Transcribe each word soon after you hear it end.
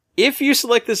If you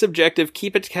select this objective,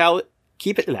 keep a tally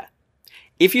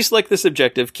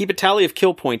of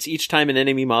kill points each time an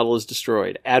enemy model is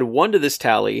destroyed. Add 1 to this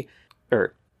tally,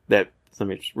 let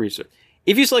me just research.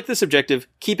 If you select this objective,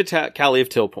 keep a tally of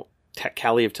kill points.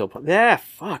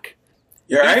 Fuck.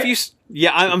 You all right?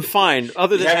 I'm fine.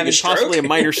 Other than having possibly a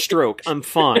minor stroke, I'm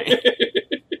fine.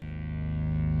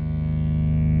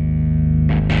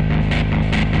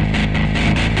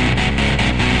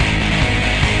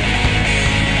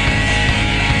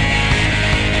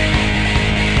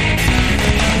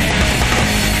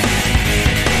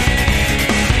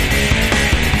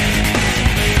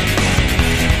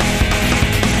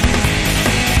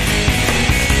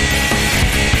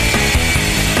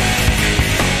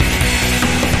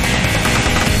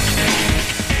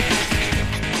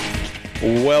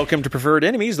 Welcome to Preferred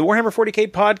Enemies, the Warhammer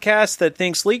 40k podcast that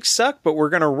thinks leaks suck, but we're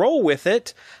going to roll with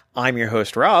it. I'm your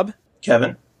host, Rob.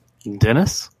 Kevin.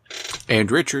 Dennis. And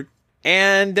Richard.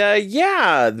 And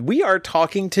we are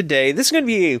talking today. This is going to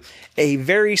be a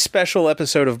very special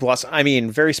episode of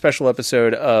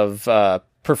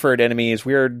Preferred Enemies.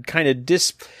 We are kind of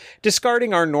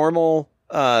discarding our normal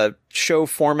show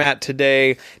format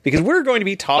today because we're going to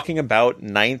be talking about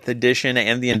 9th edition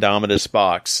and the Indomitus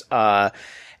box.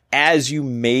 As you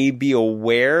may be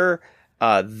aware,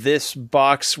 this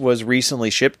box was recently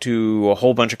shipped to a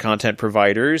whole bunch of content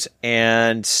providers,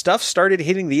 and stuff started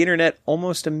hitting the internet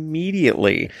almost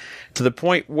immediately, to the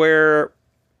point where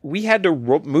we had to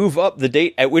move up the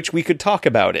date at which we could talk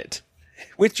about it,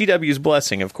 with GW's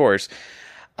blessing, of course.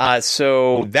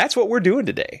 So that's what we're doing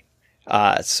today.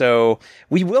 So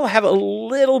we will have a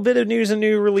little bit of news and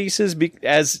new releases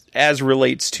as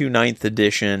relates to 9th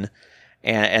edition.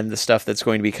 And the stuff that's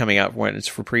going to be coming out when it's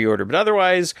for pre-order. But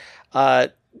otherwise,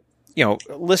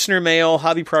 listener mail,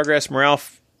 hobby progress, morale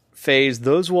phase,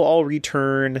 those will all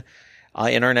return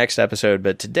in our next episode.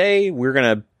 But today we're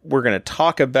gonna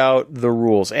talk about the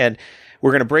rules, and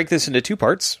we're gonna break this into 2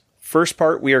 parts. First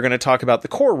part, we are going to talk about the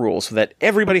core rules that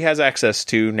everybody has access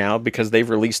to now because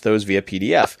they've released those via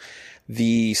PDF.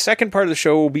 The second part of the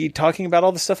show will be talking about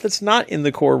all the stuff that's not in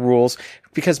the core rules,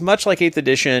 because much like 8th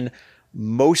edition,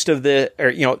 most of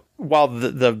while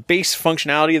the base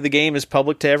functionality of the game is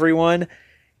public to everyone,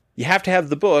 you have to have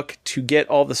the book to get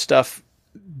all the stuff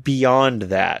beyond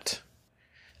that.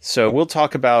 So we'll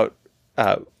talk about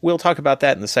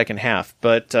that in the second half.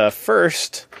 But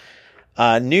first, we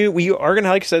are going to,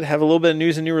 like I said, have a little bit of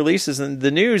news and new releases. And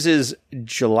the news is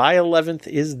July 11th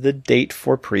is the date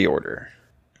for pre-order.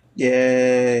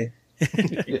 Yay.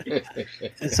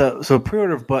 So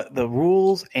pre-order, but the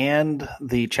rules and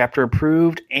the chapter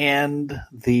approved and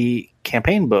the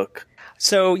campaign book.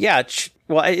 So yeah,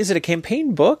 is it a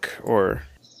campaign book or?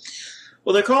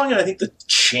 Well, they're calling it, I think, the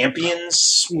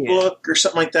Champions book or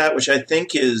something like that, which I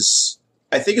think is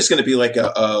going to be like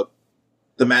the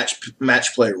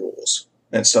match play rules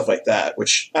and stuff like that.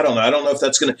 Which I don't know. I don't know if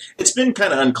that's going to. It's been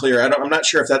kind of unclear. I'm not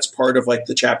sure if that's part of like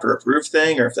the chapter approved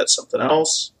thing or if that's something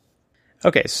else.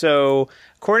 Okay, so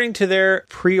according to their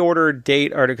pre-order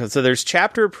date article, so there's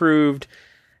chapter approved,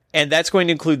 and that's going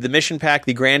to include the mission pack,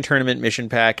 the grand tournament mission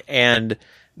pack, and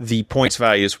the points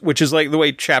values, which is like the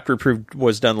way chapter approved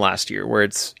was done last year, where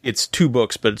it's 2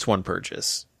 books, but it's 1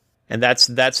 purchase. And that's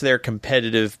their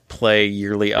competitive play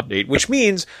yearly update, which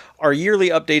means our yearly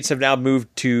updates have now moved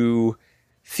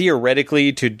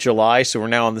theoretically to July, so we're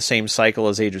now on the same cycle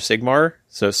as Age of Sigmar,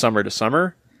 so summer to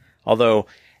summer. Although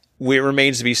it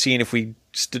remains to be seen if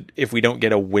we don't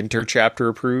get a winter chapter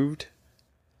approved.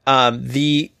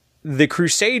 The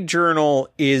Crusade Journal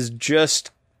is just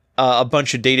a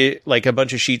bunch of data, like a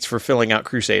bunch of sheets for filling out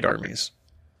Crusade armies.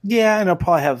 Yeah, and I'll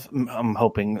probably have, I'm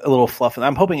hoping, a little fluff.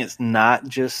 I'm hoping it's not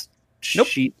just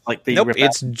sheet like they rip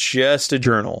it's out. just a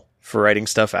journal for writing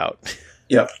stuff out.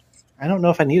 Yep. I don't know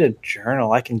if I need a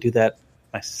journal. I can do that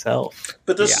myself.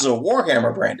 But this is a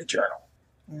Warhammer branded journal.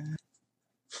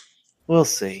 We'll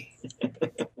see.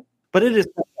 But it is,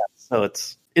 so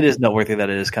it is noteworthy that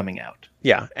it is coming out.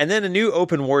 Yeah, and then a new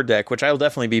open war deck, which I'll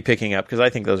definitely be picking up because I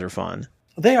think those are fun.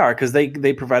 They are, because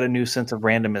they provide a new sense of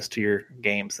randomness to your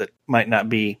games that might not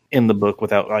be in the book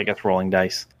without, I guess, rolling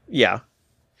dice. Yeah.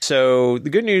 So the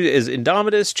good news is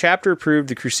Indomitus, chapter approved,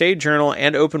 the Crusade Journal,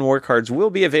 and open war cards will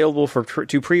be available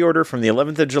to pre-order from the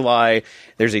 11th of July.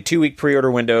 There's a 2-week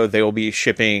pre-order window. They will be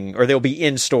shipping, or they'll be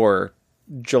in store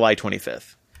July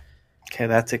 25th. Okay,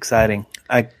 that's exciting.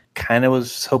 I kind of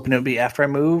was hoping it would be after I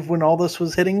move when all this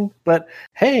was hitting, but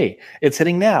hey, it's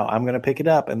hitting now. I'm going to pick it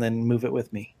up and then move it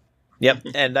with me. Yep,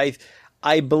 and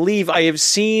I believe I have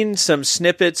seen some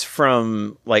snippets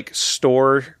from like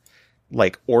store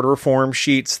like order form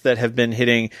sheets that have been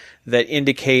hitting that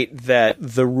indicate that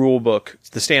the rulebook,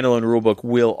 the standalone rulebook,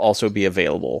 will also be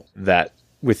available that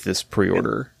with this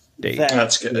pre-order date.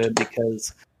 That's good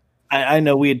because I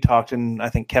know we had talked, and I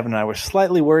think Kevin and I were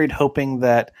slightly worried, hoping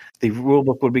that the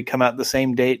rulebook would come out the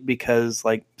same date because,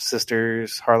 like,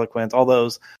 Sisters, Harlequins, all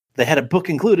those, they had a book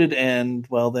included, and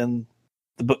well, then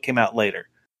the book came out later.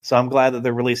 So I'm glad that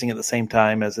they're releasing it at the same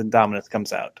time as Indominus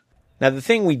comes out. Now, the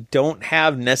thing we don't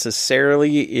have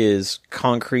necessarily is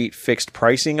concrete fixed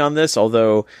pricing on this,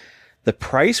 although the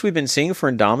price we've been seeing for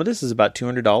Indominus is about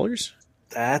 $200.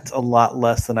 That's a lot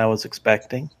less than I was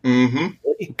expecting.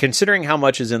 Mm-hmm. Considering how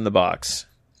much is in the box.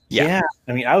 Yeah.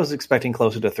 I mean, I was expecting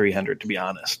closer to $300, to be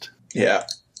honest. Yeah.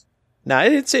 Now,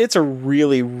 it's a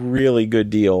really, really good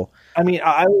deal. I mean,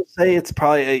 I would say it's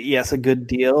probably, a good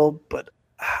deal, but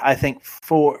I think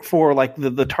for like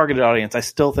the targeted audience, I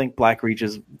still think Blackreach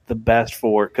is the best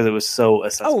because it was so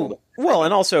accessible. Oh, well,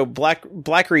 and also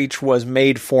Blackreach was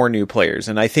made for new players,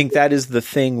 and I think that is the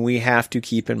thing we have to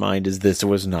keep in mind is this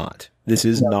was not. This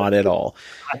is not at all.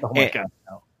 Oh my God,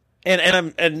 no.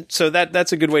 And so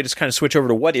that's a good way to kind of switch over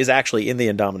to what is actually in the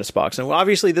Indominus box. And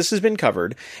obviously this has been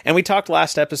covered. And we talked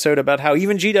last episode about how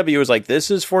even GW was like, this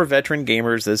is for veteran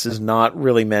gamers. This is not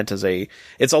really meant as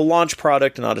it's a launch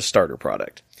product, not a starter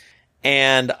product.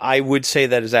 And I would say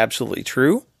that is absolutely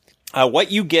true.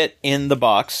 What you get in the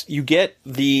box, you get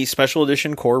the special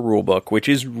edition core rulebook, which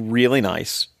is really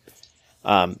nice.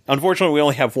 Unfortunately, we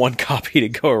only have one copy to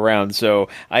go around, so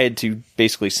I had to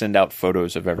basically send out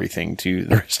photos of everything to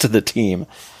the rest of the team.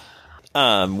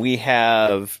 We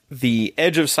have the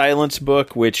Edge of Silence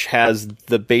book, which has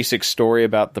the basic story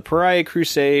about the Pariah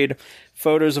Crusade,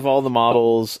 photos of all the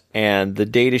models, and the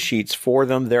data sheets for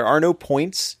them. There are no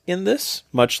points in this,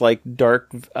 much like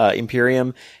Dark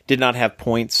Imperium did not have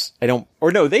points.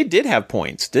 They did have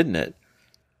points, didn't it?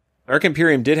 Dark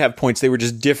Imperium did have points. They were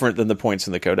just different than the points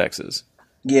in the codexes.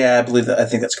 Yeah, I believe that. I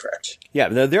think that's correct. Yeah,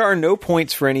 there are no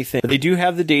points for anything. They do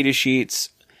have the data sheets,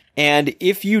 and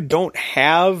if you don't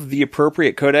have the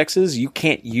appropriate codexes, you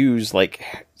can't use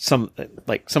some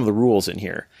of the rules in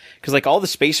here. Because all the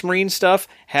Space Marine stuff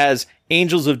has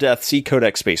Angels of Death, see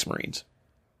Codex Space Marines.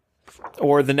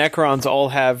 Or the Necrons all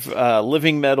have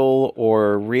Living Metal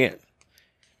or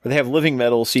they have Living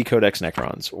Metal, see Codex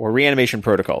Necrons. Or Reanimation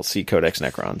Protocols, see Codex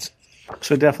Necrons.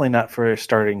 So definitely not for a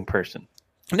starting person.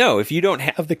 No, if you don't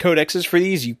have the codexes for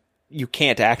these, you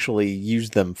can't actually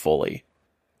use them fully.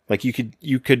 You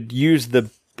could use the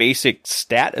basic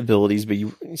stat abilities, but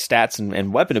stats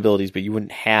and weapon abilities, but you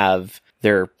wouldn't have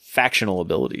their factional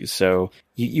abilities. So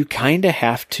you kind of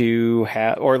have to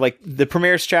have, or like the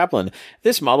Primaris Chaplain.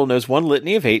 This model knows one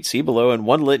litany of hate, see below, and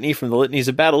one litany from the litanies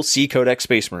of battle, see Codex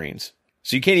Space Marines.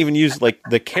 So you can't even use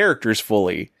the characters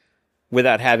fully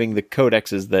without having the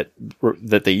codexes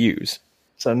that they use.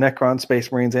 So Necron,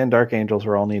 Space Marines, and Dark Angels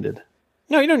are all needed.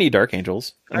 No, you don't need Dark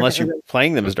Angels unless you're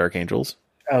playing them as Dark Angels.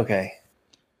 Okay.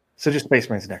 So just Space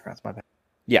Marines and Necrons, my bad.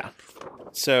 Yeah.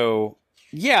 So,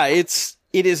 yeah, it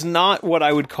is not what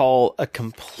I would call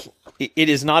it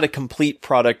is not a complete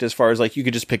product as far as you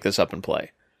could just pick this up and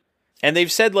play. And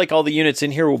they've said all the units in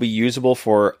here will be usable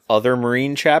for other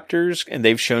Marine chapters, and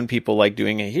they've shown people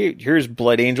doing here's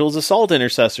Blood Angels Assault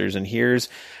Intercessors, and here's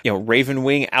Raven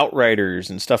Wing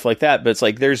Outriders and stuff like that. But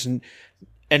it's there's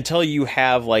until you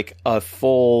have a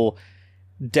full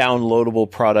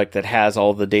downloadable product that has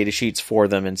all the data sheets for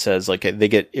them and says they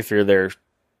get, if you're their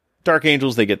Dark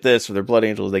Angels they get this, or their Blood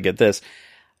Angels they get this.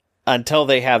 Until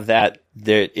they have that,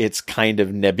 it's kind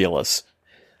of nebulous.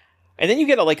 And then you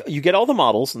get all the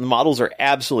models, and the models are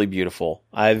absolutely beautiful.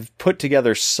 I've put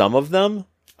together some of them.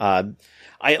 I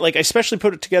especially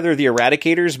put together the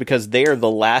Eradicators because they are the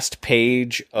last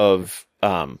page of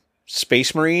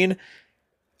Space Marine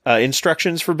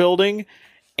instructions for building,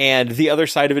 and the other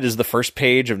side of it is the first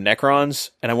page of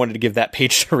Necrons. And I wanted to give that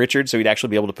page to Richard so he'd actually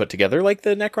be able to put together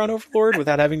the Necron Overlord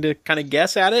without having to kind of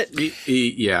guess at it.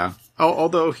 Yeah,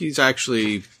 although he's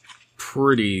actually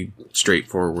pretty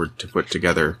straightforward to put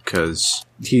together because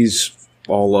he's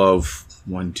all of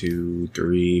 1, 2,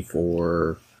 3,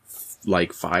 4,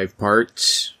 5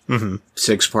 parts,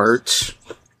 6 parts.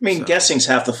 I mean, guessing's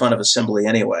half the fun of assembly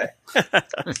anyway.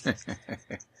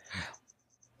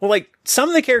 Well, some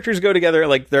of the characters go together,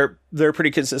 they're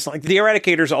pretty consistent. The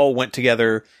Eradicators all went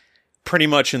together pretty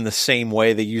much in the same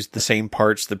way. They used the same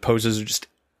parts. The poses are just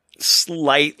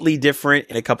slightly different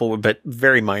in a couple, but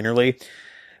very minorly.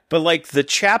 But the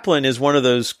Chaplain is one of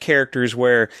those characters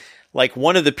where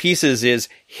one of the pieces is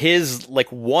his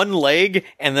one leg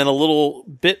and then a little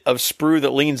bit of sprue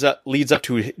that leads up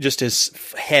to just his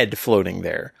head floating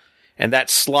there. And that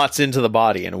slots into the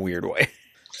body in a weird way.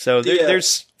 So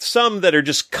there's some that are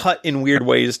just cut in weird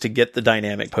ways to get the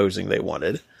dynamic posing they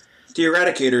wanted. The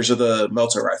Eradicators are the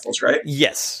Melta rifles, right?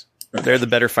 Yes. They're the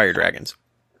better fire dragons.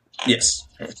 Yes.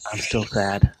 I'm still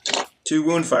sad. 2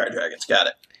 wound fire dragons. Got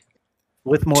it.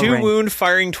 With more 2 range. wound,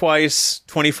 firing twice,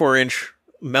 24-inch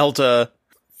Melta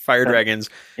fire dragons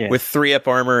with 3 up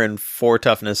armor and 4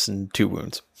 toughness and 2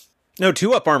 wounds. No,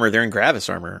 2 up armor. They're in Gravis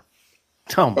armor.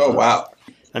 Oh, wow.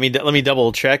 I mean, let me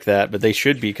double check that, but they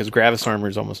should be because Gravis armor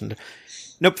is almost into.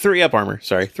 Nope, 3 up armor.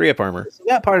 Sorry, 3 up armor.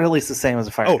 That part is at least the same as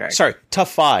a fire dragon. Sorry,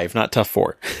 tough 5, not tough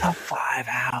 4. Tough 5,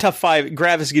 how? Tough 5.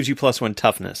 Gravis gives you +1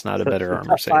 toughness, not a better armor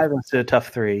tough save. 5 instead of tough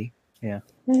 3. Yeah.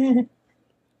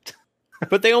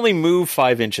 But they only move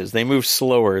 5 inches. They move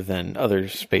slower than other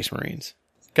Space Marines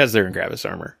because they're in Gravis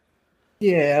armor.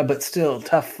 Yeah, but still,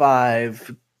 tough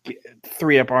 5,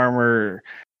 3 up armor,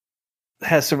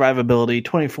 has survivability,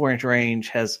 24-inch range,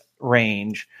 has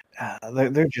range.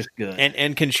 They're just good.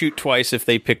 And can shoot twice if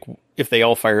they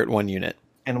all fire at 1 unit.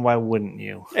 And why wouldn't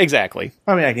you? Exactly.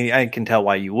 I mean, I can tell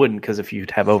why you wouldn't, because if you'd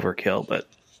have overkill, but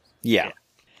yeah.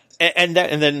 And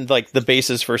then like the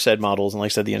basis for said models, and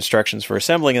like I said, the instructions for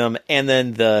assembling them, and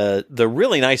then the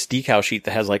really nice decal sheet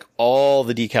that has like all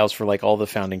the decals for like all the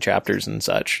founding chapters and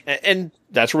such, and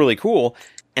that's really cool.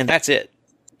 And that's it.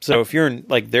 So if you're in,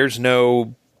 like, there's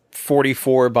no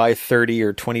 44 by 30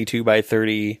 or 22 by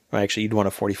 30. Well, actually, you'd want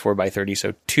a 44 by 30,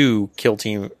 so 2 kill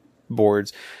team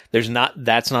boards. That's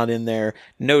not in there.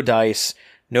 No dice,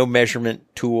 no measurement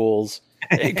tools,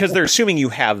 because they're assuming you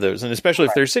have those, and especially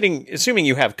if they're assuming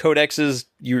you have codexes,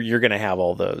 you're going to have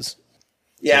all those.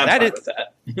 Yeah, so I'm fine with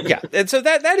that. Yeah, and so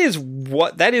that is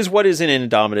what is in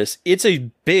Indomitus. It's a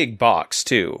big box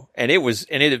too, and it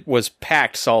was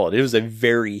packed solid. It was a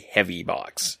very heavy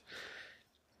box.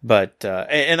 But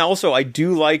and also I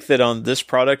do like that on this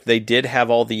product they did have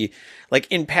all the, like,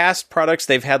 in past products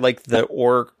they've had like the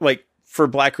orc, like for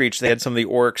Blackreach they had some of the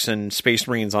orcs and Space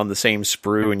Marines on the same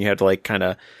sprue, and you had to like kind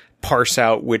of parse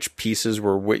out which pieces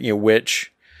were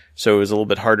which. So it was a little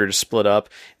bit harder to split up.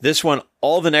 This one,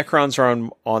 all the Necrons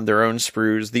are on their own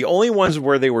sprues. The only ones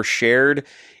where they were shared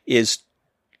is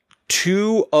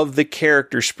 2 of the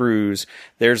character sprues.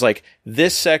 There's like,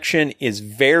 this section is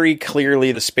very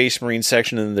clearly the Space Marine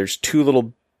section, and there's 2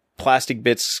 little plastic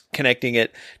bits connecting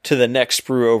it to the next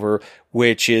sprue over,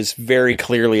 which is very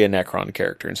clearly a Necron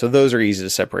character. And so those are easy to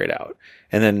separate out.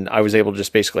 And then I was able to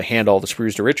just basically hand all the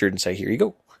sprues to Richard and say, here you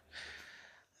go.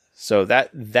 So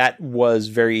that was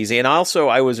very easy. And also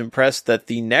I was impressed that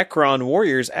the Necron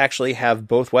warriors actually have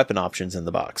both weapon options in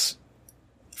the box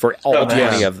for all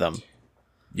 20 of them.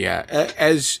 Yeah,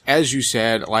 as you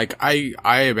said, like I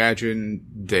imagine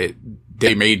that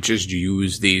they may just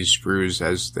use these sprues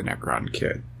as the Necron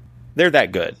kit. They're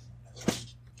that good.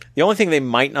 The only thing they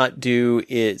might not do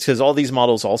is, because all these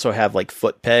models also have like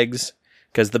foot pegs,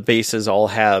 because the bases all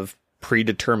have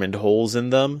predetermined holes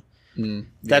in them.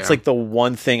 That's like the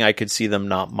one thing I could see them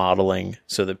not modeling.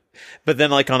 But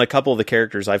then like on a couple of the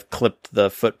characters, I've clipped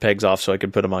the foot pegs off so I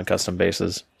could put them on custom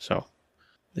bases. So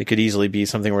it could easily be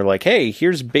something where like, hey,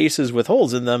 here's bases with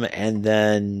holes in them, and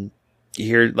then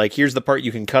here's the part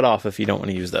you can cut off if you don't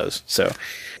want to use those.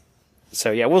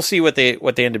 So yeah, we'll see what they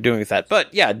end up doing with that.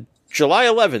 But yeah, July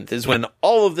 11th is when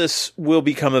all of this will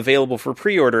become available for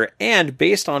pre-order, and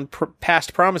based on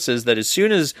past promises that as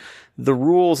soon as the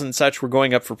rules and such were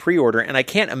going up for pre-order, and I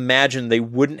can't imagine they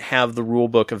wouldn't have the rule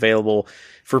book available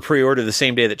for pre-order the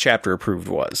same day that chapter approved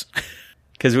was.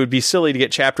 Because it would be silly to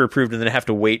get chapter approved and then have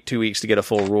to wait 2 weeks to get a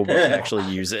full rule book and actually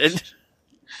use it.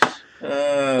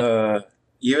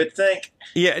 You would think.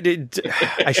 Yeah,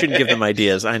 I shouldn't give them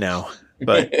ideas, I know.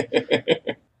 But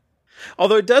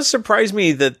although it does surprise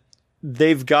me that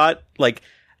they've got like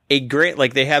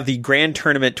they have the Grand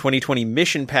Tournament 2020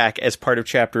 mission pack as part of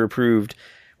chapter approved,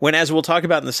 when, as we'll talk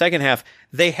about in the second half,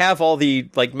 they have all the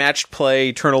like matched play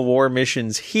Eternal War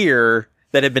missions here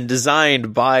that have been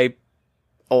designed by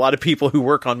a lot of people who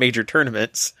work on major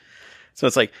tournaments. So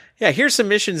it's like, yeah, here's some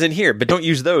missions in here, but don't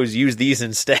use those, use these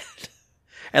instead.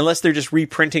 Unless they're just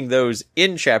reprinting those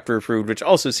in chapter approved, which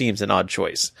also seems an odd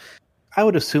choice. I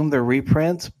would assume they're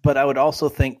reprints, but I would also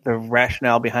think the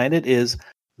rationale behind it is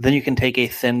then you can take a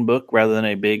thin book rather than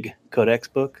a big codex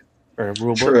book or a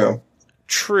rule book.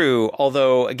 True.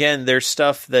 Although, again, there's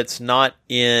stuff that's not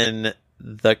in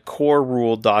the core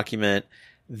rule document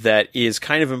that is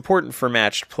kind of important for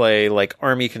matched play, like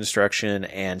army construction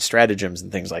and stratagems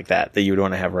and things like that you would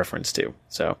want to have reference to.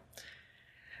 So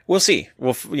we'll see.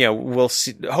 We'll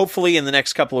see. Hopefully in the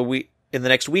next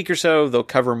next week or so, they'll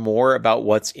cover more about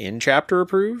what's in chapter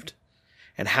approved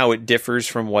and how it differs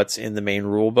from what's in the main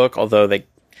rule book. Although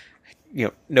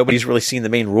nobody's really seen the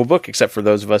main rulebook except for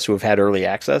those of us who have had early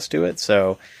access to it.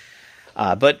 So,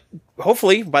 but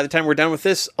hopefully by the time we're done with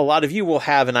this, a lot of you will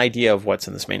have an idea of what's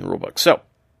in this main rulebook. So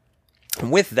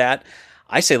with that,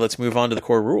 I say let's move on to the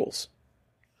core rules.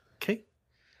 Okay.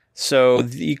 So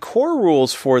the core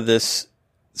rules for this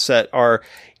set are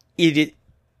the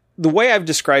way I've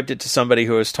described it to somebody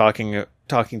who I was talking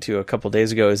to a couple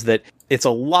days ago is that it's a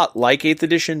lot like 8th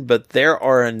edition, but there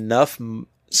are enough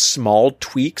small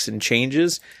tweaks and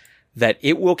changes that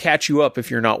it will catch you up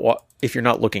if you're not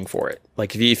looking for it.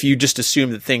 Like if you just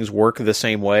assume that things work the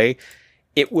same way,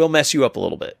 it will mess you up a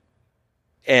little bit.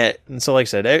 And so, like I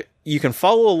said, you can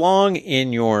follow along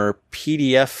in your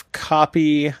PDF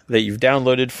copy that you've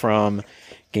downloaded from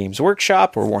Games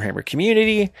Workshop or Warhammer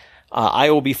Community.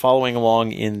 I will be following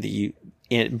along in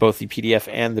both the PDF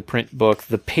and the print book.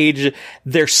 The page,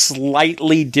 they're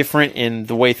slightly different in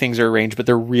the way things are arranged, but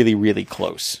they're really, really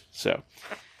close.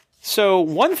 So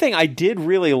one thing I did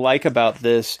really like about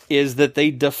this is that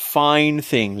they define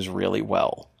things really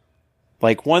well.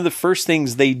 Like, one of the first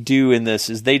things they do in this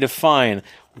is they define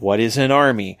what is an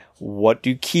army, what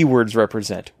do keywords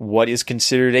represent, what is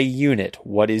considered a unit,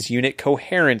 what is unit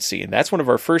coherency. And that's one of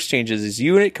our first changes, is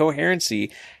unit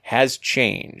coherency has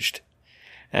changed.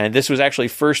 And this was actually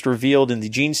first revealed in the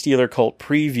Genestealer Cult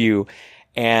preview,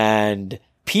 and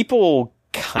people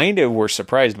kind of were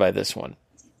surprised by this one.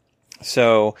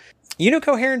 So, unit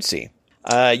coherency.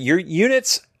 Your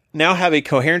units now have a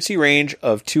coherency range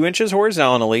of 2 inches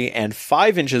horizontally and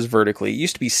 5 inches vertically. It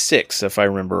used to be 6, if I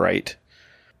remember right.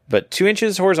 But 2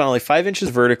 inches horizontally, 5 inches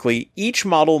vertically. Each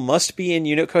model must be in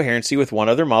unit coherency with one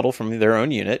other model from their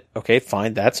own unit. Okay,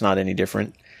 fine, that's not any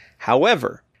different.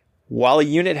 However, while a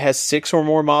unit has 6 or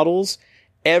more models,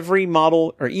 every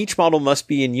model or each model must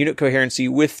be in unit coherency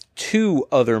with 2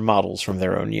 other models from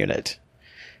their own unit.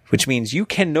 Which means you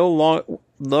can no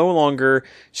longer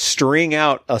string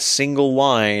out a single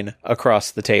line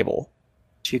across the table.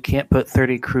 You can't put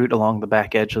 30 Kroot along the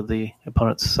back edge of the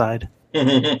opponent's side.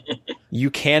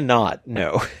 You cannot,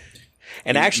 no.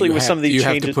 And actually, with some of these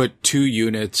changes, you have to put 2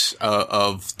 units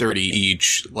of 30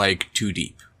 each, like 2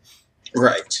 deep.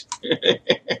 Right.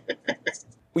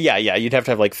 Yeah, you'd have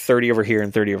to have like 30 over here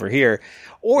and 30 over here.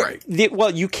 Or, right.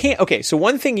 You can't. Okay, so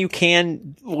one thing you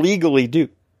can legally do.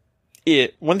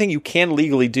 One thing you can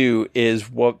legally do is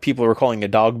what people are calling a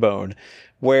dog bone,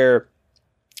 where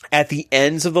at the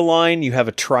ends of the line you have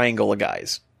a triangle of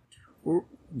guys.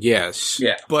 Yes.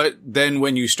 Yeah. But then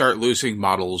when you start losing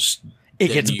models, it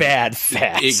gets bad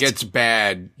fast. It gets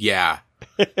bad, yeah.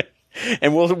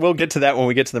 And we'll get to that when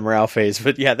we get to the morale phase.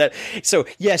 But yeah, so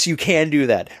yes, you can do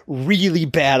that. Really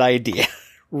bad idea.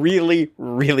 Really,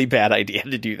 really bad idea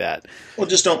to do that. Well,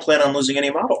 just don't plan on losing any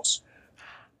models.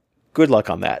 Good luck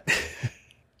on that.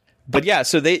 But yeah,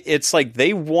 so it's like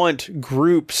they want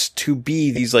groups to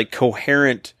be these like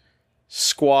coherent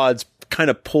squads kind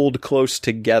of pulled close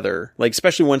together. Like,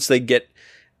 especially once they get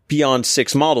beyond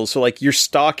 6 models. So like your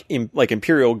stock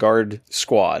Imperial Guard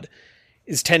squad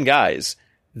is 10 guys.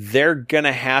 They're going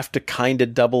to have to kind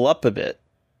of double up a bit.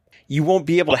 You won't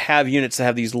be able to have units that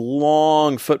have these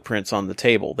long footprints on the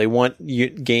table. They want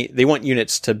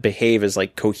units to behave as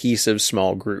like cohesive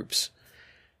small groups.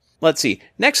 Let's see.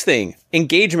 Next thing,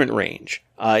 engagement range.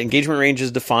 Engagement range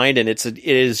is defined, and it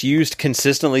is used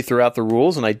consistently throughout the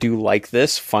rules, and I do like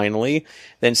this, finally.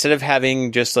 That instead of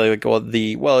having just like,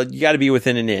 you got to be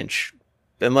within an inch,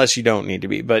 unless you don't need to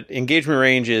be. But engagement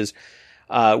range is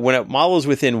when a model is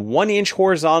within 1 inch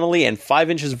horizontally and 5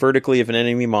 inches vertically of an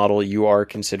enemy model, you are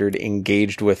considered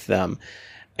engaged with them.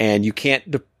 And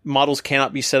the models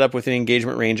cannot be set up within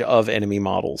engagement range of enemy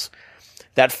models.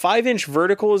 That 5-inch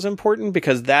vertical is important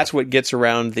because that's what gets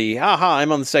around the,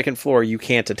 I'm on the second floor, you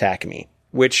can't attack me,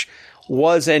 which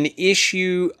was an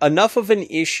issue, enough of an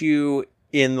issue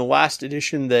in the last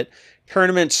edition that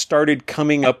tournaments started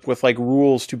coming up with like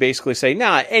rules to basically say,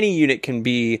 any unit can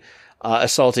be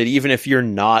assaulted even if you're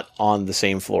not on the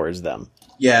same floor as them.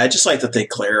 Yeah, I just like that they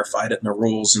clarified it in the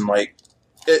rules, and like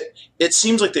it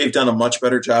seems like they've done a much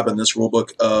better job in this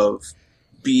rulebook of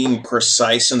being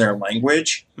precise in their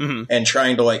language and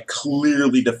trying to like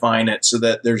clearly define it so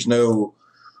that there's no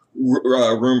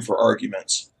room for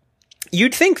arguments.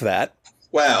 You'd think that.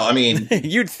 Well, I mean,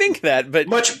 you'd think that, but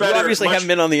much better. You obviously haven't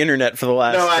been on the internet for the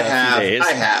last few days.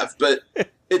 I have, but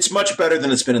it's much better than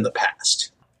it's been in the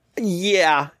past.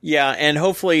 Yeah, and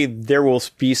hopefully there will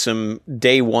be some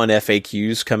day one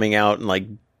FAQs coming out and like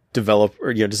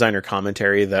designer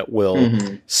commentary that will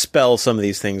spell some of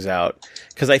these things out.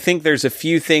 Because I think there's a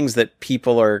few things that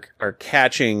people are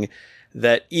catching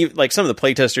that like some of the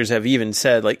playtesters have even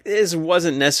said like this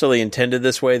wasn't necessarily intended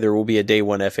this way. There will be a day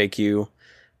one FAQ,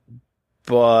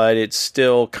 but it's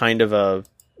still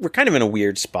we're kind of in a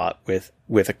weird spot with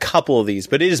a couple of these,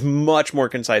 but it is much more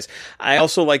concise. I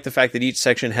also like the fact that each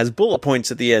section has bullet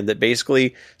points at the end that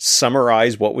basically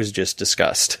summarize what was just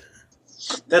discussed.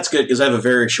 That's good because I have a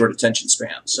very short attention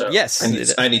span. So yes,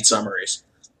 I need summaries.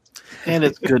 And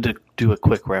it's good to do a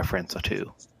quick reference or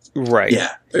two. Right.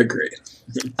 Yeah, agreed.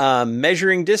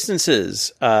 Measuring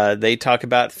distances. They talk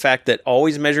about the fact that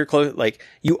always measure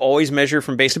you always measure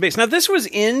from base to base. Now, this was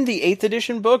in the 8th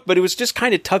edition book, but it was just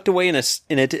kind of tucked away in an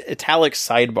italic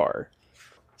sidebar.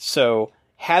 So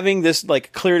having this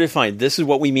clear defined, this is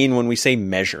what we mean when we say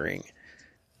measuring.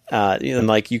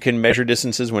 You can measure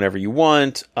distances whenever you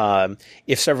want.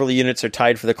 If several units are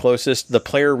tied for the closest, the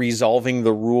player resolving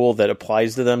the rule that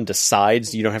applies to them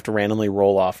decides. You don't have to randomly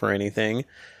roll off or anything.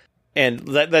 And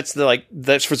that's for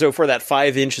that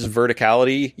 5 inches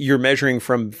verticality, you're measuring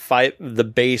from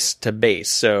the base to base.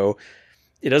 So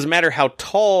it doesn't matter how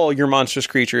tall your monstrous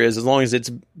creature is, as long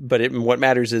as what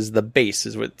matters is the base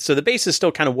so the base is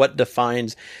still kind of what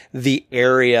defines the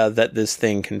area that this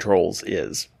thing controls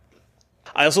is.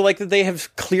 I also like that they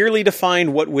have clearly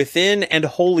defined what within and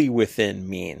wholly within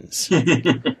means.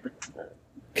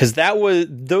 Because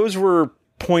those were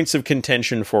points of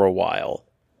contention for a while.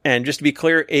 And just to be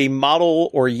clear, a model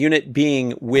or unit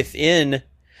being within,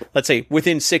 let's say,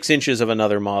 within 6 inches of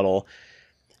another model,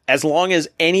 as long as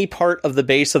any part of the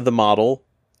base of the model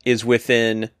is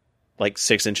within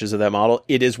 6 inches of that model,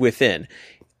 it is within.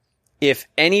 If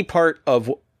any part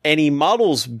of any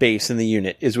model's base in the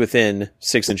unit is within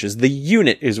 6 inches, the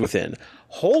unit is within.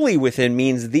 Wholly within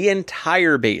means the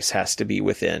entire base has to be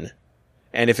within.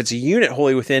 And if it's a unit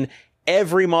wholly within,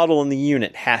 every model in the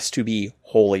unit has to be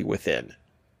wholly within.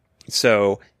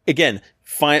 So again,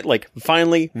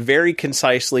 finally, very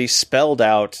concisely spelled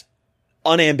out,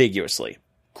 unambiguously.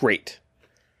 Great.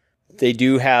 They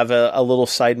do have a little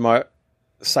side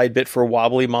bit for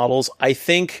wobbly models. I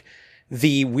think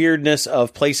the weirdness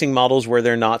of placing models where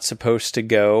they're not supposed to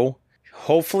go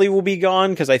hopefully will be gone,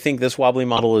 because I think this wobbly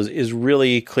model is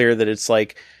really clear that it's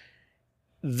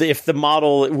if the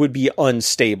model would be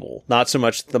unstable, not so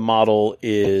much the model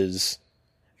is,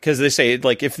 because they say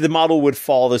if the model would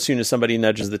fall as soon as somebody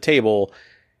nudges the table,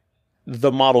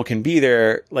 the model can be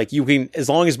there. You can, as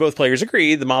long as both players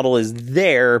agree, the model is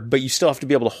there, but you still have to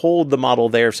be able to hold the model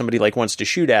there if somebody wants to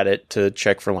shoot at it to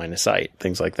check for line of sight,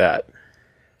 things like that.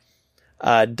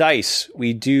 Dice.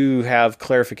 We do have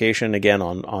clarification again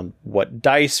on what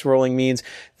dice rolling means.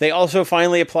 They also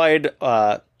finally applied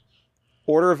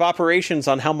order of operations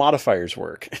on how modifiers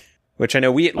work, which I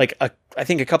know I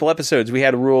think a couple episodes we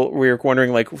had a rule. We were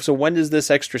wondering so when does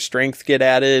this extra strength get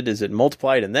added? Is it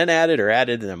multiplied and then added, or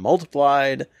added and then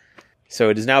multiplied? So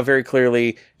it is now very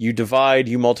clearly you divide,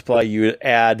 you multiply, you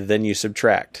add, then you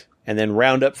subtract, and then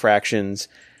round up fractions.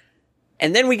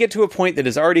 And then we get to a point that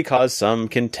has already caused some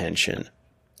contention.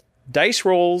 Dice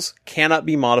rolls cannot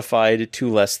be modified to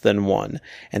less than 1.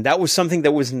 And that was something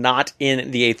that was not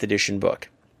in the 8th edition book.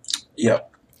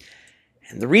 Yep.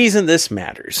 And the reason this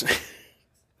matters,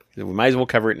 we might as well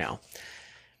cover it now.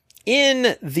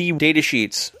 In the data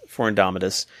sheets for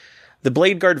Indomitus, the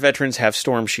Blade Guard veterans have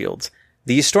storm shields.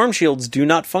 These storm shields do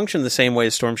not function the same way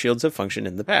as storm shields have functioned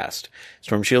in the past.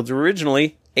 Storm shields were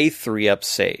originally a 3-up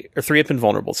save, or 3-up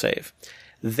invulnerable save.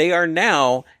 They are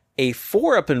now a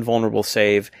 4-up invulnerable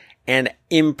save and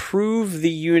improve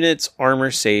the unit's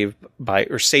armor save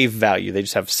save value. They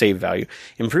just have save value.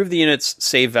 Improve the unit's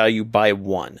save value by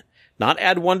 1. Not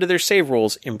add 1 to their save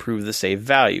rolls, improve the save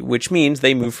value, which means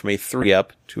they move from a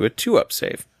 3-up to a 2-up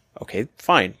save. Okay,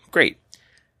 fine, great.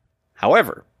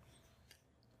 However,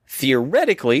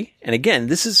 theoretically, and again,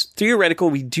 this is theoretical,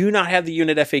 we do not have the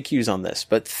unit FAQs on this,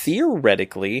 but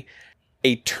theoretically,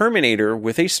 a Terminator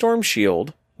with a Storm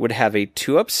Shield would have a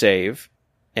 2-up save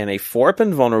and a 4-up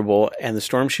invulnerable, and the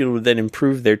Storm Shield would then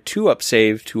improve their 2-up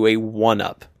save to a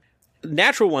 1-up.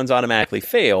 Natural ones automatically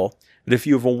fail, but if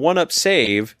you have a 1-up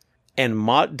save and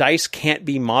dice can't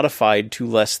be modified to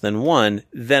less than 1,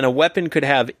 then a weapon could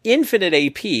have infinite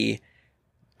AP,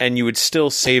 and you would still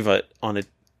save it on a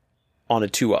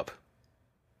 2-up.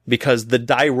 Because the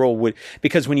die roll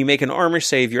because when you make an armor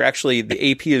save,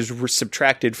 the AP is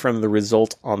subtracted from the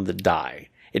result on the die.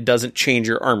 It doesn't change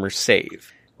your armor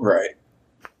save. Right.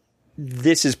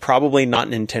 This is probably not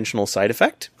an intentional side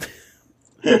effect.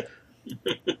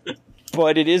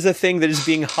 But it is a thing that is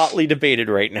being hotly debated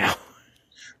right now.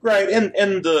 Right,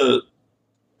 and the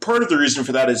part of the reason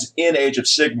for that is in Age of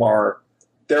Sigmar,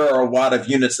 there are a lot of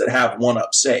units that have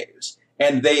 1-up saves.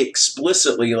 And they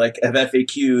explicitly have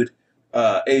FAQ'd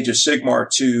Age of Sigmar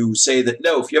to say that,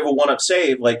 no, if you have a 1-up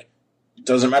save, it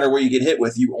doesn't matter what you get hit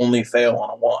with, you only fail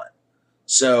on a 1.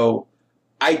 So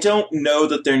I don't know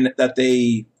that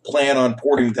they plan on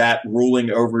porting that ruling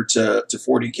over to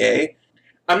 40K.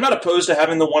 I'm not opposed to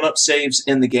having the 1-up saves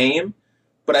in the game,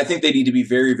 but I think they need to be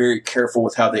very, very careful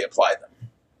with how they apply them.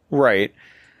 Right.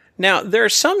 Now, there are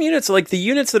some units, like the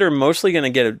units that are mostly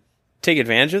going to take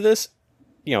advantage of this,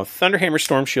 Thunderhammer,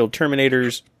 Storm Shield,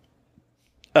 Terminators,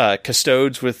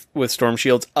 Custodes with Storm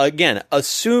Shields, again,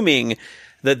 assuming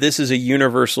that this is a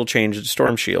universal change to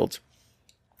Storm Shields.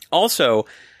 Also,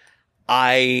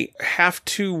 I have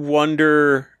to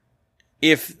wonder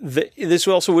if this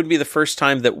also would be the first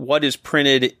time that what is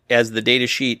printed as the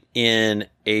datasheet in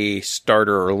a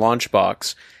starter or launch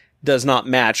box does not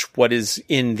match what is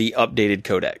in the updated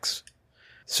codex.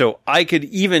 So I could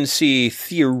even see,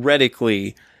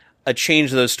 theoretically, a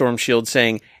change to those Storm Shields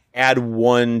saying, add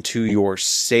 1 to your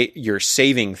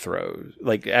saving throws,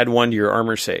 like add 1 to your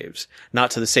armor saves,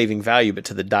 not to the saving value, but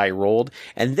to the die rolled,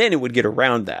 and then it would get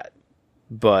around that.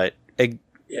 But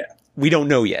we don't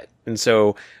know yet, and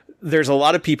so there's a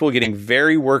lot of people getting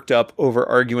very worked up over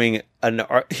arguing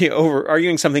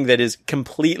something that is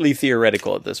completely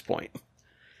theoretical at this point.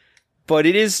 But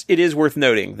it is worth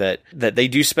noting that they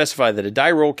do specify that a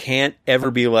die roll can't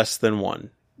ever be less than 1.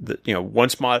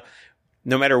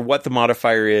 No matter what the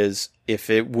modifier is, if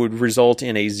it would result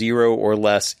in a 0 or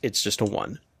less, it's just a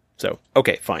 1. So,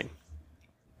 okay, fine.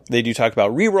 They do talk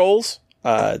about rerolls.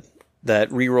 That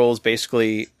rerolls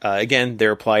basically, again,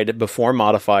 they're applied before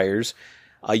modifiers.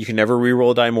 You can never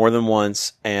reroll a die more than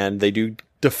once, and they do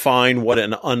define what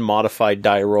an unmodified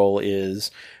die roll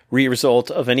is. Result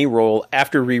of any roll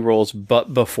after rerolls,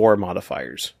 but before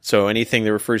modifiers. So anything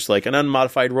that refers to like an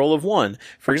unmodified roll of 1.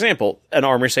 For example, an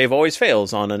armor save always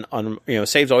fails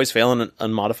saves always fail on an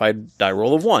unmodified die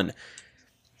roll of 1.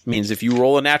 Means if you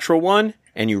roll a natural 1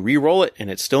 and you reroll it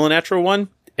and it's still a natural 1,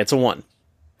 it's a 1.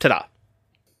 Ta-da.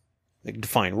 They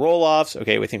define roll-offs.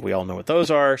 Okay, we think we all know what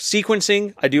those are.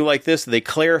 Sequencing, I do like this. They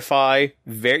clarify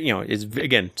it's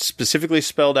again specifically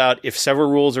spelled out if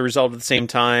several rules are resolved at the same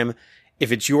time.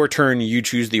 If it's your turn, you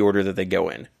choose the order that they go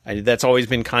in. That's always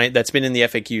been that's been in the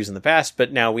FAQs in the past,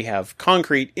 but now we have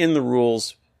concrete in the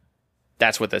rules.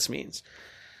 That's what this means.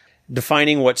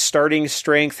 Defining what starting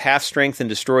strength, half strength, and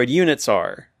destroyed units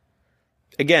are.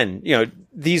 Again,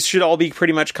 these should all be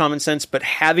pretty much common sense, but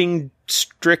having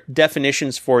strict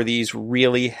definitions for these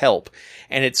really help.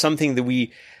 And it's something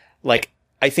that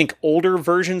I think older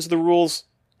versions of the rules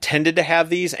tended to have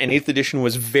these, and 8th edition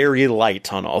was very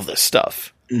light on all this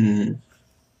stuff. Mm-hmm.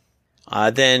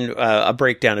 Then a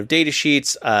breakdown of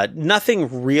datasheets.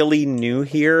 Nothing really new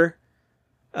here.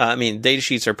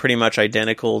 Datasheets are pretty much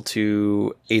identical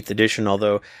to 8th edition,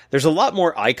 although there's a lot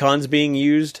more icons being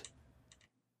used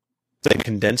than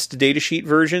condensed datasheet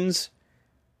versions.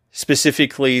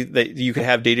 Specifically, that you could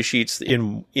have datasheets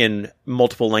in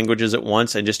multiple languages at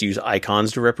once and just use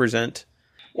icons to represent.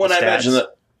 Well, I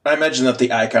imagine that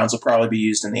the icons will probably be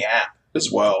used in the app as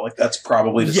well. Like that's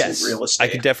probably just realistic. I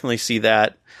could definitely see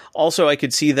that. Also, I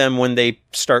could see them when they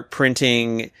start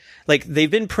printing, like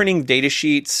they've been printing data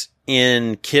sheets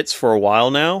in kits for a while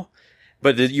now,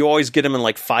 but you always get them in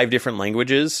like 5 different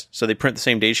languages. So they print the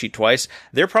same data sheet twice.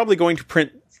 They're probably going to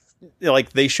print,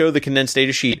 like they show the condensed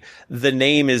data sheet. The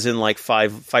name is in like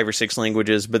 5 or 6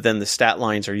 languages, but then the stat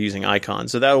lines are using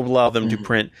icons. So that will allow them to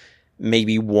print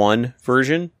maybe 1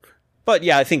 version. But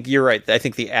yeah, I think you're right. I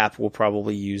think the app will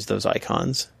probably use those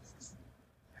icons.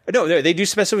 No, they do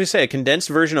specifically say a condensed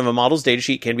version of a model's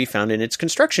datasheet can be found in its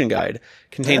construction guide.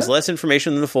 Contains less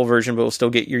information than the full version, but will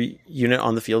still get your unit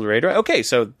on the field ready. Okay,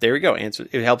 so there we go.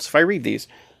 It helps if I read these.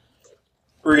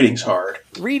 Reading's hard.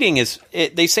 Reading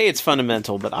they say it's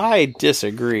fundamental, but I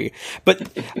disagree.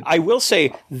 But I will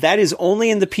say that is only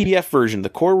in the PDF version. The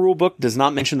core rulebook does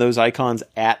not mention those icons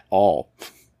at all.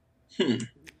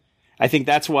 I think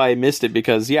that's why I missed it,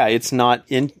 because it's not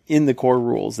in the core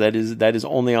rules. That is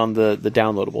only on the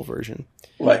downloadable version.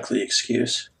 Likely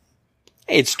excuse.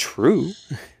 It's true.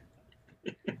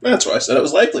 That's why I said it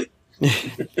was likely.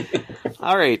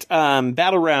 All right.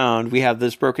 Battle round. We have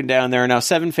this broken down. There are now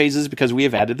 7 phases because we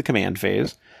have added the command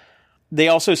phase. They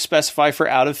also specify for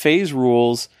out of phase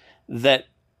rules that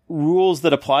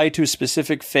apply to a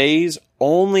specific phase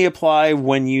only apply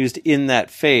when used in that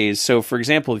phase. So, for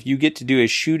example, if you get to do a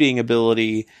shooting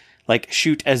ability, like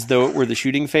shoot as though it were the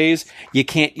shooting phase, you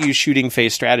can't use shooting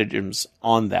phase stratagems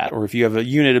on that. Or if you have a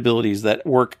unit abilities that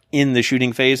work in the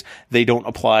shooting phase, they don't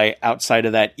apply outside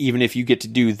of that, even if you get to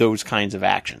do those kinds of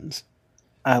actions.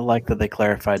 I like that they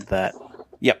clarified that.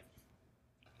 Yep.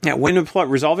 Now, when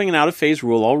resolving an out-of-phase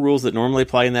rule, all rules that normally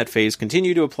apply in that phase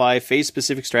continue to apply.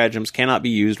 Phase-specific stratagems cannot be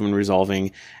used when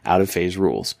resolving out-of-phase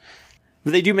rules.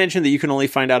 But they do mention that you can only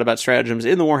find out about stratagems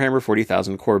in the Warhammer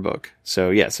 40,000 core book. So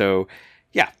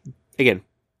yeah, again,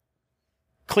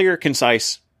 clear,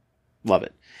 concise, love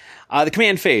it. The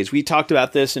command phase, we talked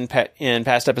about this in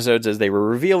past episodes as they were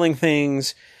revealing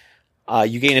things.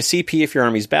 You gain a CP if your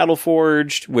army's battle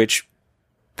forged, which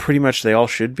pretty much they all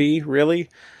should be, really.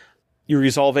 You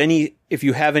resolve if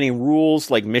you have any rules,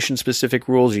 like mission-specific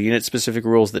rules or unit-specific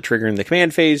rules that trigger in the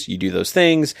command phase, you do those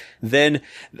things. Then,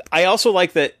 I also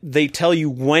like that they tell you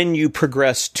when you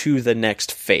progress to the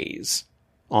next phase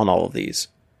on all of these.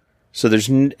 So there's,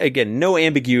 again, no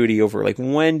ambiguity over, like,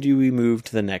 when do we move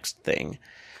to the next thing?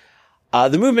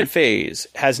 The movement phase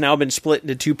has now been split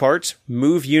into 2 parts.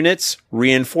 Move units,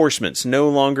 reinforcements. No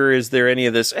longer is there any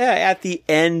of this at the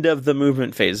end of the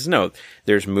movement phase. No,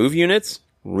 there's move units,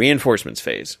 reinforcements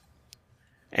phase.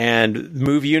 And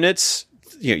move units,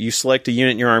 you select a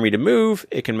unit in your army to move.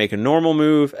 It can make a normal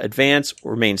move, advance,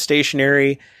 or remain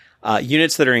stationary.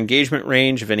 Units that are engagement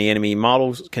range of any enemy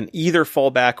models can either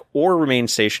fall back or remain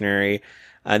stationary.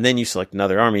 And then you select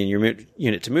another army in your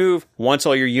unit to move. Once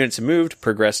all your units have moved,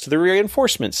 progress to the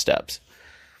reinforcement steps.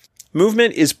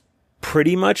 Movement is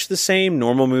pretty much the same.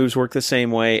 Normal moves work the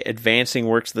same way. Advancing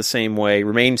works the same way.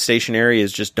 Remain stationary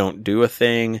is just don't do a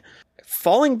thing.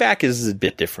 Falling back is a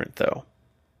bit different, though.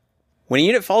 When a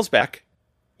unit falls back,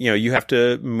 you have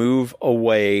to move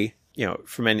away,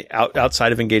 from any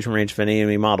outside of engagement range of any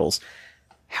enemy models.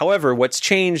 However, what's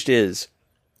changed is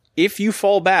if you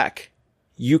fall back,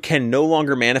 you can no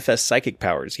longer manifest psychic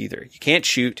powers either. You can't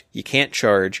shoot, you can't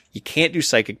charge, you can't do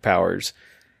psychic powers,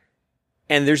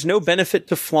 and there's no benefit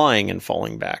to flying and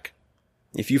falling back.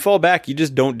 If you fall back, you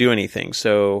just don't do anything.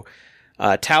 So,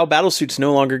 Tau battlesuits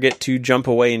no longer get to jump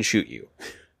away and shoot you.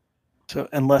 So,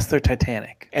 unless they're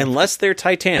Titanic. Unless they're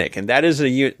Titanic, and that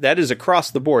is across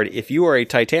the board. If you are a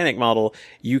Titanic model,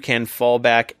 you can fall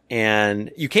back and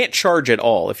you can't charge at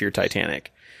all if you're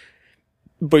Titanic.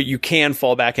 But you can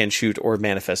fall back and shoot or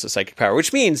manifest a psychic power,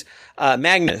 which means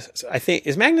Magnus. I think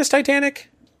is Magnus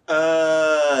Titanic?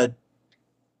 I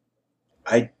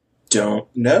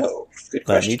don't know. Good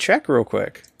question. Let me check real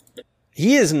quick.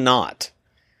 He is not.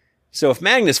 So if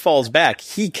Magnus falls back,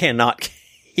 he cannot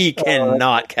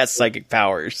cast psychic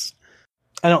powers.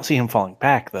 I don't see him falling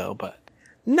back though, but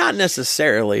not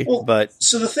necessarily. Well, but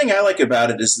so the thing I like about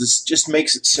it is this just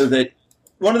makes it so that.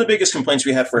 One of the biggest complaints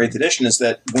we have for 8th edition is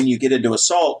that when you get into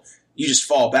assault, you just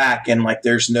fall back and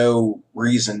there's no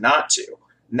reason not to.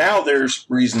 Now there's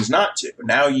reasons not to.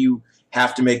 Now you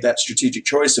have to make that strategic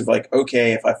choice of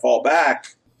okay, if I fall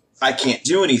back, I can't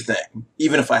do anything.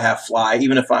 Even if I have fly,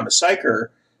 even if I'm a psyker,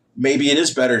 maybe it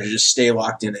is better to just stay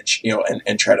locked in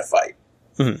and try to fight.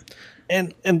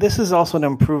 Mm-hmm. And this is also an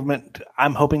improvement.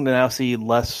 I'm hoping to now see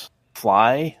less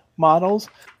fly models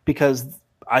because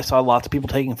I saw lots of people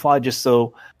taking fly just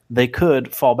so they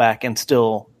could fall back and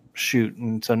still shoot.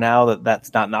 And so now that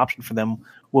that's not an option for them,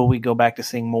 will we go back to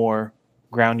seeing more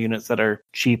ground units that are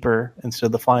cheaper instead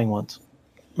of the flying ones?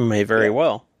 May very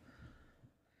well.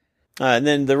 And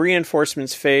then the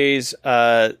reinforcements phase.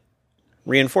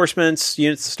 Reinforcements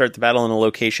units start the battle in a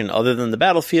location other than the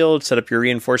battlefield. Set up your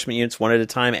reinforcement units one at a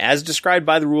time as described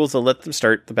by the rules that let them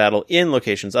start the battle in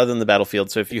locations other than the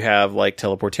battlefield. So if you have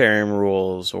teleportarium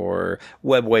rules or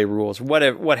webway rules,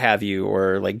 what have you,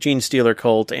 or Gene Stealer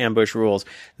cult ambush rules,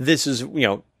 this is,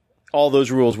 all those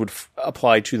rules would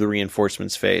apply to the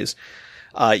reinforcements phase.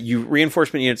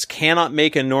 Reinforcement units cannot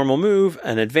make a normal move,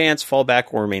 an advance, fall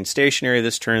back, or remain stationary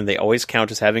this turn. They always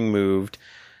count as having moved.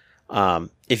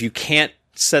 If you can't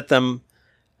set them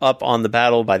up on the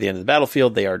battle by the end of the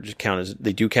battlefield, they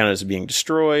do count as being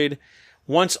destroyed.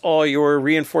 Once all your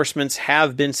reinforcements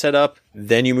have been set up,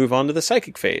 then you move on to the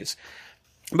psychic phase.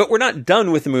 But we're not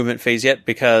done with the movement phase yet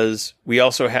because we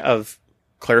also have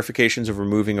clarifications of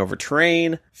moving over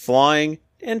terrain, flying,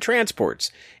 and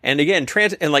transports. And again,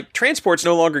 transports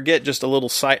no longer get just a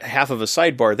little half of a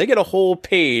sidebar. They get a whole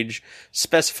page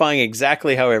specifying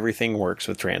exactly how everything works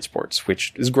with transports,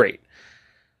 which is great.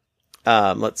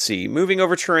 Let's see. Moving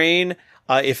over terrain.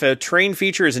 If a terrain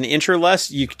feature is an inch or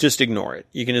less, you can just ignore it.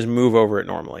 You can just move over it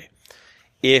normally.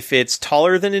 If it's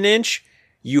taller than an inch,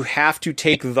 you have to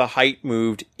take the height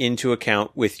moved into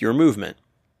account with your movement.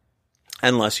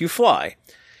 Unless you fly.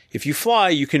 If you fly,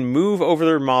 you can move over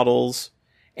their models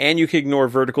and you can ignore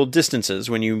vertical distances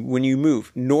when you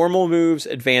move. Normal moves,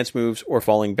 advanced moves, or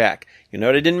falling back. You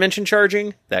note I didn't mention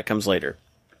charging? That comes later.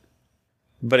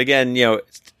 But again,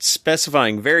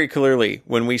 specifying very clearly,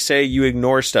 when we say you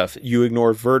ignore stuff, you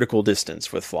ignore vertical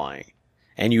distance with flying.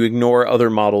 And you ignore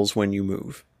other models when you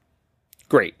move.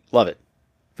 Great. Love it.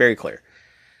 Very clear.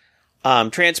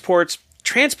 Transports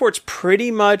pretty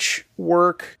much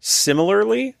work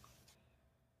similarly.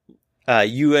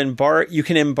 You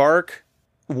can embark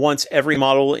once every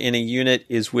model in a unit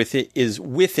is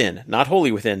within, not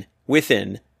wholly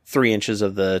within 3 inches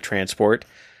of the transport.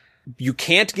 You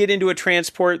can't get into a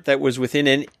transport that was within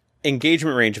an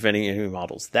engagement range of any enemy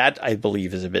models. That, I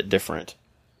believe, is a bit different.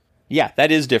 Yeah,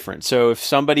 that is different. So if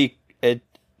somebody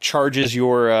charges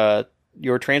your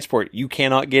transport, you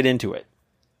cannot get into it.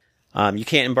 You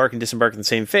can't embark and disembark in the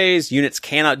same phase. Units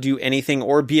cannot do anything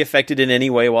or be affected in any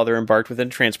way while they're embarked within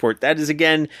a transport. That is,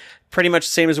 again, pretty much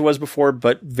the same as it was before,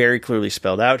 but very clearly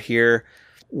spelled out here.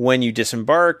 When you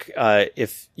disembark,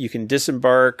 if you can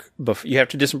disembark, you have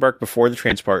to disembark before the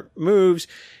transport moves.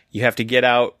 You have to get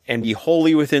out and be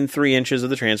wholly within 3 inches of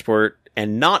the transport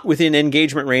and not within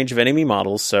engagement range of enemy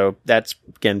models. So that's,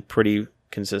 again, pretty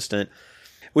consistent,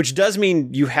 which does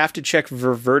mean you have to check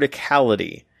for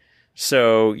verticality.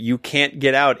 So you can't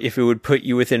get out if it would put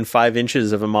you within 5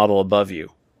 inches of a model above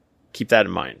you. Keep that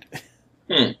in mind.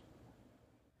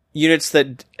 Units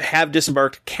that have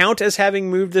disembarked count as having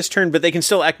moved this turn, but they can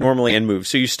still act normally and move.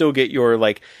 So you still get your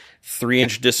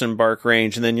 3-inch disembark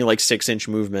range and then your 6-inch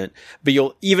movement. But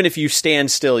even if you stand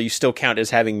still, you still count as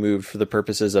having moved for the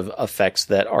purposes of effects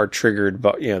that are triggered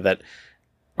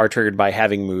by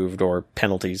having moved, or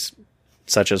penalties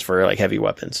such as for heavy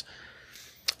weapons.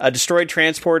 Destroyed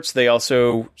transports, they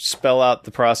also spell out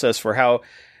the process for how,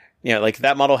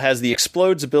 that model has the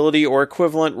explodes ability or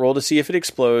equivalent. Roll to see if it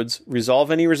explodes.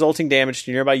 Resolve any resulting damage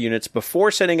to nearby units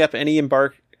before setting up any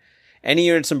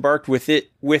units embarked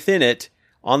within it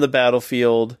on the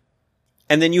battlefield.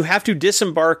 And then you have to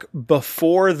disembark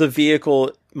before the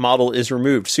vehicle model is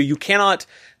removed. So you cannot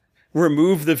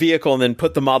remove the vehicle and then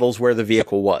put the models where the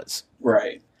vehicle was.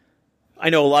 Right. I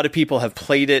know a lot of people have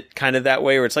played it kind of that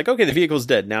way, where it's okay, the vehicle's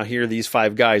dead. Now here are these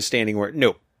 5 guys standing where...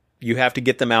 No, you have to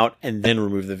get them out and then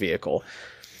remove the vehicle.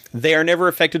 They are never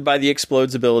affected by the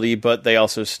explodes ability, but they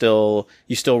also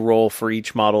you still roll for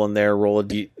each model in there,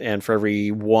 and for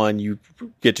every one, you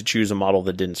get to choose a model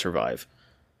that didn't survive.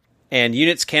 And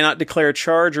units cannot declare a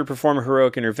charge or perform a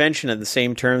heroic intervention at the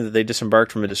same turn that they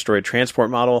disembarked from a destroyed transport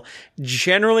model.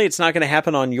 Generally, it's not going to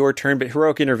happen on your turn, but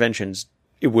heroic interventions,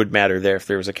 it would matter there if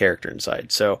there was a character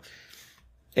inside. So,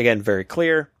 again, very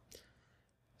clear.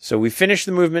 So we finished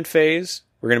the movement phase.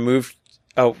 We're going to move...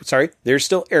 Oh, sorry. There's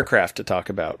still aircraft to talk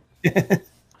about.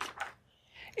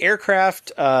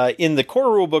 Aircraft, in the core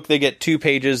rulebook, they get 2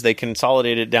 pages. They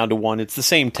consolidate it down to 1. It's the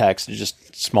same text, it's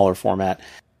just smaller format.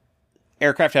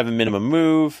 Aircraft have a minimum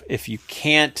move. If you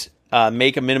can't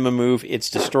make a minimum move, it's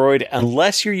destroyed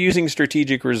unless you're using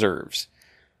strategic reserves.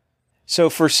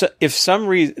 So if some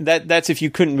reason that's if you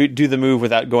couldn't do the move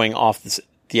without going off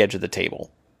the edge of the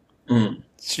table.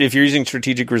 So if you're using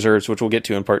strategic reserves, which we'll get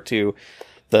to in part 2,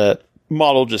 the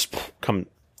model just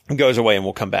goes away and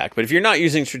will come back. But if you're not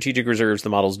using strategic reserves, the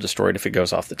model's destroyed if it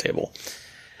goes off the table.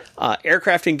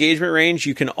 Aircraft engagement range,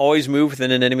 you can always move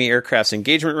within an enemy aircraft's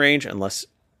engagement range unless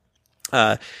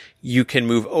you can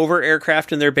move over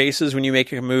aircraft in their bases when you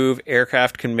make a move.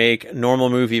 Aircraft can make a normal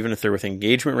move even if they're within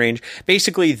engagement range.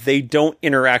 Basically, they don't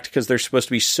interact because they're supposed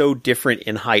to be so different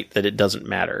in height that it doesn't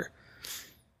matter.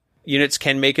 Units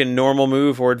can make a normal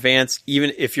move or advance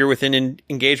even if you're within an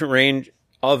engagement range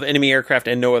of enemy aircraft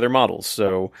and no other models.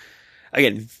 So,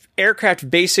 again, aircraft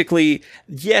basically,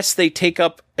 yes, they take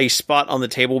up a spot on the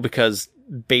table because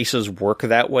bases work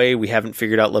that way. We haven't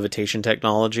figured out levitation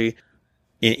technology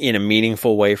in a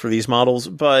meaningful way for these models,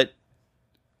 but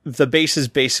the bases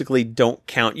basically don't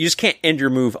count. You just can't end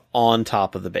your move on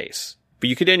top of the base, but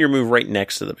you could end your move right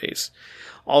next to the base.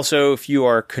 Also, if you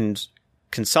are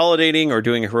consolidating or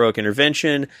doing a heroic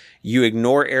intervention, you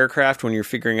ignore aircraft when you're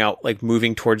figuring out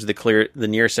moving towards the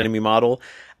nearest enemy model,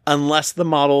 unless the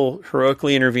model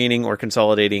heroically intervening or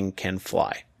consolidating can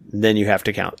fly. Then you have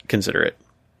to consider it.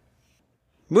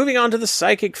 Moving on to the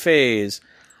psychic phase.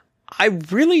 I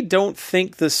really don't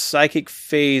think the psychic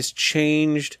phase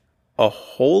changed a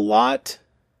whole lot.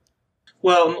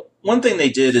 Well, one thing they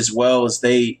did as well is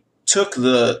they took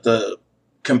the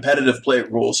competitive play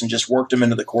rules and just worked them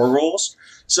into the core rules.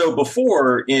 So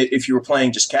before, if you were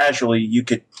playing just casually, you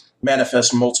could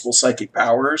manifest multiple psychic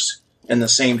powers in the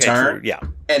same turn. True, yeah.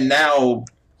 And now,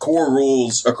 core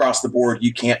rules across the board,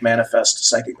 you can't manifest a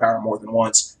psychic power more than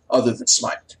once other than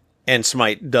Smite. And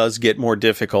Smite does get more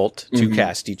difficult to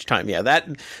cast each time. Yeah,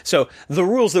 so the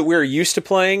rules that we're used to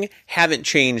playing haven't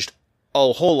changed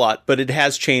a whole lot, but it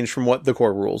has changed from what the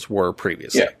core rules were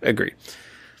previously. Yeah. Agreed.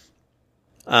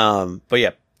 But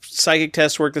yeah, psychic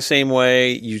tests work the same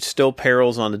way. You still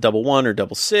perils on a double 1 or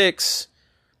double 6.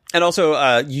 And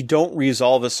also, you don't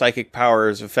resolve a psychic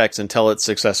power's effects until it's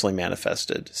successfully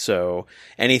manifested. So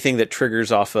anything that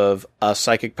triggers off of a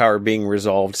psychic power being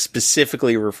resolved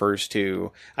specifically refers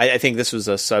to, I think this was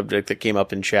a subject that came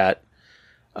up in chat,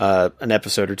 an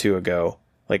episode or two ago,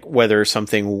 like whether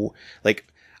something, like,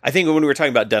 I think when we were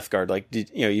talking about Death Guard, like,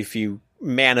 if you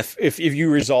if you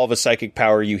resolve a psychic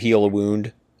power, you heal a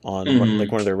wound on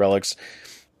one of their relics.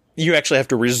 You actually have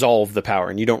to resolve the power,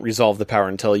 and you don't resolve the power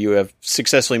until you have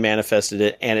successfully manifested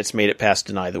it and it's made it past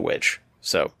Deny the Witch.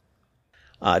 So,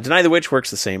 Deny the Witch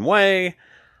works the same way.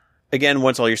 Again,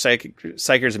 once all your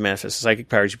psychers have manifested psychic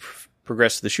powers, you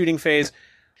progress to the shooting phase.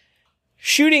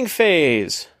 Shooting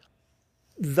phase.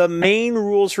 The main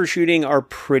rules for shooting are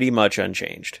pretty much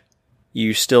unchanged.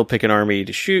 You still pick an army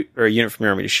to shoot, or a unit from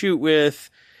your army to shoot with.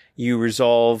 You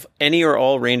resolve any or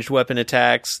all ranged weapon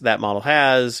attacks that model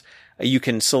has. You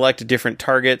can select different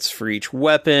targets for each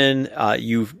weapon.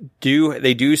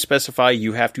 They do specify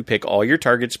you have to pick all your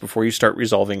targets before you start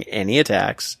resolving any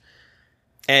attacks.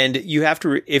 And you have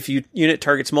to, if your unit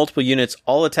targets multiple units,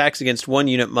 all attacks against one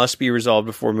unit must be resolved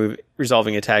before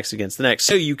resolving attacks against the next.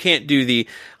 So you can't do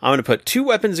I'm going to put 2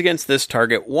 weapons against this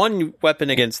target, 1 weapon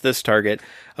against this target.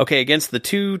 Okay, against the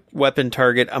 2 weapon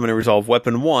target, I'm going to resolve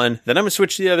weapon 1, then I'm going to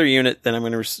switch to the other unit, then I'm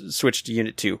going to switch to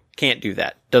unit 2. Can't do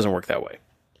that. Doesn't work that way.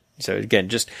 So again,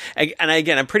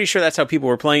 I'm pretty sure that's how people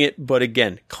were playing it, but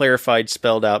again, clarified,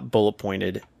 spelled out, bullet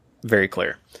pointed, very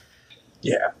clear.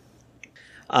 Yeah.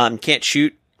 Can't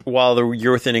shoot while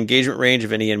you're within engagement range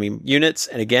of any enemy units,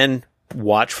 and again,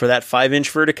 watch for that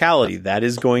 5-inch verticality. That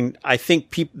is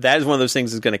that is one of those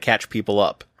things that's going to catch people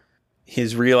up.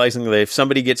 Is realizing that if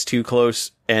somebody gets too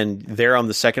close and they're on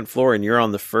the second floor and you're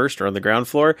on the first or on the ground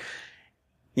floor,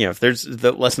 if there's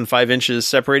less than 5 inches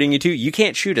separating you two, you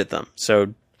can't shoot at them.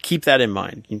 So keep that in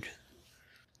mind.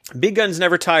 Big guns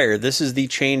never tire. This is the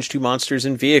change to monsters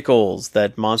and vehicles,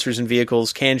 that monsters and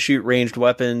vehicles can shoot ranged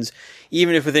weapons,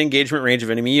 even if within engagement range of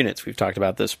enemy units. We've talked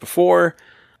about this before.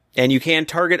 And you can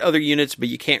target other units, but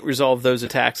you can't resolve those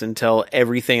attacks until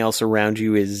everything else around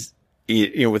you is,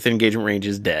 within engagement range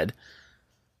is dead.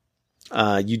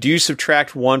 You do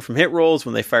subtract 1 from hit rolls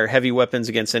when they fire heavy weapons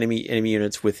against enemy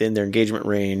units within their engagement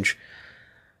range.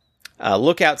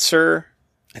 Lookout Sir.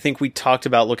 I think we talked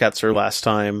about Lookout Sir last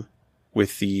time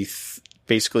with the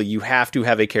basically you have to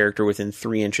have a character within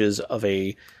 3 inches of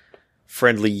a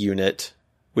friendly unit,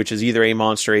 which is either a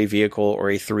monster, a vehicle, or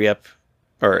a 3-up,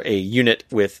 or a unit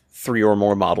with 3 or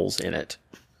more models in it.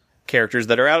 Characters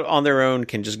that are out on their own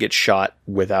can just get shot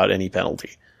without any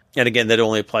penalty. And again, that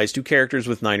only applies to characters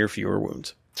with 9 or fewer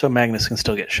wounds. So Magnus can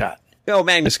still get shot. No,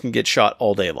 Magnus can get shot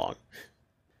all day long.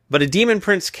 But a Demon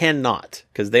Prince cannot,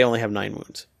 because they only have 9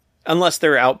 wounds. Unless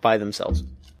they're out by themselves.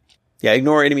 Yeah,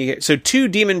 ignore enemy. So 2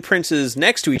 Demon Princes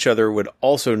next to each other would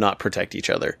also not protect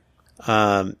each other.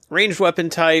 Ranged weapon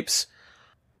types.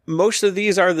 Most of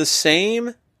these are the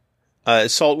same.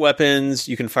 Assault weapons,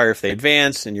 you can fire if they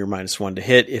advance, and you're -1 to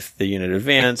hit if the unit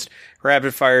advanced.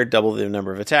 Rapid fire, double the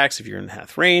number of attacks if you're in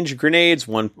half range. Grenades,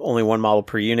 only 1 model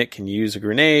per unit can use a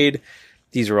grenade.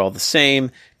 These are all the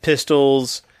same.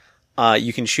 Pistols,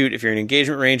 you can shoot if you're in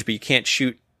engagement range, but you can't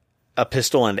shoot a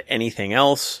pistol and anything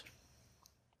else.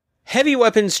 Heavy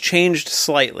weapons changed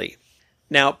slightly.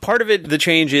 Now, part of it, the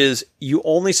change is you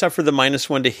only suffer the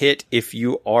 -1 to hit if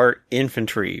you are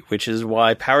infantry, which is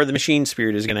why Power of the Machine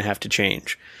Spirit is going to have to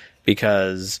change,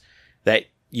 because that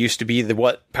used to be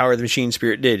what Power of the Machine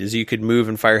Spirit did, is you could move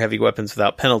and fire heavy weapons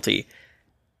without penalty.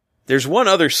 There's one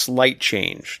other slight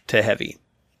change to heavy.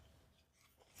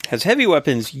 As heavy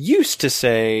weapons used to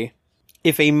say,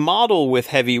 if a model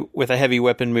with a heavy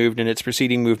weapon moved in its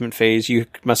preceding movement phase, you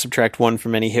must subtract 1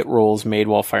 from any hit rolls made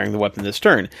while firing the weapon this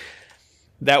turn.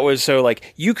 That was so,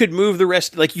 you could move the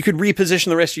rest, you could reposition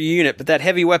the rest of your unit, but that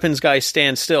heavy weapons guy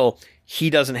stands still.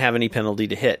 He doesn't have any penalty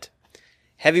to hit.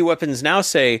 Heavy weapons now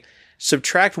say,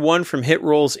 subtract 1 from hit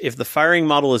rolls if the firing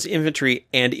model is infantry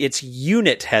and its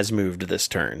unit has moved this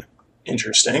turn.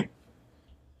 Interesting.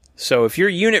 So if your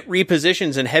unit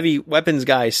repositions and heavy weapons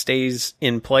guy stays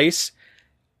in place,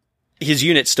 his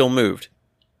unit still moved.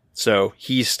 So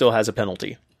he still has a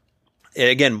penalty.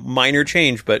 Again, minor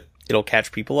change, but it'll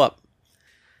catch people up.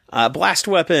 Blast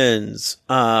weapons.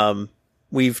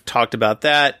 We've talked about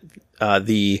that.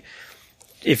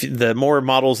 If the more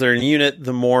models that are in a unit,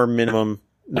 the more minimum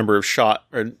number of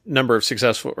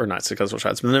successful, or not successful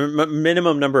shots, but the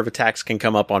minimum number of attacks can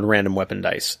come up on random weapon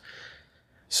dice.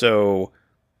 So,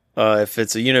 if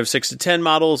it's a unit of 6 to 10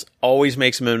 models, always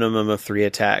makes a minimum of 3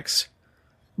 attacks.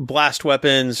 Blast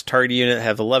weapons, target unit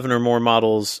have 11 or more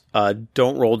models,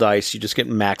 don't roll dice, you just get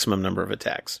maximum number of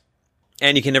attacks.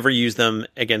 And you can never use them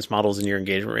against models in your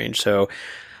engagement range. So,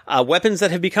 Weapons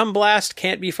that have become blast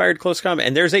can't be fired close combat.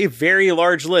 And there's a very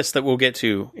large list that we'll get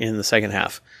to in the second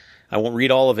half. I won't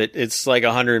read all of it. It's like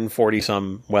 140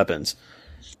 some weapons.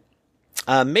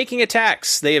 Making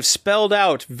attacks. They have spelled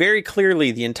out very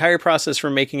clearly the entire process for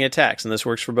making attacks, and this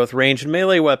works for both range and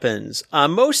melee weapons.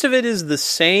 Most of it is the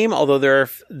same, although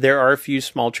there are a few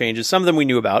small changes. Some of them we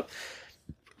knew about,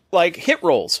 like hit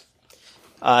rolls.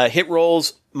 Hit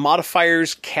rolls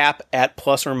modifiers cap at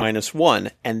plus or minus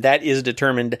 1, and that is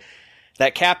determined.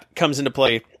 That cap comes into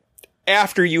play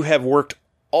after you have worked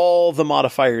all the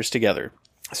modifiers together.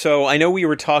 So I know we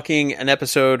were talking an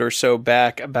episode or so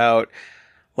back about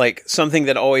like something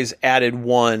that always added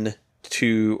 1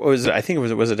 to, was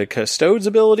it a Custode's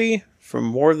ability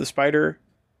from War of the Spider?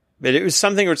 But it was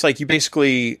something where it's like you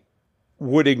basically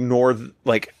would ignore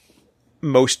like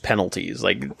most penalties,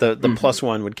 like the plus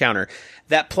 1 would counter.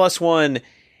 That plus 1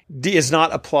 is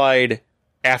not applied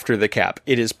after the cap.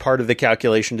 It is part of the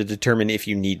calculation to determine if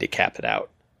you need to cap it out.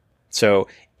 So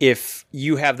if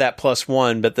you have that plus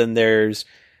 1, but then there's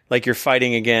like you're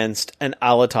fighting against an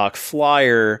Alatok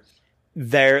flyer,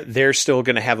 they're still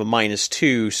going to have a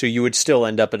 -2, so you would still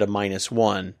end up at a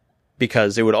 -1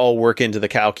 because it would all work into the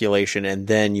calculation, and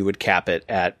then you would cap it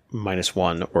at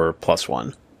 -1 or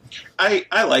 +1.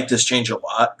 I like this change a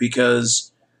lot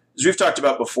because, as we've talked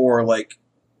about before, like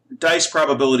dice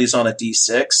probabilities on a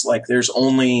D6, like there's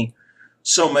only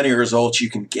so many results you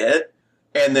can get,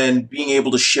 and then being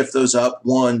able to shift those up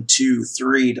 1, 2,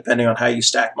 3, depending on how you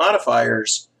stack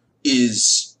modifiers,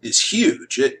 is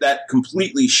huge. That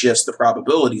completely shifts the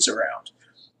probabilities around.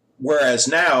 Whereas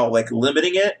now, like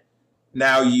limiting it,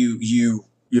 now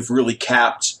you've really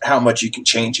capped how much you can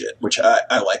change it, which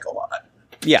I like a lot.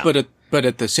 Yeah, but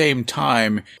at the same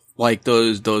time, like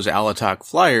those Alatok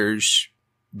flyers,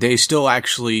 they still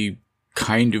actually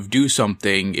kind of do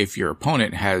something if your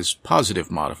opponent has positive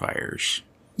modifiers.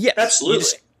 Yeah, absolutely.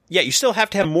 You still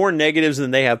have to have more negatives than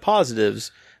they have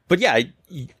positives, but yeah,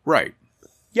 right.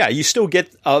 Yeah, you still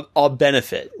get a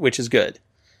benefit, which is good.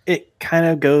 It kind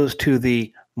of goes to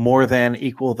the more than,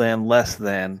 equal than, less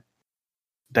than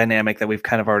dynamic that we've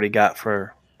kind of already got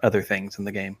for other things in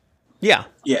the game. Yeah,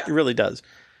 it really does.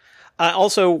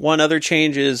 Also, one other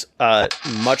change is,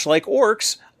 much like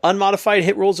orcs, unmodified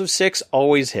hit rolls of 6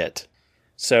 always hit.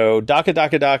 So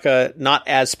Daka, not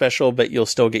as special, but you'll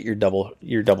still get your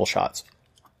double shots.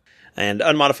 And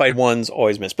unmodified 1s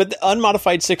always miss. But the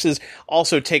unmodified 6s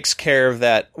also takes care of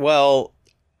that. Well,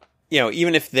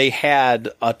 even if they had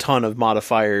a ton of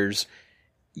modifiers,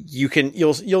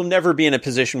 you'll never be in a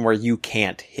position where you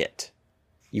can't hit.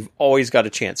 You've always got a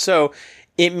chance. So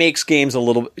it makes games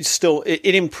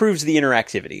it improves the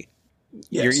interactivity.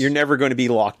 Yes. You're never going to be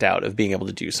locked out of being able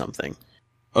to do something.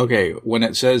 Okay, when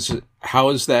it says, how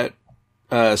is that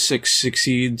 6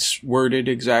 succeeds worded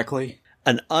exactly?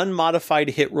 An unmodified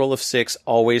hit roll of 6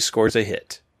 always scores a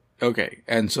hit. Okay,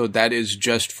 and so that is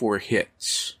just for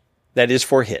hits. That is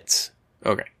for hits.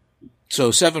 Okay.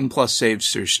 So 7+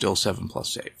 saves, there's still 7+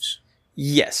 saves.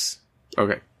 Yes.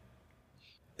 Okay.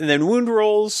 And then wound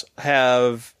rolls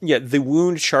have, the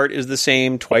wound chart is the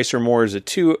same. Twice or more is a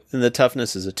 2, and the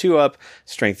toughness is a 2-up.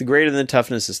 Strength greater than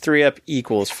toughness is 3-up.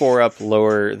 Equal is 4-up.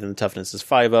 Lower than toughness is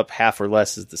 5-up. Half or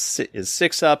less is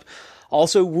 6-up.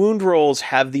 Also, wound rolls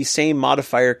have the same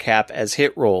modifier cap as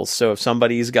hit rolls. So if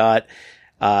somebody's got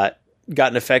an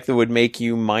effect that would make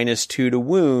you -2 to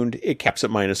wound, it caps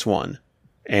at -1.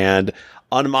 And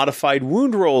unmodified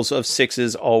wound rolls of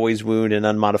 6s always wound, and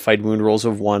unmodified wound rolls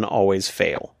of 1 always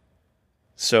fail.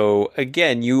 So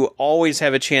again, you always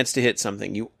have a chance to hit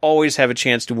something. You always have a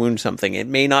chance to wound something. It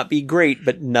may not be great,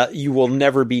 but you will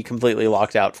never be completely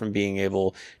locked out from being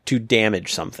able to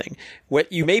damage something.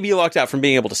 You may be locked out from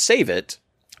being able to save it,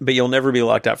 but you'll never be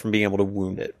locked out from being able to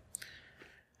wound it.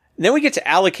 And then we get to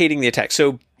allocating the attack.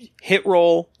 So hit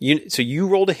roll, so you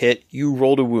rolled a hit, you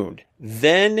rolled a wound.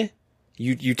 Then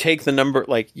you take the number,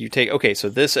 okay, so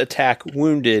this attack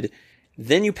wounded,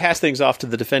 then you pass things off to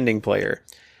the defending player.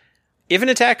 If an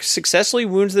attack successfully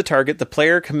wounds the target, the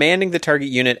player commanding the target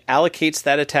unit allocates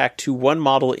that attack to one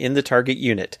model in the target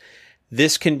unit.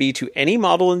 This can be to any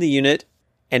model in the unit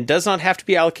and does not have to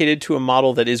be allocated to a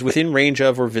model that is within range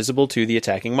of or visible to the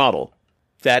attacking model.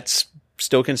 That's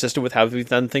still consistent with how we've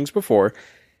done things before.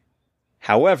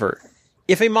 However,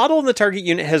 if a model in the target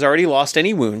unit has already lost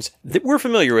any wounds, we're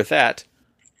familiar with that,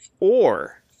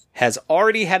 or has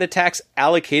already had attacks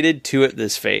allocated to it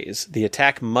this phase, the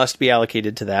attack must be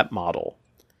allocated to that model.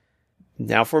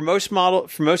 Now, for most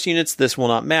units, this will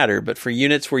not matter, but for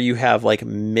units where you have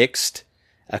mixed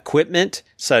equipment,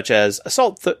 such as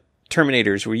assault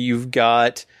terminators, where you've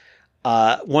got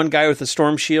one guy with a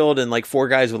storm shield and 4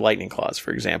 guys with lightning claws,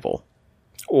 for example,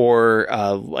 or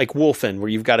like Wolfen, where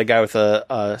you've got a guy with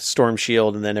a storm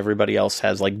shield and then everybody else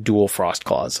has like dual frost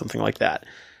claws, something like that.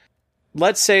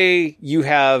 Let's say you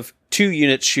have 2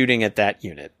 units shooting at that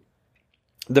unit.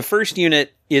 The first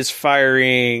unit is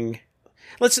firing.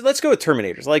 Let's go with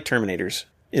Terminators. I like Terminators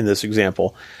in this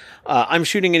example. I'm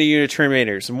shooting at a unit of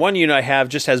Terminators, and one unit I have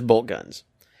just has bolt guns.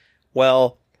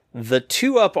 Well, the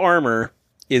 2-up armor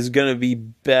is going to be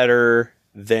better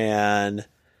than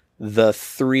the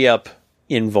 3-up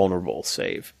invulnerable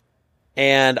save.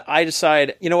 And I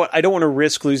decide, you know what, I don't want to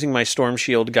risk losing my Storm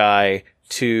Shield guy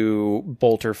to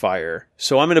bolter fire.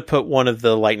 So I'm going to put one of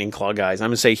the Lightning Claw guys. I'm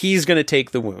going to say he's going to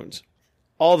take the wounds.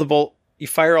 You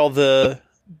fire all the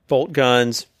bolt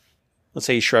guns. Let's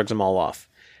say he shrugs them all off.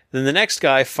 Then the next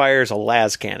guy fires a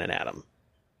las cannon at him.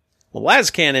 Well, las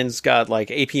cannon's got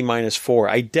like AP -4.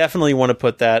 I definitely want to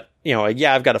put that,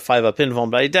 I've got a 5-up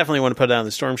invuln, but I definitely want to put it on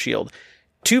the Storm Shield.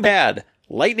 Too bad.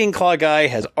 Lightning Claw guy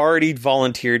has already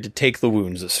volunteered to take the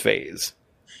wounds this phase.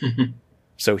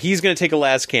 So he's going to take a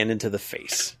las cannon to the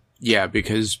face. Yeah,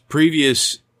 because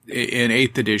previous, in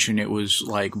 8th edition, it was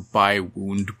like by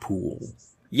wound pool.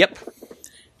 Yep.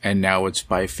 And now it's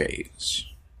by phase.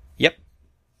 Yep.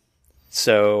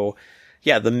 So,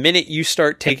 yeah, the minute you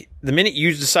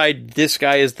decide this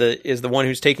guy is the one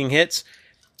who's taking hits,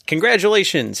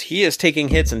 congratulations, he is taking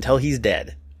hits until he's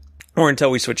dead, or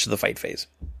until we switch to the fight phase.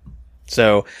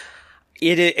 So,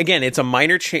 it's a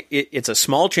minor it's a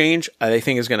small change. I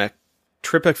think is going to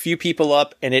trip a few people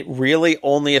up, and it really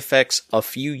only affects a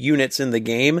few units in the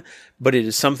game, but it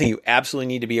is something you absolutely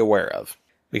need to be aware of,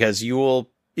 because it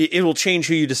will change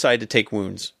who you decide to take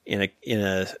wounds in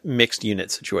a mixed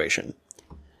unit situation.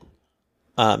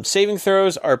 Saving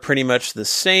throws are pretty much the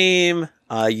same.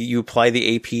 You apply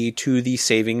the AP to the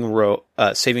saving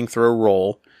throw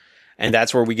roll, and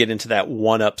that's where we get into that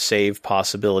 1-up save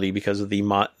possibility because of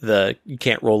the you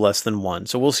can't roll less than 1.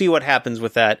 So we'll see what happens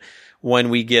with that when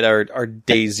we get our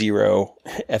day 0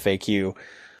 FAQ.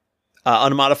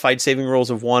 Unmodified saving rolls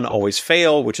of 1 always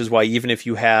fail, which is why even if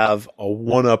you have a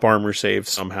 1-up armor save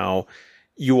somehow,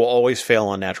 you will always fail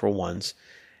on natural 1s.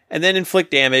 And then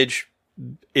inflict damage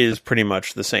is pretty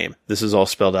much the same. This is all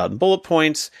spelled out in bullet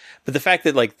points, but the fact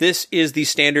that like this is the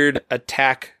standard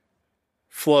attack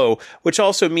flow, which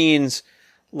also means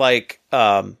like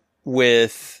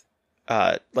with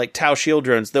like Tau shield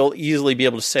drones, they'll easily be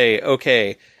able to say,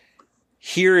 okay,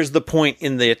 here is the point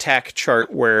in the attack chart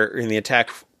in the attack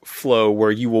flow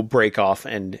where you will break off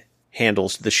and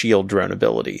handles the shield drone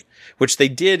ability, which they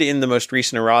did in the most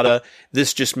recent errata.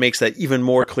 This just makes that even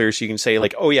more clear. So you can say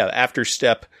like, oh yeah, after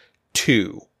step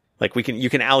 2, like you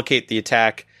can allocate the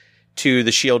attack to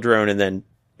the shield drone and then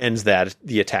ends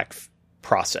the attack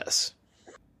process.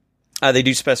 They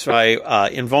do specify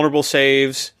invulnerable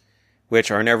saves, which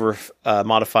are never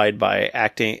modified by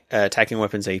attacking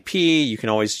weapons AP. You can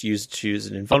always choose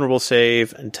an invulnerable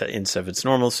save instead of its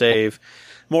normal save.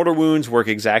 Mortal wounds work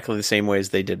exactly the same way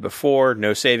as they did before.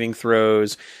 No saving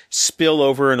throws. Spill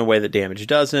over in a way that damage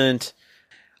doesn't.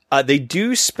 They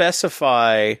do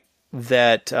specify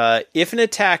that if an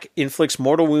attack inflicts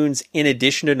mortal wounds in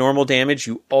addition to normal damage,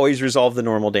 you always resolve the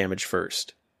normal damage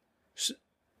first.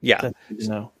 Yeah.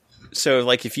 No. So,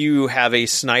 like, if you have a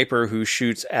sniper who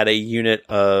shoots at a unit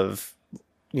of,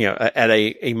 at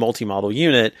a multi-model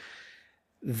unit,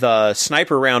 the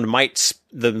sniper round might,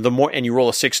 the more, and you roll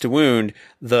a 6 to wound,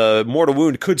 the mortal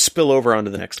wound could spill over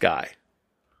onto the next guy.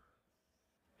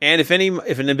 And if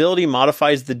an ability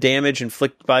modifies the damage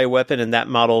inflicted by a weapon, and that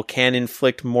weapon can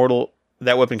inflict mortal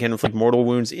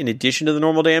wounds in addition to the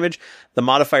normal damage, the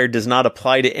modifier does not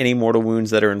apply to any mortal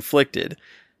wounds that are inflicted.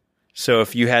 So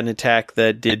if you had an attack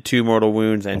that did 2 mortal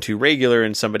wounds and 2 regular,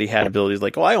 and somebody had abilities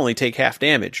like, I only take half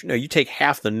damage. No, you take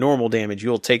half the normal damage.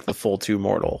 You'll take the full 2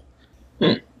 mortal.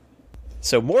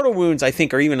 So mortal wounds, I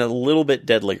think, are even a little bit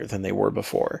deadlier than they were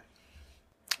before.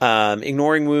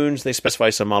 Ignoring wounds, they specify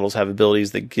some models have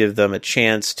abilities that give them a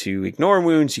chance to ignore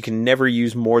wounds. You can never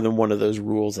use more than one of those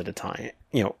rules at a time,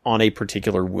 on a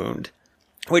particular wound.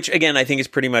 Which, again, I think is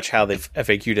pretty much how they've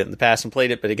FAQ'd it in the past and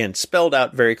played it, but again, spelled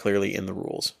out very clearly in the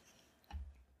rules.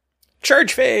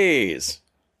 Charge phase!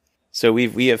 So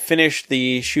we have finished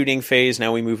the shooting phase,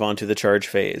 now we move on to the charge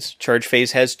phase. Charge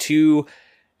phase has two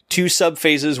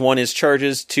sub-phases. One is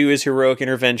charges, 2 is heroic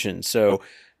intervention. So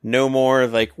no more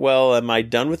like, am I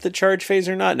done with the charge phase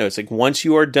or not? No, it's like once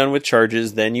you are done with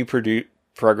charges, then you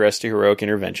progress to heroic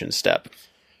intervention step.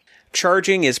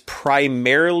 Charging is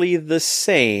primarily the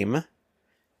same.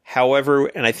 However,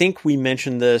 and I think we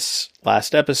mentioned this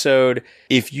last episode,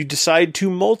 if you decide to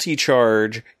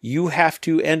multi-charge, you have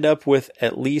to end up with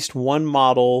at least one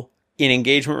model in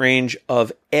engagement range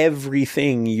of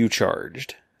everything you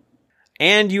charged.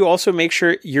 And you also make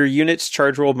sure your unit's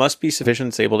charge roll must be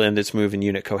sufficient to able to end its move in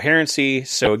unit coherency.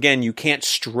 So again, you can't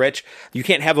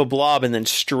have a blob and then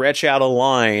stretch out a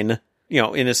line,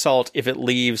 in assault if it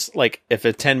leaves, if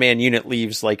a 10-man unit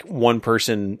leaves, one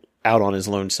person out on his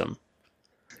lonesome.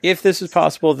 If this is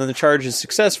possible, then the charge is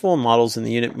successful and models in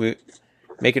the unit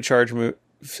make a charge move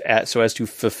so as to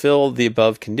fulfill the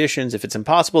above conditions. If it's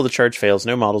impossible, the charge fails.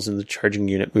 No models in the charging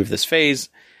unit move this phase.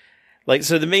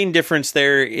 So the main difference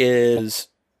there is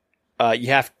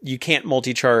you can't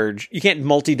multi-charge, you can't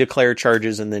multi-declare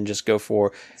charges and then just go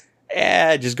for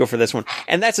this one.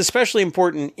 And that's especially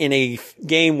important in a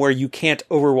game where you can't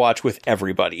Overwatch with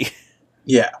everybody.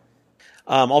 Yeah.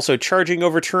 Also, charging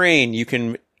over terrain,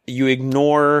 you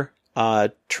ignore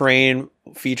terrain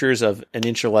features of an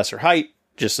inch or lesser height,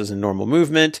 just as a normal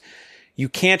movement. You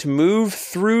can't move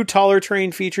through taller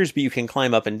terrain features, but you can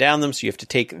climb up and down them, so you have to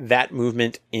take that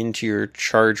movement into your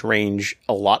charge range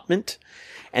allotment.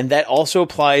 And that also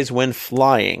applies when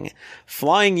flying.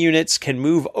 Flying units can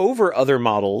move over other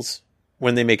models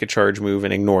when they make a charge move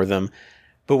and ignore them.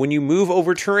 But when you move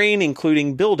over terrain,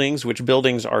 including buildings, which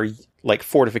buildings are like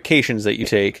fortifications that you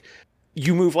take,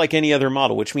 you move like any other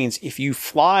model, which means if you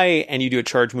fly and you do a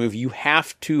charge move, you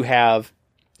have to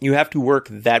work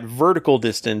that vertical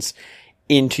distance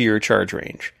into your charge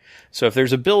range. So if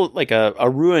there's a build, like a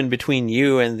ruin between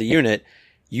you and the unit,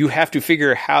 you have to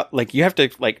figure how,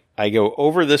 I go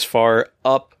over this far,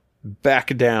 up,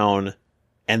 back down,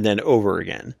 and then over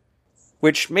again.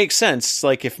 Which makes sense.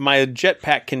 Like, if my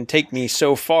jetpack can take me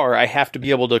so far, I have to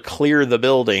be able to clear the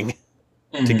building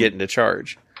to get into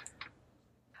charge.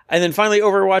 And then finally,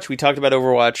 Overwatch. We talked about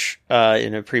Overwatch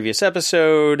in a previous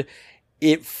episode.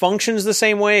 It functions the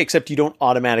same way, except you don't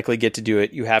automatically get to do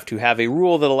it. You have to have a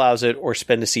rule that allows it or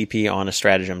spend a CP on a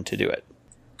stratagem to do it.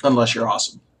 Unless you're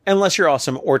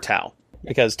awesome. Or Tau.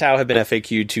 Because Tau have been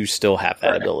FAQ'd to still have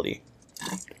that ability.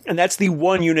 And that's the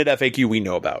one unit FAQ we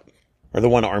know about. Or the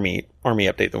one army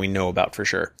update that we know about for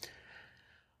sure.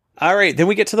 Alright, then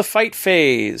we get to the fight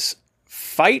phase.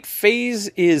 Fight phase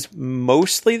is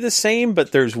mostly the same,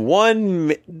 but there's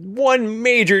one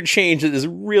major change that is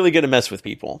really going to mess with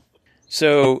people.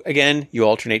 So, again, you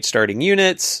alternate starting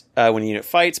units. When a unit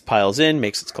fights, piles in,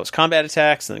 makes its close combat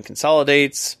attacks, and then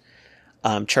consolidates.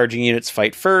 Charging units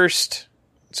fight first.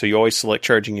 So you always select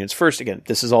charging units first. Again,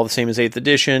 this is all the same as 8th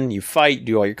edition. You fight,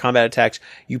 do all your combat attacks.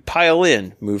 You pile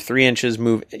in, move 3 inches,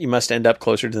 you must end up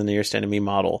closer to the nearest enemy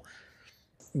model.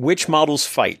 Which models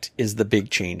fight is the big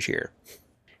change here.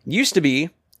 Used to be,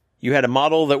 you had a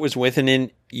model that was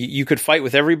you could fight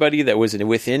with everybody that was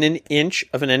within an inch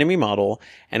of an enemy model,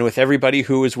 and with everybody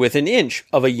who was within an inch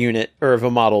of a unit, or of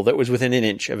a model that was within an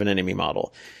inch of an enemy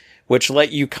model. Which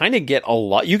let you kind of get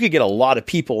you could get a lot of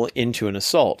people into an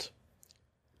assault.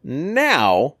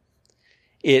 Now,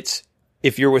 it's,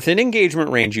 if you're within engagement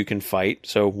range, you can fight,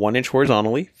 so 1 inch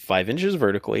horizontally, 5 inches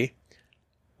vertically,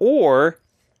 or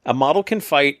a model can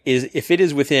fight if it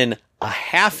is within a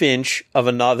half inch of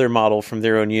another model from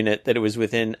their own unit that it was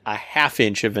within a half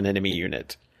inch of an enemy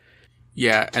unit.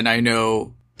 Yeah, and I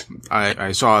know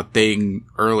I saw a thing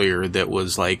earlier that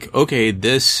was like, okay,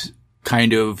 this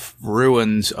kind of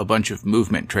ruins a bunch of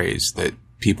movement trays that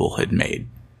people had made.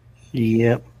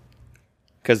 Yep.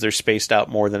 Because they're spaced out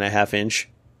more than a half inch.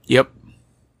 Yep.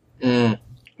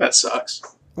 That sucks.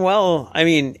 Well, I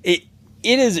mean, it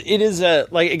is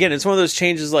again, it's one of those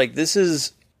changes, this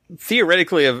is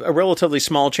theoretically a relatively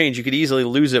small change. You could easily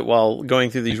lose it while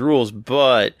going through these rules,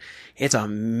 but it's a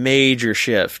major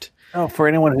shift. Oh, for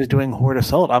anyone who's doing Horde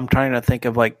Assault, I'm trying to think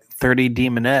of 30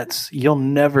 demonettes. You'll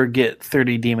never get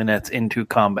 30 demonettes into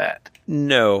combat.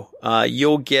 No,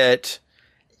 you'll get,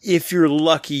 if you're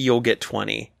lucky, you'll get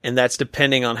 20, and that's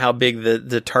depending on how big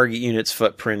the target unit's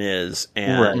footprint is,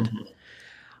 and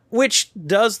which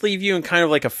does leave you in kind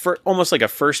of almost like a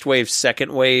first wave,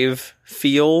 second wave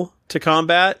feel to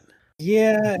combat.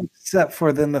 Yeah, except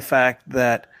for then the fact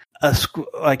that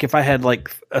if I had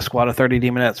a squad of 30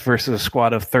 demonettes versus a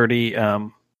squad of 30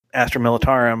 Astra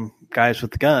Militarum guys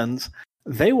with guns,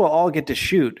 they will all get to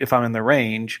shoot if I'm in the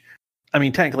range. I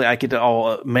mean, technically, I get to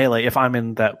all melee if I'm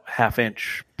in that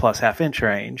half-inch plus half-inch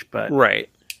range, but right.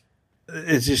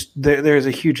 It's just there's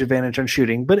a huge advantage on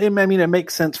shooting. But it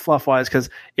makes sense fluff-wise, because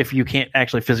if you can't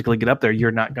actually physically get up there,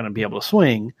 you're not going to be able to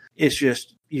swing. It's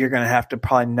just you're going to have to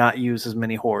probably not use as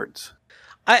many hordes.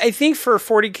 I think for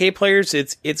 40k players,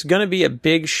 it's going to be a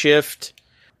big shift.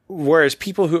 Whereas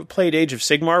people who have played Age of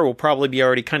Sigmar will probably be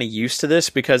already kind of used to this,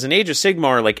 because in Age of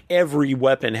Sigmar, every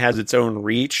weapon has its own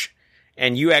reach,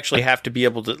 and you actually have to be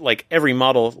able to, every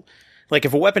model,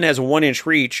 if a weapon has a 1 inch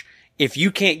reach, if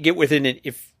you can't get within it,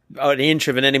 if an inch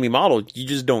of an enemy model, you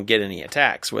just don't get any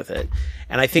attacks with it.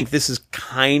 And I think this is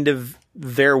kind of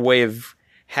their way of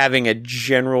having a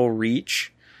general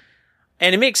reach.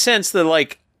 And it makes sense that,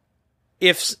 like,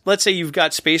 if, let's say you've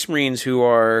got Space Marines who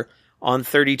are on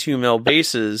 32 mil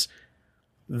bases,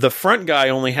 the front guy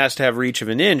only has to have reach of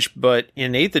an inch, but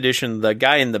in 8th edition, the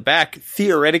guy in the back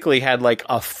theoretically had like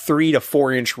a 3 to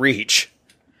 4 inch reach.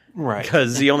 Right.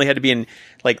 Because he only had to be in,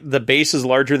 like, the base is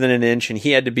larger than an inch, and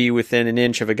he had to be within an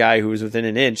inch of a guy who was within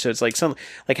an inch. So it's like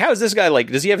how is this guy,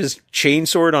 like, does he have his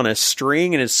chainsword on a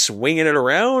string and is swinging it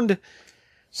around?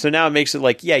 So now it makes it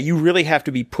like, yeah, you really have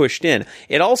to be pushed in.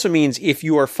 It also means if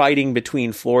you are fighting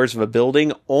between floors of a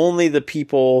building, only the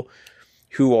people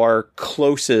who are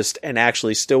closest and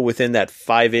actually still within that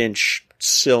 5 inch,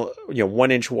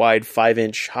 1 inch wide, 5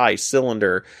 inch high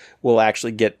cylinder will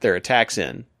actually get their attacks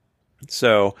in.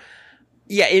 So,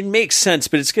 yeah, it makes sense,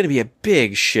 but it's going to be a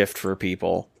big shift for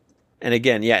people. And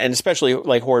again, yeah, and especially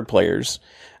like Horde players,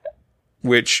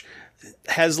 which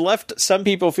has left some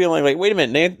people feeling like, wait a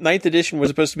minute, 9th edition was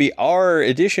supposed to be our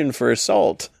edition for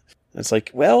Assault. It's like,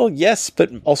 well, yes,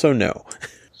 but also no.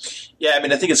 Yeah, I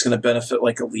mean, I think it's going to benefit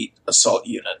like elite assault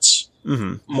units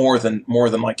more than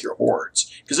like your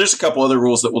hordes, because there's a couple other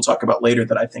rules that we'll talk about later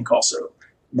that I think also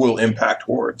will impact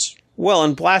hordes. Well,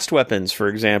 and blast weapons, for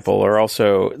example, are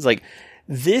also, it's like,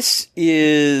 this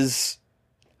is,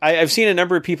 I've seen a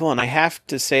number of people, and I have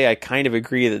to say I kind of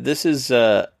agree that this is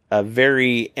a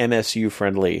very MSU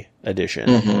friendly edition.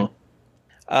 Mm-hmm.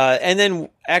 And then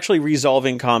actually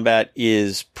resolving combat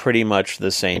is pretty much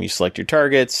the same. You select your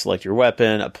targets, select your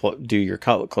weapon, do your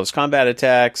close combat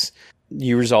attacks.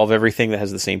 You resolve everything that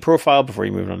has the same profile before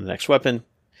you move on to the next weapon.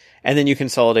 And then you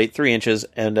consolidate 3 inches,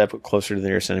 end up closer to the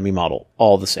nearest enemy model.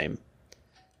 All the same.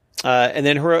 And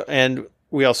then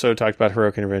we also talked about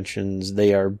heroic interventions.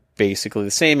 They are basically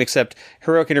the same, except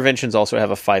heroic interventions also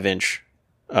have a 5 inch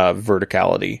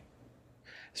verticality.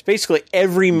 It's basically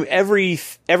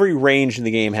every range in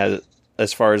the game has,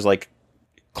 as far as like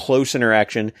close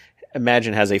interaction,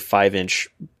 imagine has a 5 inch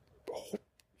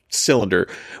cylinder,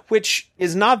 which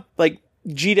is not like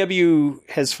GW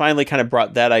has finally kind of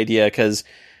brought that idea, because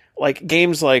like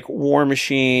games like War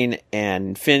Machine and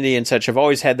Infinity and such have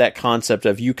always had that concept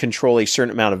of you control a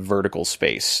certain amount of vertical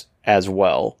space as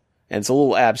well. And it's a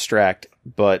little abstract,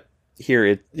 but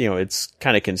here it's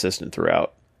kind of consistent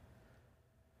throughout.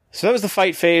 So that was the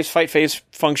fight phase. Fight phase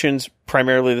functions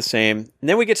primarily the same. And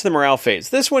then we get to the morale phase.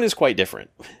 This one is quite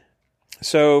different.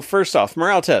 So first off,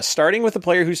 morale test. Starting with the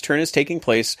player whose turn is taking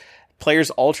place, players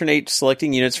alternate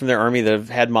selecting units from their army that have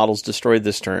had models destroyed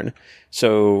this turn.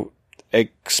 So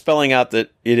spelling out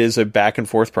that it is a back and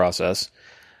forth process.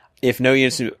 If no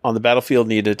units on the battlefield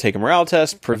need to take a morale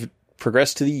test,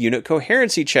 progress to the unit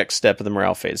coherency check step of the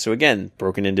morale phase. So again,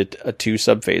 broken into 2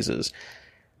 subphases.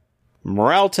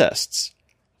 Morale tests.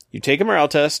 You take a morale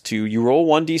test you roll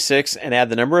 1d6 and add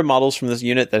the number of models from this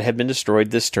unit that have been destroyed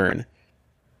this turn.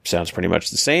 Sounds pretty much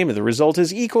the same. If the result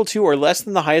is equal to or less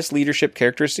than the highest leadership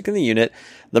characteristic in the unit,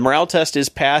 the morale test is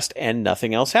passed and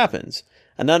nothing else happens.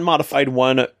 An unmodified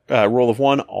roll of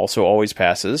 1 also always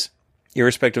passes,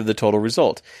 irrespective of the total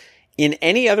result. In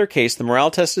any other case, the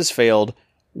morale test is failed,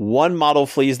 1 model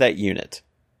flees that unit.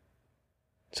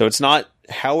 So it's not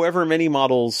however many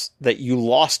models that you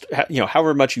lost,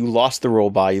 however much you lost the roll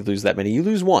by, you lose that many, you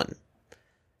lose 1.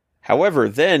 However,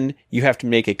 then you have to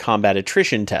make a combat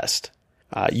attrition test.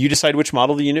 You decide which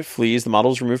model the unit flees, the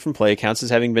model is removed from play, counts as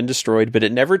having been destroyed, but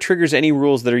it never triggers any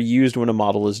rules that are used when a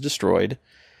model is destroyed.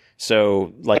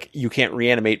 So, like, you can't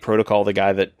reanimate protocol the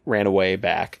guy that ran away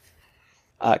back.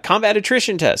 Combat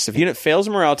attrition test. If a unit fails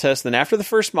a morale test, then after the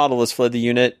first model has fled the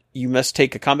unit, you must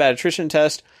take a combat attrition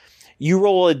test. You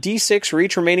roll a d6 for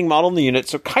each remaining model in the unit,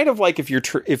 so kind of like if your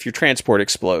transport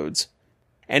explodes.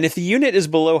 And if the unit is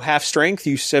below half strength,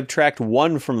 you subtract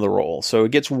 1 from the roll, so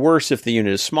it gets worse if the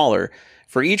unit is smaller.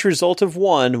 For each result of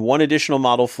 1 additional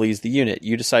model flees the unit.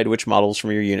 You decide which models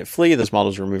from your unit flee. Those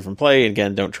models are removed from play. And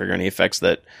again, don't trigger any effects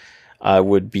that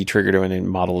would be triggered when a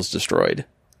model is destroyed.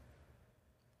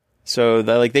 So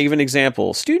they give an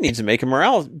example. Stu needs to make a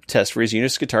morale test for his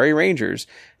unit's Skitarii Rangers.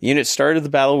 The unit started the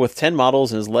battle with 10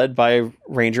 models and is led by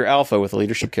Ranger Alpha with a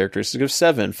leadership characteristic of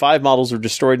 7. 5 models were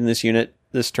destroyed in this unit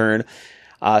this turn.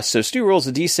 So Stu rolls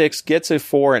a d6, gets a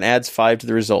 4, and adds 5 to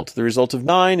the result. The result of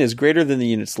 9 is greater than the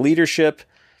unit's leadership.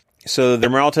 So the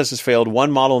morale test has failed.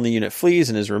 1 model in the unit flees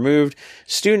and is removed.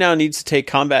 Stu now needs to take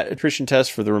combat attrition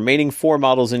tests for the remaining 4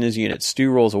 models in his unit.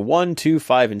 Stu rolls a 1, 2,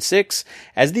 5, and 6.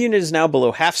 As the unit is now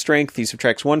below half strength, he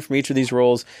subtracts 1 from each of these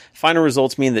rolls. Final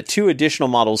results mean that 2 additional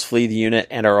models flee the unit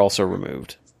and are also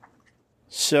removed.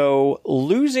 So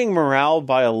losing morale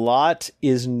by a lot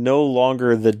is no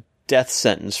longer the death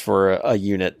sentence for a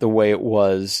unit the way it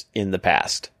was in the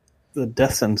past. The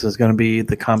death sentence is going to be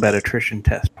the combat attrition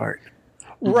test part.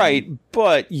 Right,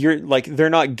 but you're like they're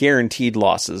not guaranteed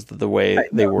losses the way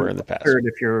they were in the past.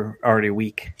 If you're already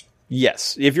weak.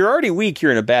 Yes, if you're already weak,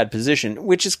 you're in a bad position,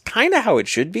 which is kind of how it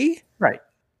should be. Right.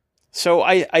 So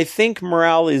I think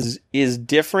morale is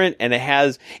different, and it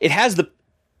has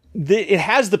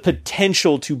the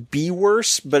potential to be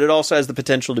worse, but it also has the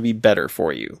potential to be better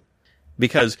for you.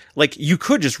 Because, like, you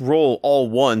could just roll all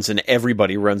ones and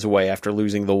everybody runs away after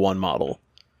losing the one model.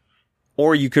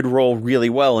 Or you could roll really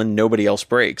well and nobody else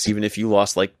breaks, even if you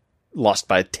lost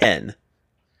by 10.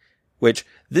 Which,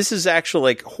 this is actually,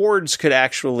 like, hordes could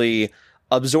actually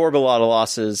absorb a lot of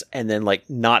losses and then, like,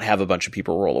 not have a bunch of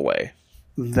people roll away.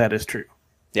 That is true.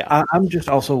 Yeah. I'm just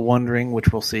also wondering,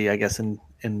 which we'll see, I guess, in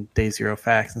Day Zero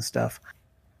facts and stuff,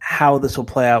 how this will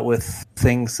play out with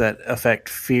things that affect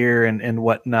fear and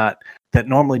whatnot that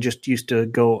normally just used to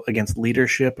go against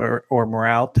leadership or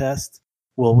morale tests.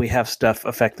 Will we have stuff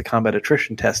affect the combat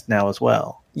attrition test now as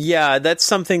well? Yeah, that's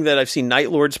something that I've seen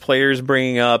Night Lords players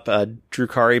bringing up,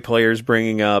 Drukhari players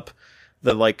bringing up,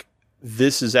 that, like,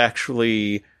 this is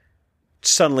actually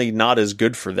suddenly not as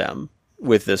good for them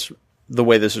with this, the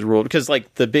way this is ruled. Because,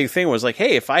 like, the big thing was, like,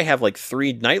 hey, if I have, like,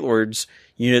 3 Night Lords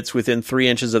units within 3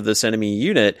 inches of this enemy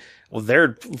unit, well,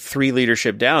 they're 3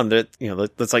 leadership down. That, you know,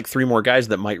 that's like 3 more guys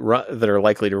that might run, that are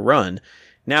likely to run.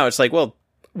 Now it's like, well,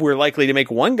 we're likely to make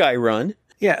 1 guy run.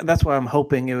 Yeah, that's why I'm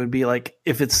hoping it would be like,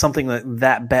 if it's something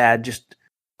that bad, just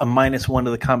a -1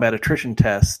 to the combat attrition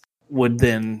test would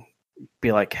then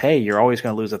be like, hey, you're always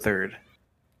going to lose a third.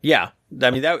 Yeah, I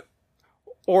mean that,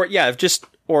 or yeah,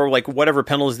 or like whatever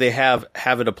penalties they have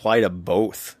it apply to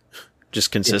both,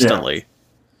 just consistently.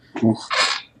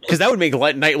 Because that would make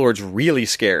Night Lords really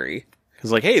scary.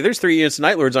 Because, like, hey, there's 3 units of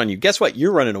Night Lords on you. Guess what?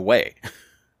 You're running away.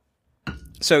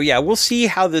 So, yeah, we'll see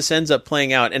how this ends up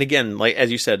playing out. And again, like as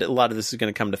you said, a lot of this is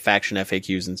going to come to faction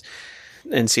FAQs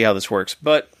and see how this works.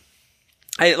 But,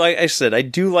 like I said, I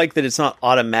do like that it's not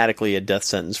automatically a death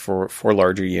sentence for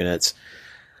larger units.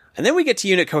 And then we get to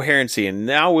unit coherency, and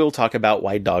now we'll talk about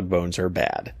why dog bones are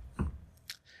bad.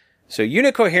 So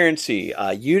unit coherency,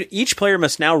 each player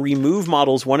must now remove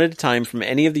models one at a time from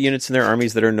any of the units in their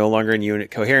armies that are no longer in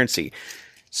unit coherency.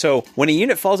 So when a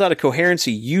unit falls out of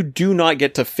coherency, you do not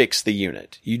get to fix the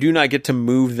unit. You do not get to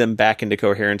move them back into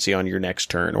coherency on your next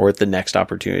turn or at the next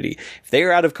opportunity. If they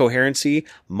are out of coherency,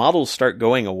 models start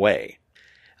going away.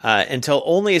 Until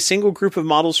only a single group of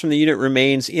models from the unit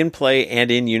remains in play and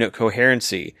in unit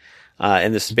coherency.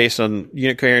 And this is based on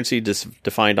unit coherency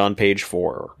defined on page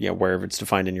 4, or, you know, wherever it's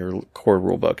defined in your core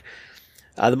rulebook.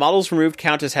 The models removed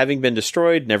count as having been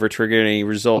destroyed, never trigger any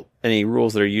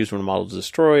rules that are used when a model is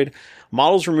destroyed.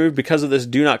 Models removed because of this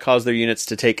do not cause their units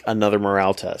to take another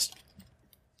morale test.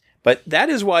 But that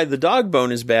is why the dog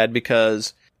bone is bad,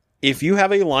 because if you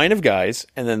have a line of guys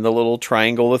and then the little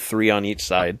triangle of 3 on each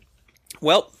side,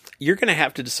 well, you're going to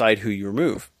have to decide who you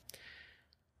remove.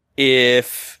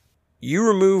 If you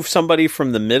remove somebody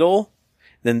from the middle,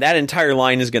 then that entire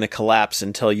line is going to collapse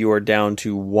until you are down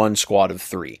to 1 squad of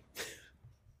 3.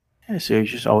 Yeah, so you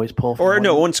just always pull from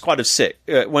one squad of 6,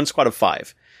 1 squad of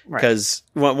 5. Because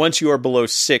once you are below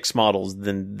 6 models,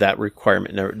 then that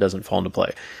requirement never doesn't fall into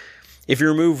play. If you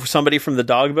remove somebody from the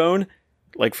dog bone,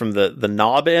 like from the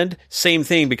knob end, same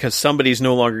thing, because somebody's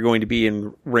no longer going to be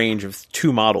in range of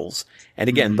 2 models. And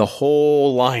again, the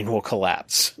whole line will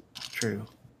collapse. True.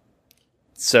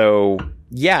 So,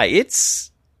 yeah,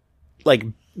 it's like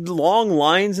long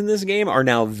lines in this game are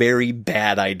now very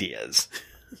bad ideas.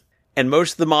 And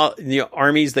most of the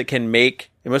armies that can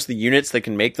make, and most of the units that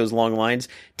can make those long lines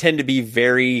tend to be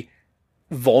very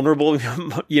vulnerable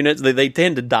units. They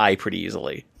tend to die pretty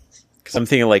easily. Because I'm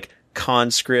thinking like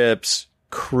conscripts,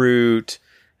 Kroot,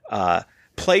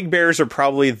 plague bears are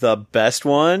probably the best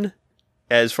one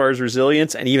as far as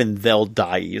resilience, and even they'll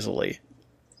die easily.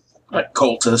 Like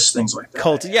cultists, things like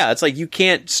that. Yeah, it's like you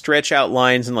can't stretch out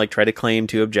lines and like try to claim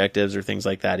 2 objectives or things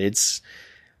like that.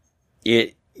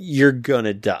 You're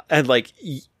gonna die. And like,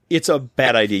 it's a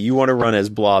bad idea. You want to run as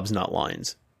blobs, not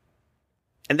lines.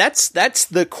 And that's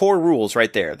the core rules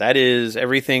right there. That is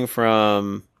everything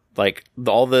from like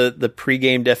all the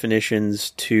pregame definitions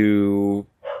to,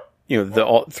 you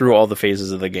know, through all the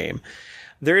phases of the game.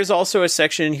 There is also a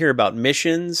section in here about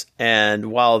missions, and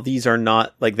while these are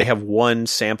not, like, they have 1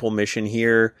 sample mission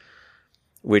here,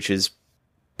 which is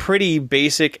pretty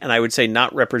basic, and I would say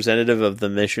not representative of the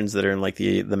missions that are in, like,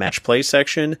 the match play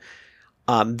section,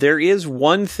 There is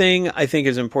one thing I think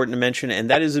is important to mention, and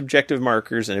that is objective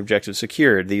markers and objective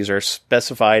secured. These are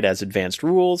specified as advanced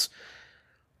rules.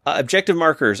 Objective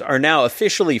markers are now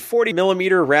officially 40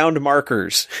 millimeter round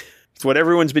markers. It's what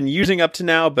everyone's been using up to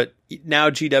now, but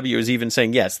now GW is even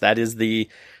saying, yes, that is the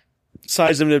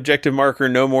size of an objective marker.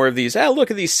 No more of these. Look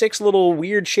at these 6 little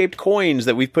weird shaped coins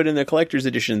that we've put in the collector's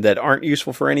edition that aren't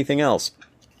useful for anything else.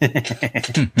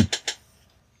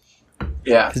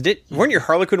 Yeah. Weren't your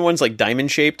Harlequin ones like diamond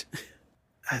shaped?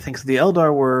 I think so. The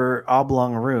Eldar were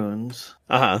oblong runes.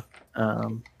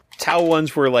 Tau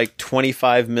ones were like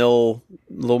 25 mil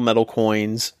little metal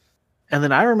coins. And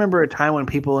then I remember a time when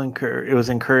people it was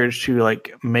encouraged to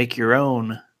like make your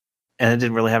own, and it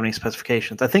didn't really have any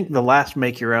specifications. I think the last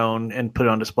make your own and put it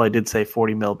on display did say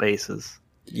 40 mil bases.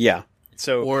 Yeah.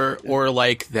 So or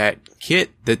like that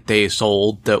kit that they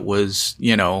sold that was,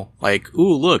 like,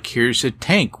 ooh, look, here's a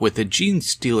tank with a Gene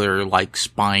Stealer like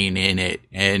spine in it,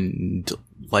 and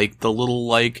like the little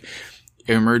like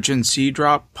emergency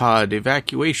drop pod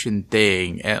evacuation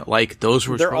thing, and like those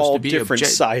were they're supposed all to be different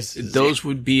sizes. Those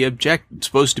would be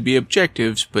supposed to be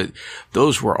objectives, but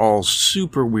those were all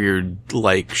super weird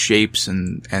like shapes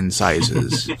and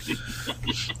sizes.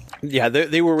 Yeah,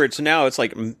 they were weird. So now it's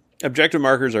like objective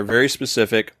markers are very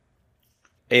specific.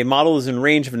 A model is in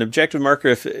range of an objective marker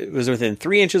if it was within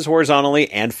 3 inches horizontally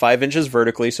and 5 inches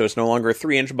vertically. So it's no longer a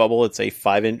 3-inch bubble; it's a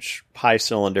 5-inch high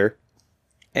cylinder.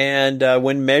 And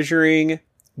when measuring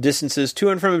distances to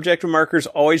and from objective markers,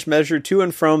 always measure to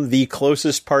and from the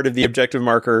closest part of the objective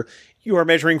marker. You are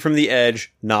measuring from the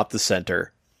edge, not the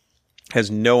center. Has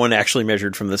no one actually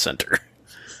measured from the center.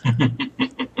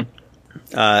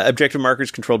 Objective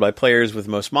markers controlled by players with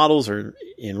most models are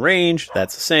in range.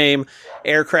 That's the same.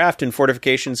 Aircraft and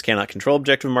fortifications cannot control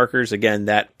objective markers. Again,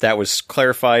 that was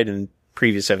clarified in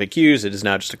previous FAQs. It is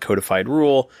now just a codified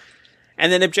rule.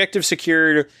 And then objective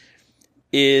secured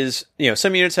is,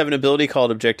 some units have an ability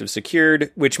called objective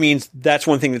secured, which means that's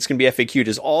one thing that's going to be FAQ'd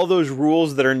is all those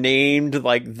rules that are named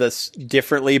like this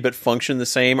differently but function the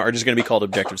same are just going to be called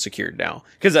objective secured now.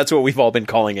 Because that's what we've all been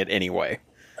calling it anyway.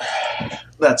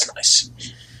 That's nice.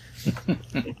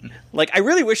 Like, I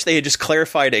really wish they had just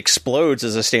clarified explodes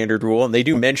as a standard rule, and they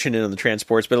do mention it on the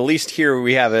transports, but at least here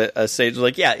we have a stage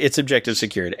like, yeah, it's objective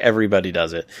secured. Everybody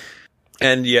does it.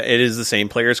 And yeah, it is the same.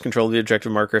 Players control the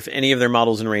objective marker if any of their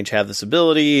models in range have this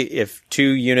ability. If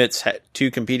two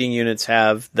competing units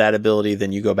have that ability,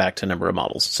 then you go back to number of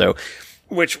models. So,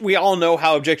 which we all know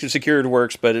how objective secured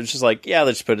works, but it's just like, yeah,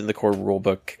 let's just put it in the core rule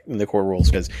book, in the core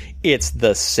rules, because it's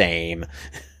the same.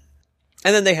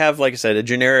 And then they have, like I said, a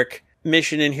generic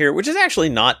mission in here, which is actually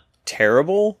not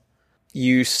terrible.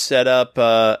 You set up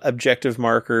objective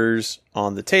markers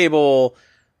on the table.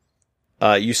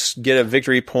 You get a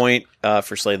victory point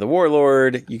for Slay the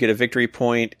Warlord. You get a victory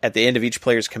point at the end of each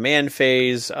player's command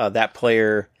phase. That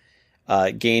player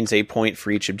gains a point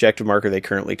for each objective marker they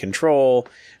currently control.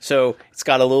 So it's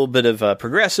got a little bit of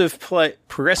progressive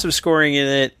scoring in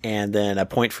it, and then a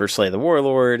point for Slay the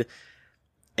Warlord.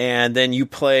 And then you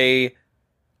play.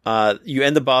 You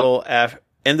end the battle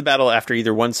after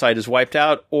either one side is wiped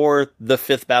out or the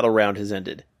 5th battle round has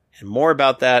ended. And more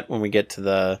about that when we get to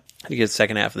the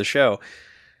second half of the show.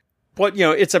 But,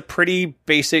 it's a pretty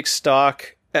basic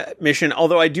stock mission,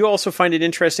 although I do also find it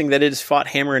interesting that it is fought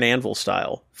hammer and anvil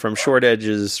style, from short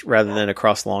edges rather than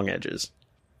across long edges.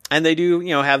 And they do,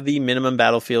 have the minimum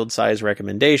battlefield size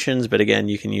recommendations, but again,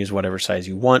 you can use whatever size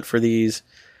you want for these.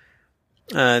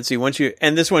 And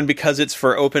this one, because it's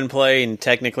for open play and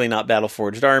technically not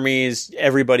battle-forged armies,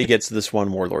 everybody gets this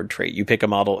one warlord trait. You pick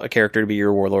a character to be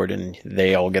your warlord, and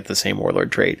they all get the same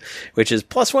warlord trait, which is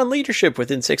 +1 leadership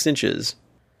within 6 inches.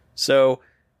 So,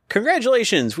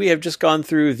 congratulations! We have just gone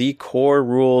through the core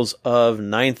rules of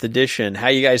 9th edition. How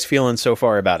you guys feeling so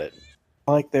far about it?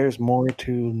 Like there's more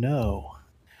to know.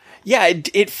 Yeah,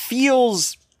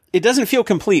 it doesn't feel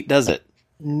complete, does it?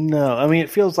 No, I mean, it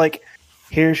feels like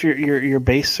here's your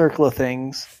base circle of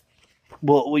things.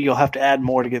 Well, you'll have to add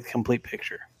more to get the complete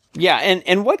picture. Yeah,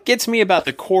 and what gets me about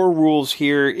the core rules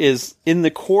here is in the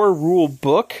core rule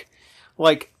book,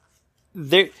 like in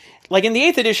the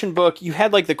 8th edition book, you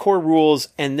had like the core rules,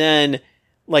 and then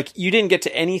like you didn't get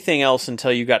to anything else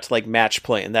until you got to like match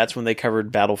play, and that's when they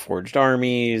covered battle-forged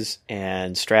armies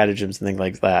and stratagems and things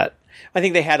like that. I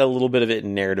think they had a little bit of it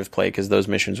in narrative play because those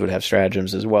missions would have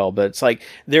stratagems as well. But it's like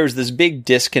there's this big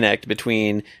disconnect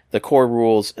between the core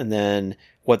rules and then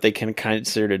what they can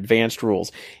consider advanced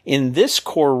rules. In this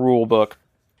core rule book,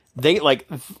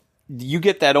 you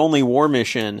get that only war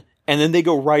mission and then they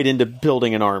go right into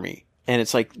building an army. And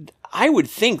it's like, I would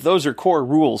think those are core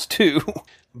rules too,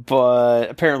 but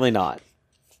apparently not.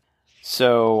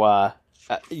 So,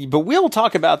 But we'll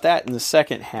talk about that in the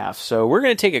second half. So we're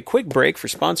going to take a quick break for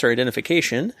sponsor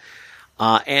identification.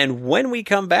 And when we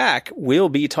come back, we'll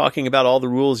be talking about all the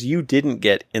rules you didn't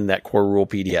get in that core rule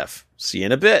PDF. See you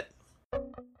in a bit.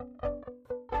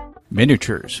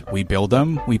 Miniatures. We build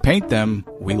them, we paint them,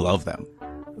 we love them.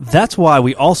 That's why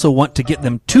we also want to get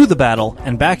them to the battle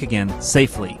and back again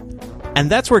safely. And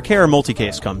that's where KR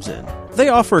Multicase comes in. They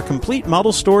offer a complete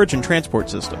model storage and transport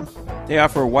system. They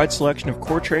offer a wide selection of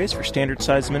core trays for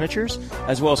standard-sized miniatures,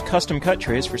 as well as custom-cut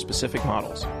trays for specific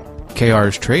models.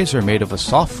 KR's trays are made of a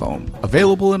soft foam,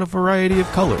 available in a variety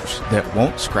of colors that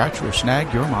won't scratch or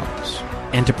snag your models.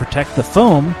 And to protect the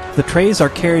foam, the trays are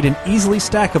carried in easily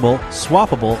stackable,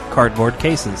 swappable cardboard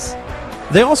cases.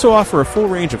 They also offer a full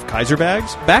range of Kaiser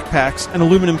bags, backpacks, and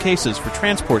aluminum cases for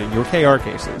transporting your KR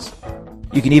cases.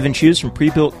 You can even choose from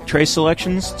pre-built tray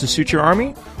selections to suit your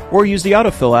army, or use the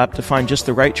Autofill app to find just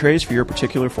the right trays for your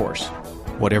particular force.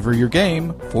 Whatever your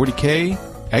game, 40K,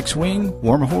 X-Wing,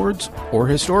 Warm Hordes, or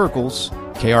Historicals,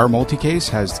 KR Multicase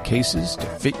has the cases to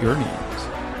fit your needs.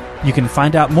 You can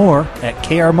find out more at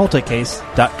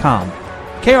krmulticase.com.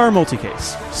 KR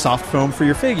Multicase. Soft foam for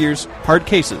your figures, hard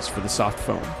cases for the soft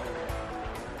foam.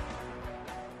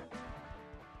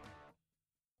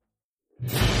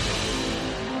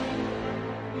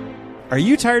 Are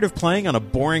you tired of playing on a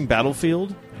boring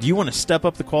battlefield? Do you want to step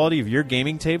up the quality of your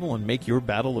gaming table and make your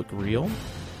battle look real?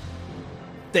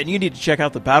 Then you need to check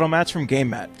out the battle mats from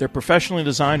GameMat. Their professionally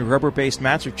designed rubber-based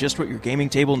mats are just what your gaming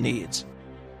table needs.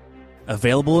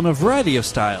 Available in a variety of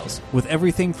styles, with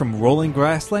everything from rolling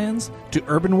grasslands to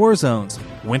urban war zones,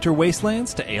 winter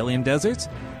wastelands to alien deserts,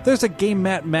 there's a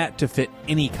GameMat mat to fit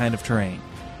any kind of terrain.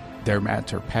 Their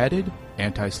mats are padded,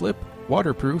 anti-slip,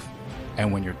 waterproof,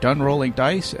 and when you're done rolling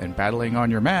dice and battling on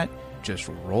your mat, just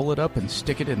roll it up and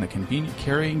stick it in the convenient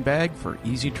carrying bag for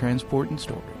easy transport and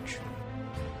storage.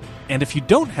 And if you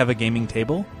don't have a gaming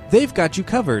table, they've got you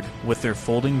covered with their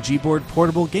folding Gboard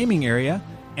portable gaming area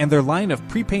and their line of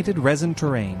pre-painted resin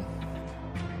terrain.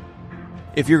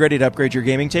 If you're ready to upgrade your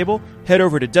gaming table, head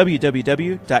over to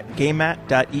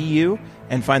www.gamemat.eu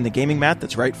and find the gaming mat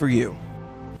that's right for you.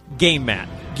 GameMat,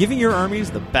 giving your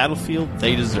armies the battlefield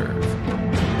they deserve.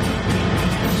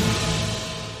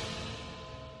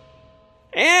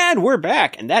 And we're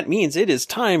back, and that means it is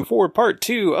time for part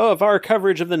 2 of our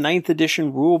coverage of the 9th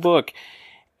edition rulebook.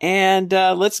 And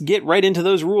let's get right into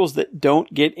those rules that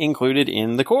don't get included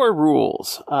in the core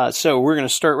rules. So we're going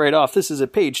to start right off. This is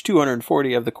at page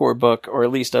 240 of the core book, or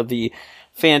at least of the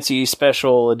fancy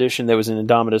special edition that was in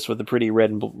Indomitus with a pretty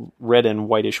red and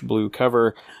whitish blue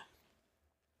cover.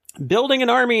 Building an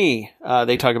army.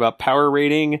 They talk about power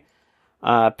rating.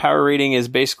 Power rating is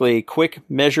basically a quick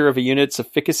measure of a unit's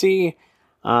efficacy.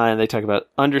 And they talk about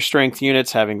understrength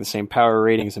units having the same power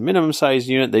rating as a minimum sized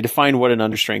unit. They define what an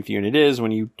understrength unit is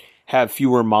when you have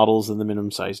fewer models than the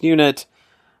minimum sized unit.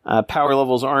 Power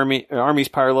levels, army's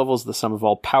power levels, the sum of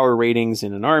all power ratings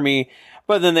in an army.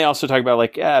 But then they also talk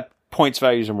about points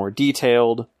values are more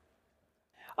detailed.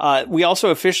 We also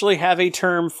officially have a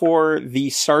term for the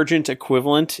sergeant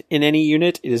equivalent in any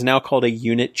unit. It is now called a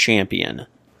unit champion.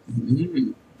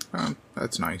 Mm-hmm.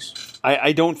 That's nice.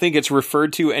 I don't think it's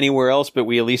referred to anywhere else, but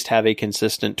we at least have a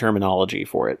consistent terminology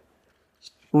for it.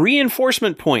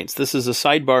 Reinforcement points. This is a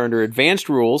sidebar under advanced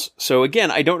rules. So again,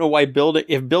 I don't know why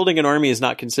if building an army is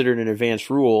not considered an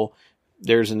advanced rule,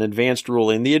 there's an advanced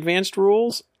rule in the advanced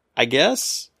rules, I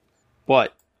guess.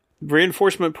 But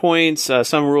reinforcement points,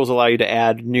 some rules allow you to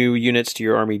add new units to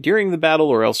your army during the battle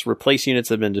or else replace units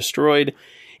that have been destroyed.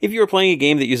 If you are playing a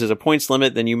game that uses a points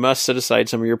limit, then you must set aside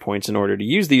some of your points in order to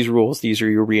use these rules. These are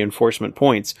your reinforcement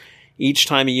points. Each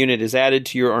time a unit is added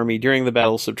to your army during the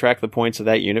battle, subtract the points of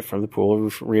that unit from the pool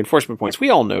of reinforcement points. We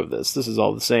all know this. This is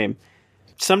all the same.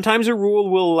 Sometimes a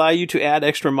rule will allow you to add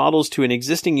extra models to an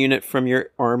existing unit from your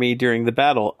army during the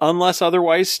battle, unless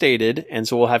otherwise stated, and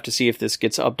so we'll have to see if this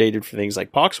gets updated for things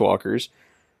like Poxwalkers.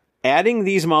 Adding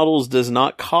these models does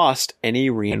not cost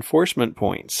any reinforcement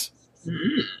points.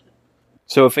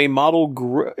 So if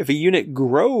a unit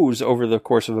grows over the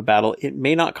course of a battle, it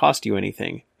may not cost you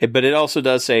anything. But it also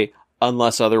does say,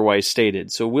 unless otherwise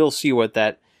stated. So we'll see what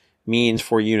that means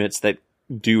for units that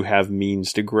do have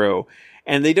means to grow.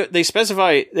 And they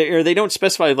don't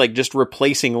specify like just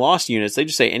replacing lost units. They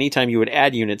just say anytime you would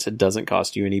add units, it doesn't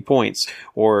cost you any points.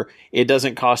 Or it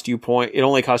doesn't cost you it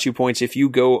only costs you points if you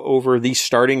go over the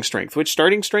starting strength, which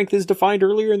starting strength is defined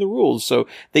earlier in the rules. So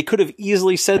they could have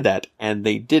easily said that, and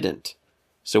they didn't.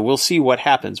 So we'll see what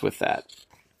happens with that.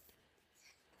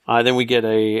 Then we get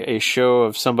a show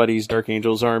of somebody's Dark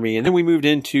Angels army. And then we moved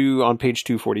into, on page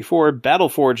 244,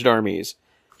 Battle-Forged armies.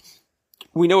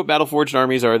 we know what Battleforged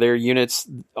armies are. They're units,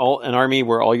 an army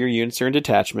where all your units are in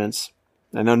detachments.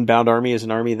 An Unbound army is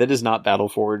an army that is not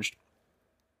Battleforged.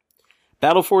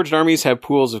 Battleforged armies have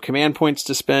pools of command points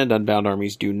to spend. Unbound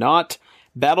armies do not.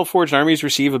 Battleforged armies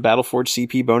receive a Battleforged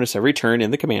CP bonus every turn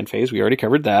in the command phase. We already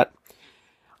covered that.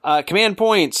 Command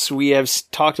points. We have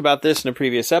talked about this in a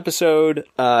previous episode.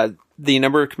 The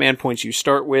number of command points you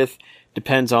start with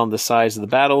depends on the size of the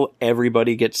battle.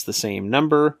 Everybody gets the same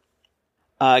number.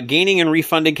 Gaining and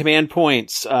refunding command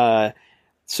points.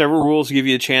 Several rules give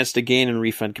you a chance to gain and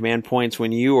refund command points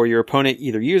when you or your opponent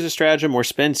either use a stratagem or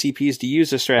spend CPs to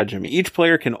use a stratagem. Each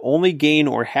player can only gain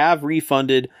or have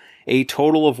refunded a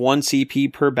total of 1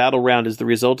 CP per battle round as the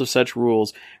result of such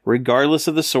rules, regardless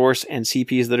of the source, and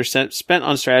CPs that are spent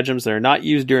on stratagems that are not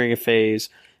used during a phase,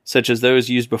 such as those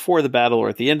used before the battle or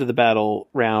at the end of the battle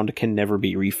round, can never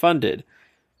be refunded.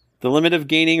 The limit of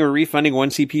gaining or refunding 1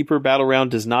 CP per battle round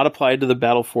does not apply to the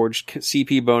Battleforged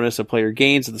CP bonus a player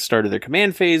gains at the start of their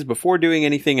command phase before doing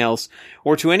anything else,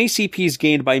 or to any CPs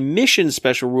gained by mission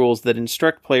special rules that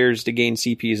instruct players to gain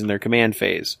CPs in their command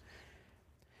phase.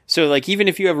 So, like, even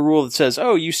if you have a rule that says,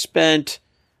 oh, you spent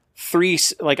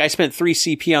I spent 3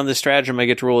 CP on this stratagem, I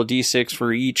get to roll a d6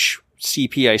 for each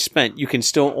CP I spent, you can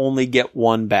still only get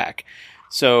 1 back.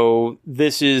 So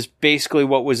this is basically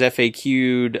what was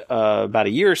FAQ'd about a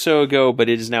year or so ago, but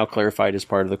it is now clarified as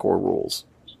part of the core rules.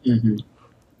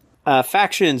 Mm-hmm.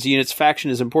 Factions. Units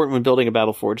faction is important when building a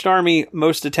Battleforged army.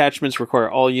 Most detachments require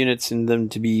all units in them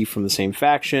to be from the same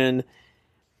faction.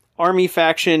 Army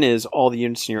faction is all the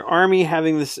units in your army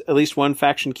having this at least one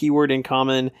faction keyword in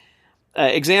common.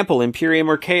 Example, Imperium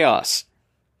or Chaos.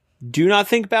 Do not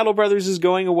think Battle Brothers is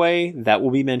going away. That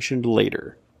will be mentioned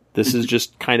later. This is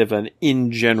just kind of an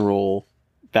in general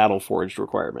Battleforged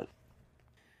requirement.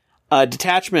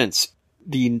 Detachments.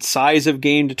 The size of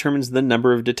game determines the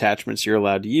number of detachments you're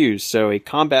allowed to use. So a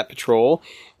combat patrol,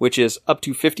 which is up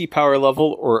to 50 power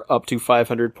level or up to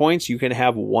 500 points, you can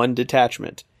have 1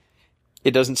 detachment.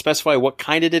 It doesn't specify what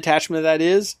kind of detachment that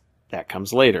is. That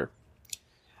comes later.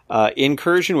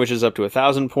 Incursion, which is up to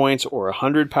 1,000 points or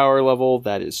 100 power level,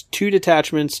 that is 2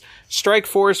 detachments. Strike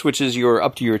Force, which is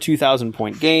up to your 2,000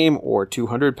 point game or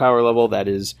 200 power level, that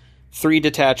is 3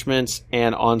 detachments.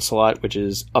 And Onslaught, which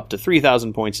is up to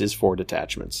 3,000 points, is 4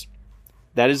 detachments.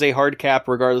 That is a hard cap,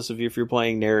 regardless of if you're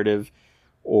playing narrative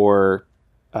or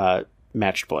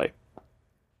matched play.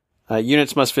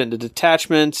 Units must fit into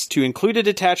detachments. To include a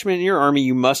detachment in your army,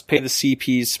 you must pay the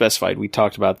CPs specified. We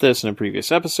talked about this in a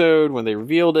previous episode when they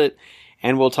revealed it,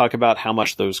 and we'll talk about how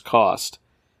much those cost.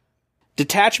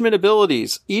 Detachment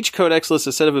abilities. Each codex lists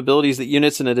a set of abilities that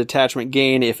units in a detachment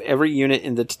gain if every unit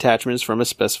in the detachment is from a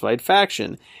specified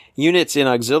faction. Units in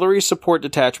auxiliary support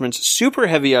detachments, super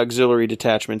heavy auxiliary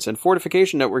detachments, and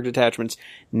fortification network detachments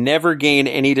never gain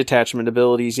any detachment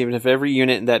abilities, even if every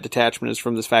unit in that detachment is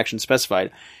from this faction specified.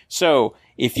 So,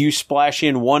 if you splash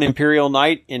in 1 Imperial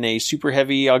Knight in a super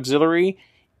heavy auxiliary,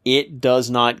 it does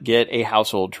not get a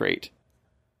household trait.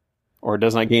 Or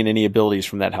does not gain any abilities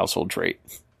from that household trait.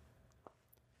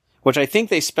 Which I think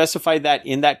they specified that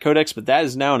in that codex, but that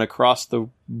is now an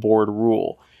across-the-board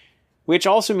rule. Which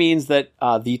also means that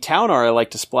the Taunar I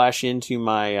like to splash into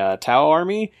my Tau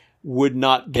army would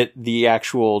not get the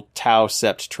actual Tau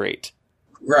Sept trait.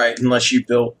 Right, unless you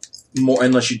build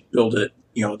it,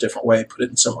 a different way, put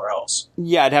it in somewhere else.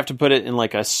 Yeah, I'd have to put it in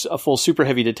like a full super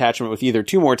heavy detachment with either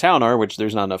 2 more Taunar, which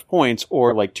there's not enough points,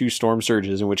 or like 2 Storm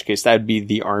Surges, in which case that'd be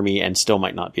the army and still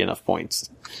might not be enough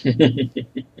points.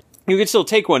 You could still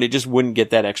take one, it just wouldn't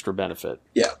get that extra benefit.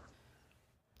 Yeah.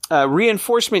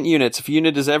 Reinforcement units. If a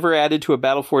unit is ever added to a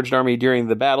Battleforged army during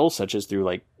the battle, such as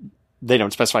through they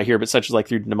don't specify here, but such as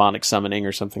through demonic summoning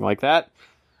or something like that,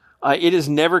 it is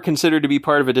never considered to be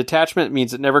part of a detachment. It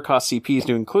means it never costs CPs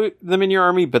to include them in your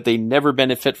army, but they never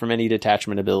benefit from any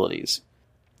detachment abilities.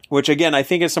 Which again, I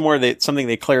think is something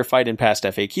they clarified in past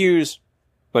FAQs,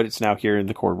 but it's now here in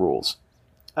the core rules.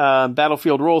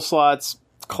 Battlefield role slots.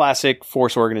 Classic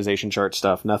force organization chart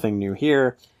stuff. Nothing new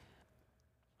here.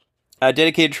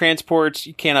 Dedicated transports.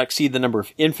 You cannot exceed the number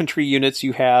of infantry units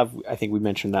you have. I think we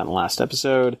mentioned that in the last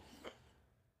episode.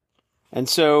 And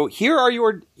so here are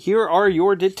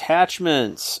your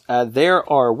detachments. There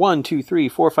are 1, 2, 3,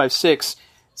 4, 5, 6,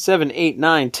 7, 8,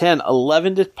 9, 10,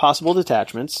 11 possible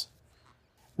detachments.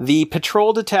 The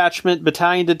patrol detachment,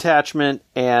 battalion detachment,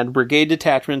 and brigade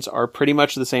detachments are pretty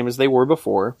much the same as they were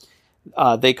before.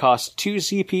 They cost 2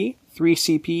 CP, 3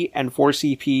 CP, and 4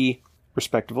 CP,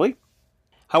 respectively.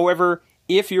 However,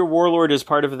 if your warlord is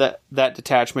part of that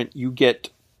detachment, you get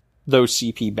those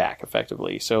CP back,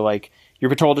 effectively. So, your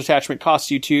patrol detachment costs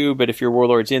you 2, but if your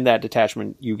warlord's in that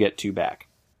detachment, you get 2 back.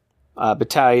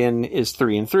 Battalion is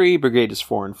 3 and 3. Brigade is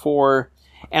 4 and 4.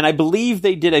 And I believe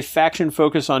they did a faction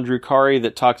focus on Drukhari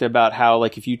that talked about how,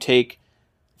 like, if you take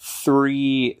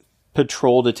 3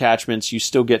 patrol detachments, you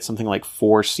still get something like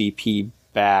 4 CP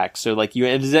back. So, like,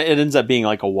 it ends up being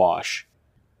like a wash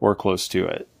or close to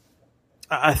it.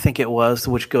 I think it was,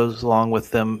 which goes along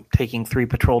with them taking 3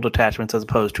 patrol detachments as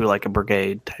opposed to like a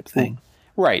brigade type thing.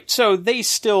 Right. So they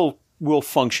still will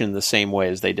function the same way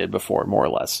as they did before, more or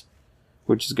less,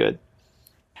 which is good.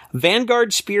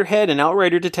 Vanguard, Spearhead, and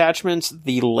Outrider detachments,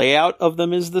 the layout of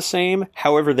them is the same.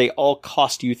 However, they all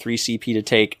cost you 3 CP to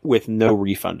take with no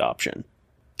refund option.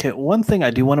 Okay, one thing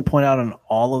I do want to point out on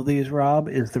all of these, Rob,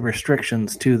 is the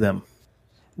restrictions to them.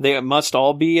 They must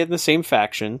all be in the same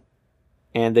faction,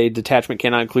 and the detachment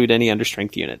cannot include any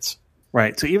understrength units.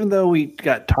 Right, so even though we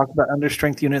got talked about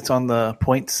understrength units on the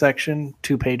points section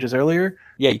 2 pages earlier...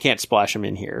 Yeah, you can't splash them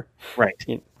in here. Right.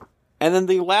 And then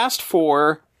the last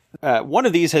 4... one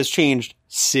of these has changed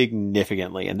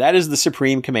significantly, and that is the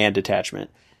Supreme Command Detachment.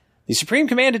 The Supreme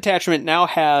Command Detachment now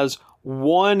has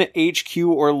 1 HQ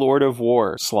or Lord of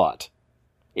War slot.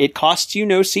 It costs you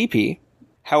no CP.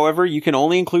 However, you can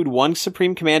only include 1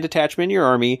 Supreme Command Detachment in your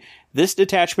army. This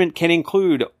detachment can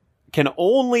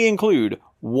only include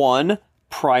 1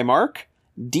 Primarch,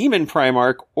 Demon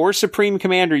Primarch, or Supreme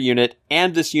Commander unit,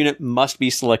 and this unit must be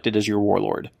selected as your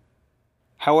Warlord.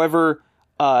 However,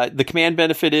 the command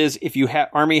benefit is if your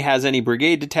army has any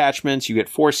brigade detachments, you get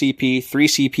 4 CP, 3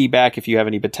 CP back if you have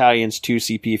any battalions, 2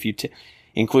 CP if you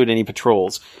include any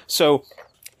patrols. So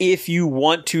if you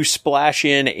want to splash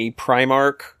in a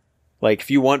Primarch, like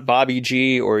if you want Bobby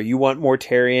G or you want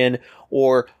Mortarion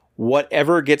or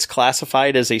whatever gets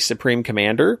classified as a Supreme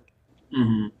Commander,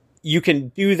 you can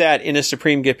do that in a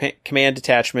Supreme Command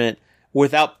Detachment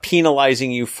without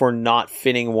penalizing you for not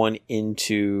fitting one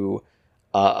into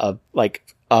a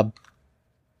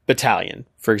battalion,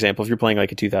 for example, if you're playing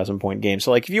like a 2,000 point game.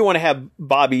 So like if you want to have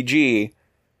Bobby G,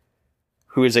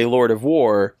 who is a Lord of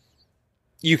War,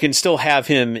 you can still have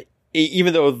him,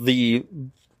 even though the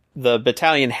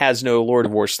battalion has no Lord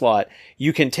of War slot,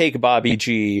 you can take Bobby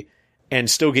G and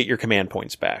still get your command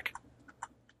points back.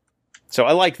 So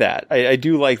I like that. I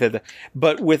do like that.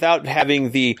 But without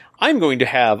having I'm going to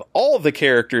have all the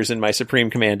characters in my Supreme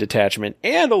Command Detachment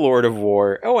and a Lord of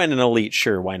War. Oh, and an Elite.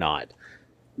 Sure, why not?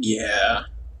 Yeah.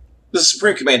 The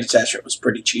Supreme Command Detachment was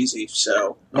pretty cheesy,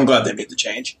 so I'm glad they made the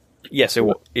change. Yes, it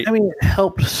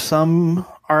helped some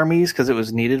armies because it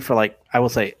was needed for, like, I will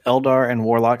say Eldar and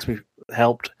Warlocks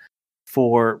helped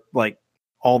for, like,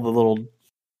 all the little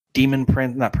demon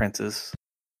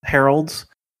heralds.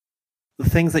 The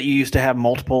things that you used to have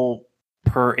multiple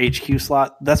per HQ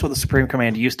slot, that's what the Supreme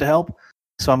Command used to help.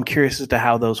 So I'm curious as to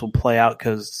how those will play out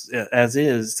because, as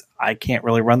is, I can't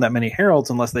really run that many heralds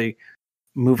unless they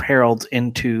move heralds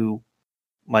into,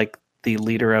 like, the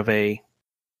leader of a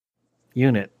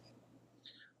unit.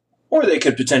 Or they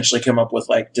could potentially come up with,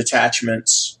 like,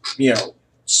 detachments,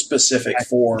 specific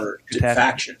for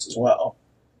factions as well.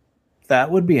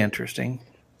 That would be interesting.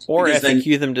 Or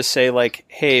FAQ them to say, like,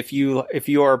 hey, if you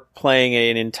are playing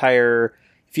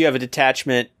if you have a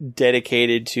detachment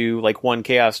dedicated to, like, 1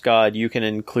 Chaos God, you can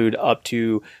include up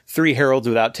to 3 heralds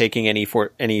without taking any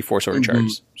force order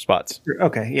charge spots.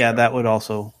 Okay, yeah, that would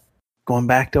also, going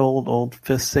back to old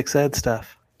 5th, 6th ed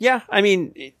stuff. Yeah, I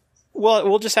mean, well,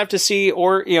 we'll just have to see,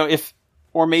 or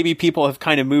maybe people have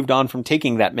kind of moved on from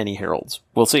taking that many heralds.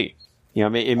 We'll see.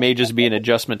 It may just be an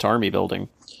adjustment to army building.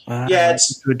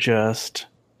 It's to adjust.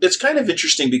 It's kind of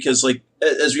interesting because, like,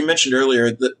 as we mentioned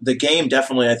earlier, the game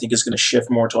definitely, I think, is going to shift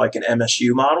more to, like, an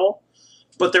MSU model.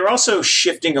 But they're also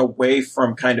shifting away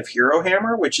from kind of Hero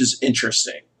Hammer, which is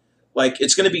interesting. Like,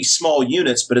 it's going to be small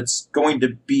units, but it's going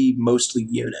to be mostly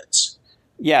units.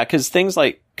 Yeah, because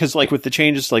with the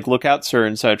changes like Lookout Sir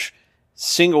and such,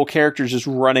 single characters just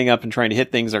running up and trying to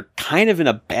hit things are kind of in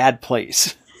a bad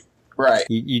place. Right.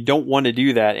 You don't want to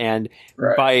do that. And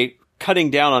by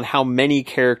cutting down on how many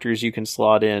characters you can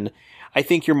slot in, I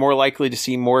think you're more likely to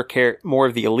see more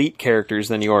of the elite characters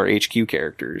than you are HQ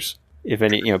characters. If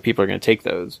any, people are going to take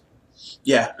those.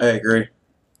 Yeah, I agree.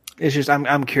 It's just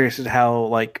I'm curious as to how,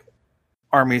 like,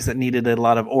 armies that needed a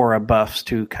lot of aura buffs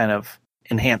to kind of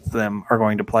enhance them are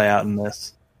going to play out in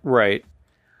this. Right.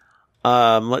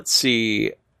 Let's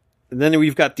see. And then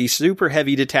we've got the super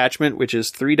heavy detachment, which is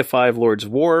 3 to 5 Lords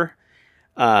of War.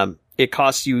 It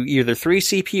costs you either 3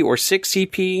 CP or 6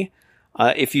 CP.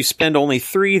 If you spend only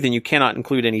 3, then you cannot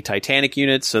include any Titanic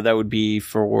units, so that would be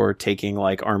for taking,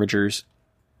 like, Armigers.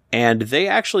 And they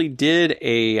actually did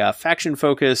a faction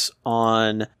focus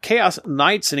on Chaos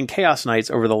Knights and Chaos Knights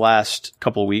over the last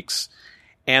couple of weeks.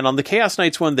 And on the Chaos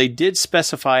Knights one, they did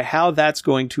specify how that's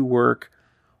going to work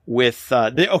with...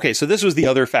 okay, so this was the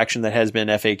other faction that has been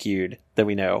FAQ'd that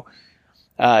we know.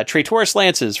 Traitoris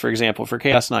Lances, for example, for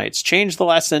Chaos Knights. Change the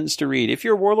last sentence to read, if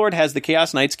your warlord has the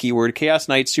Chaos Knights keyword, Chaos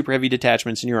Knights super heavy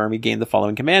detachments in your army gain the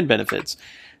following command benefits.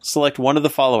 Select one of the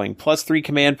following. +3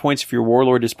 command points if your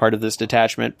warlord is part of this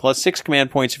detachment. +6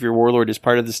 command points if your warlord is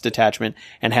part of this detachment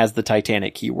and has the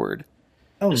Titanic keyword.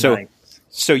 Oh, so, nice.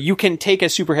 So you can take a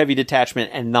super heavy detachment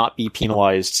and not be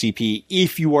penalized CP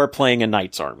if you are playing a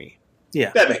Knights army. Yeah,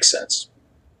 That makes sense.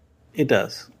 it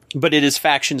does. But it is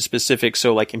faction specific,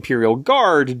 so like Imperial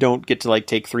Guard don't get to like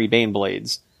take 3 Bane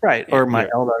Blades. Right. Or my Yeah.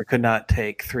 Eldar could not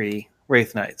take 3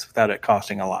 Wraith Knights without it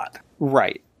costing a lot.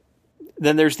 Right.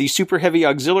 Then there's the Super Heavy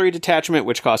Auxiliary Detachment,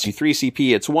 which costs you 3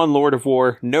 CP. It's 1 Lord of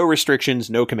War, no restrictions,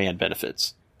 no command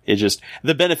benefits. It just,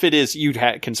 the benefit is you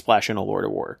can splash in a Lord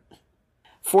of War.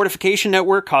 Fortification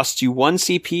Network costs you 1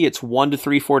 CP. It's 1 to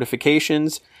 3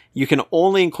 fortifications. You can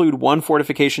only include 1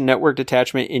 Fortification Network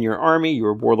detachment in your army.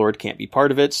 Your warlord can't be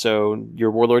part of it, so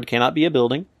your warlord cannot be a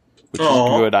building, which is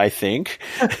good, I think.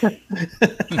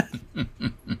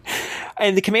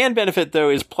 And the command benefit, though,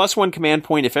 is +1 command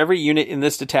point if every unit in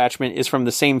this detachment is from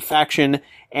the same faction,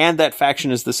 and that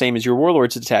faction is the same as your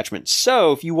warlord's detachment.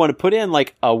 So, if you want to put in,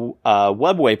 like, a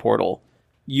webway portal,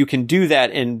 you can do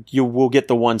that, and you will get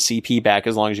the 1 CP back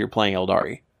as long as you're playing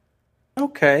Eldari.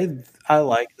 Okay, I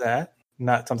like that.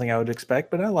 Not something I would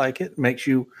expect, but I like it. Makes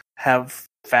you have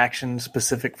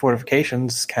faction-specific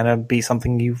fortifications kind of be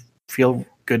something you feel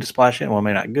good to splash in. Well,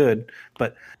 maybe not good,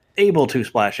 but able to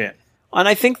splash in. And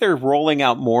I think they're rolling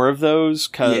out more of those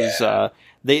because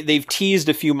they've teased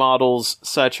a few models,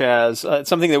 such as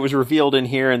something that was revealed in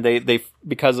here, and they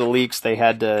because of leaks they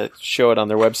had to show it on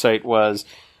their website. Was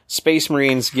Space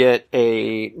Marines get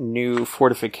a new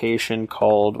fortification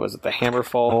called, was it the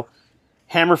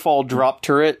Hammerfall drop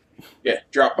turret? Yeah,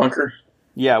 drop bunker.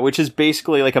 Yeah, which is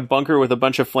basically like a bunker with a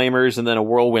bunch of flamers and then a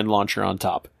whirlwind launcher on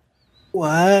top.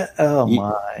 What? Oh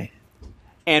my!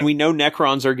 And we know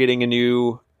Necrons are getting a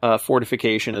new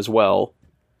fortification as well.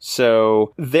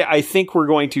 So I think we're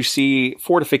going to see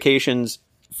fortifications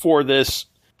for this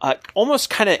almost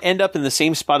kind of end up in the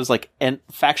same spot as like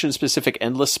faction-specific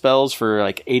endless spells for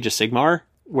like Age of Sigmar,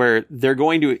 where they're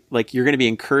going to, like, you're going to be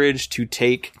encouraged to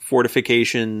take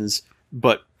fortifications,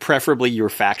 but preferably your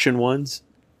faction ones.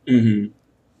 Mm-hmm.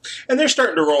 And they're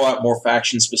starting to roll out more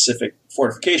faction-specific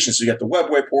fortifications. So you got the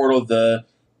Webway Portal, the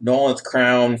Nolanth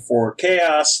Crown for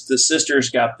Chaos. The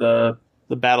Sisters got the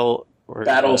Battle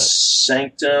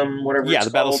Sanctum, whatever. Yeah, it's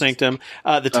the Battle called. Sanctum.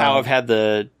 The Tau have had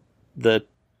the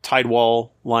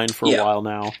Tidewall line for a while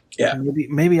now. Yeah,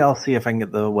 Maybe I'll see if I can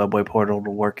get the Webway Portal to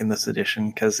work in this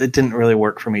edition, because it didn't really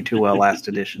work for me too well last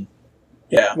edition.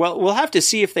 yeah. Well, we'll have to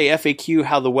see if they FAQ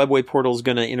how the Webway Portal is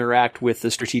going to interact with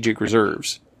the Strategic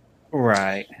Reserves.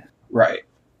 Right. Right.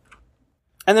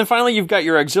 And then finally, you've got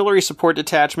your Auxiliary Support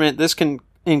Detachment. This can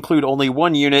include only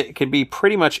 1 unit. It can be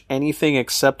pretty much anything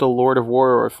except a Lord of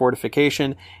War or a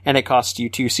fortification, and it costs you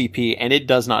 2 CP, and it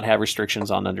does not have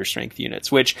restrictions on understrength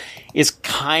units, which is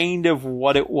kind of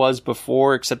what it was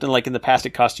before, except in the past it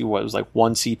cost you, what, it was like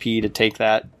 1 CP to take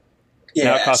that. Yeah,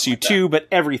 Now it costs you like 2, but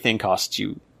everything costs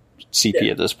you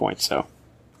CP at this point, so.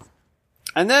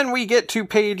 And then we get to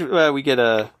we get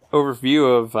a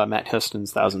overview of Matt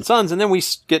Huston's Thousand Sons, and then we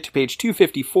get to page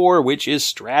 254, which is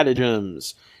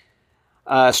stratagems.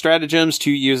 Stratagems.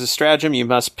 To use a stratagem, you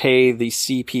must pay the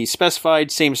CP specified.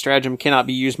 Same stratagem cannot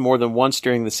be used more than once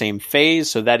during the same phase,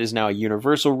 so that is now a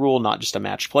universal rule, not just a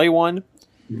match play one.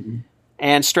 Mm-hmm.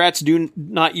 And strats do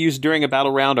not used during a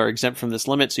battle round are exempt from this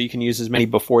limit, so you can use as many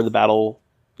before the battle,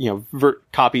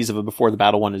 copies of a before the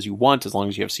battle one as you want, as long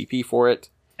as you have CP for it.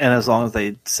 And as long as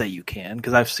they say you can,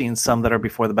 because I've seen some that are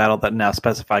before the battle that now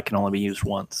specify can only be used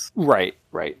once. Right.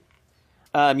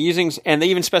 And they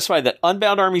even specify that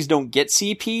unbound armies don't get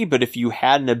CP, but if you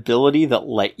had an ability that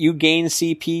let you gain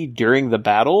CP during the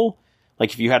battle,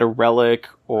 like if you had a relic,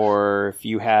 or if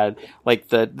you had like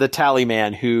the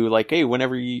Tallyman who hey,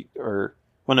 whenever you, or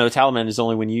well, no, the Tallyman is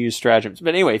only when you use stratagems.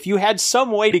 But anyway, if you had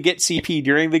some way to get CP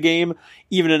during the game,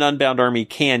 even an unbound army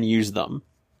can use them.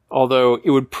 Although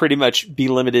it would pretty much be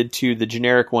limited to the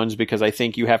generic ones, because I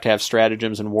think you have to have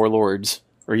stratagems and warlords,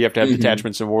 or you have to have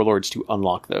detachments and warlords to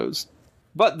unlock those.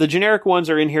 But the generic ones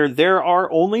are in here. There are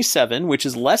only 7, which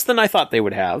is less than I thought they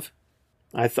would have.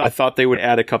 I thought they would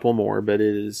add a couple more, but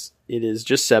it is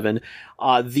just 7.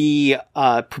 The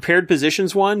prepared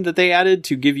positions one that they added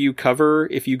to give you cover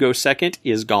if you go second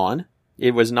is gone.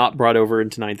 It was not brought over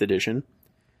into 9th edition.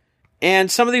 And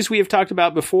some of these we have talked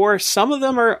about before. Some of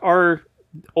them are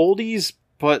oldies,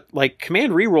 but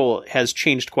Command Reroll has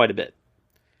changed quite a bit.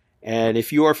 And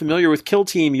if you are familiar with Kill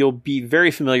Team, you'll be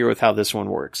very familiar with how this one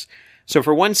works. So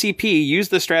for 1 CP, use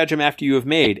the stratagem after you have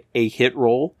made a hit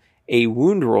roll, a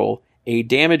wound roll, a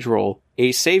damage roll,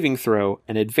 a saving throw,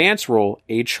 an advance roll,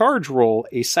 a charge roll,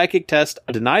 a psychic test,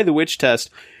 a deny the witch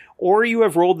test, or you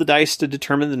have rolled the dice to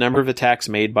determine the number of attacks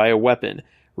made by a weapon.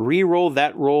 Re-roll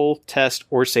that roll, test,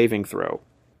 or saving throw.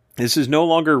 This is no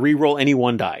longer re-roll any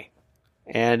one die.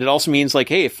 And it also means like,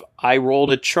 hey, if I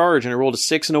rolled a charge and I rolled a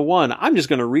 6 and a 1, I'm just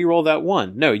going to re-roll that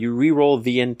 1. No, you re-roll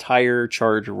the entire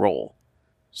charge roll.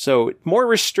 So more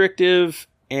restrictive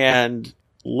and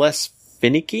less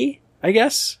finicky, I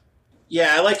guess.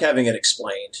 Yeah, I like having it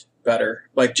explained better.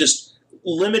 Like just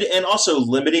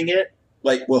limiting it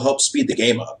like will help speed the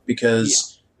game up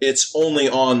because it's only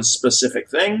on specific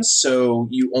things, so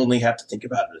you only have to think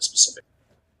about it as specific.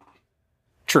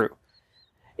 True.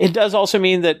 It does also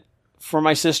mean that for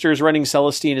my sisters, running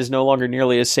Celestine is no longer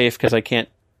nearly as safe because I can't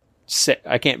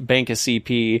bank a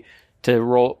CP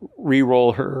to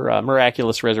re-roll her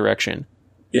miraculous resurrection.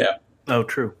 Yeah. Oh,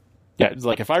 true. Yeah, it's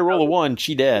like if I roll a 1,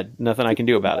 she dead. Nothing I can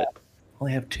do about it.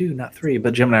 Only have 2, not 3,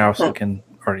 but Gemini also can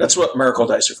already. That's what miracle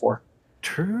dice are for.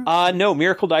 True. No,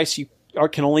 miracle dice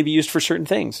can only be used for certain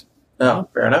things. Oh,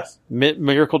 fair enough.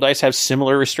 Miracle dice have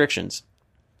similar restrictions.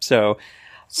 So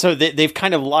they've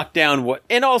kind of locked down what,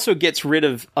 and also gets rid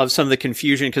of some of the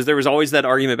confusion because there was always that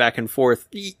argument back and forth,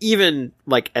 even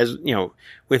like as you know,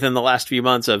 within the last few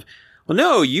months of, well,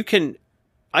 no,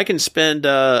 I can spend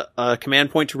a command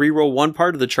point to reroll one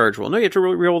part of the charge roll. No, you have to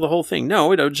reroll the whole thing.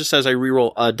 No, it just says I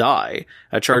reroll a die.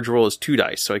 A charge roll is 2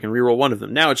 dice, so I can reroll one of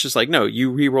them. Now it's just like, no,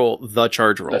 you reroll the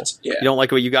charge roll. You don't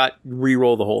like what you got,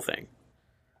 reroll the whole thing.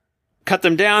 Cut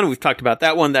them down. We've talked about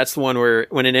that one. That's the one where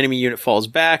when an enemy unit falls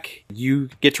back, you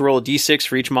get to roll a d6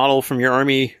 for each model from your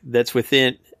army that's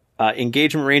within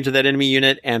engagement range of that enemy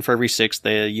unit, and for every 6,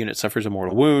 the unit suffers a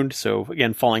mortal wound. So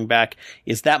again, falling back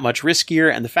is that much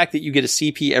riskier, and the fact that you get a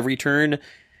CP every turn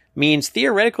means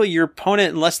theoretically your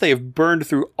opponent, unless they have burned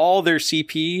through all their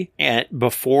CP and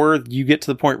before you get to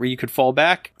the point where you could fall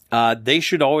back, they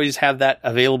should always have that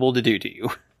available to do to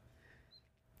you.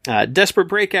 Desperate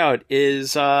Breakout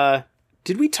is...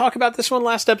 did we talk about this one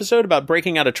last episode, about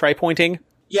breaking out of tri-pointing?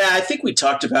 Yeah, I think we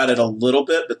talked about it a little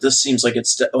bit, but this seems like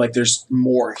it's like there's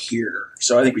more here.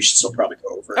 So I think we should still probably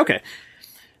go over it. Okay.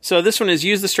 So this one is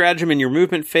use the stratagem in your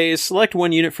movement phase. Select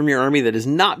one unit from your army that has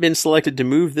not been selected to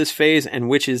move this phase and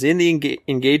which is in the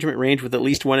engagement range with at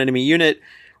least one enemy unit.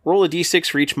 Roll a d6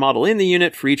 for each model in the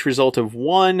unit. For each result of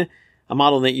 1, a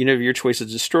model in that unit of your choice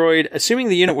is destroyed. Assuming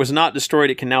the unit was not destroyed,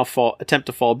 it can now attempt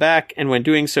to fall back, and when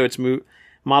doing so, its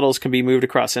models can be moved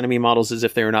across enemy models as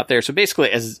if they were not there. So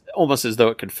basically, almost as though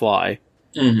it could fly.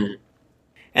 Mm-hmm.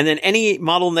 And then any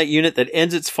model in that unit that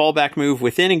ends its fallback move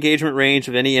within engagement range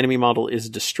of any enemy model is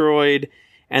destroyed.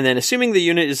 And then assuming the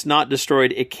unit is not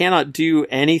destroyed, it cannot do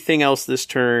anything else this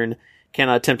turn,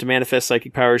 cannot attempt to manifest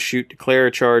psychic powers, shoot, declare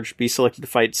a charge, be selected to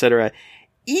fight, etc.,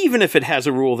 even if it has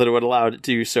a rule that it would allow it to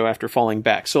do so after falling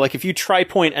back. So like if you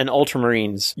tri-point an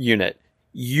Ultramarines unit,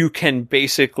 you can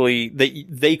basically,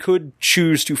 they could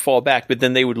choose to fall back, but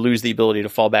then they would lose the ability to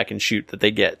fall back and shoot that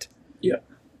they get. Yeah.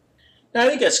 I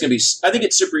think that's going to be, I think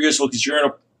it's super useful because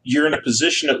you're in a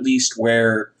position at least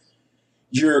where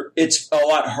it's a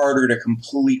lot harder to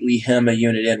completely hem a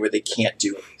unit in where they can't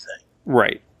do anything.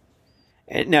 Right.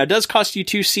 And now it does cost you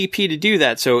 2 CP to do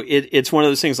that. So it's one of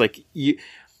those things like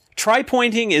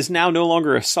tri-pointing is now no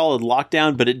longer a solid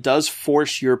lockdown, but it does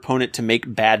force your opponent to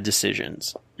make bad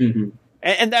decisions. Mm-hmm.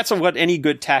 And that's what any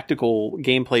good tactical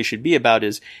gameplay should be about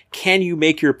is, can you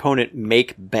make your opponent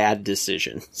make bad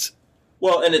decisions?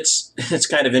 Well, and it's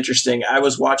kind of interesting. I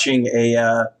was watching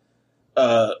a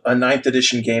 9th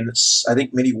edition game that's, I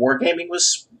think Mini Wargaming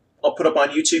was put up on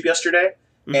YouTube yesterday.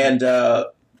 Mm-hmm. And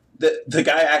the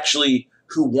guy actually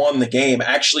who won the game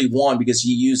actually won because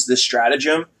he used this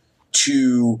stratagem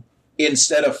to,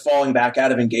 instead of falling back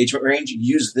out of engagement range,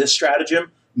 use this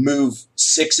stratagem, move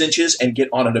 6 inches and get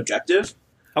on an objective,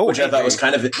 which I thought was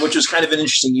kind of an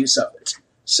interesting use of it.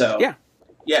 So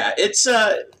yeah,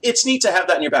 it's neat to have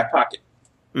that in your back pocket.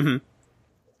 Mm-hmm.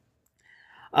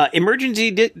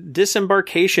 Emergency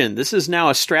disembarkation. This is now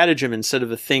a stratagem instead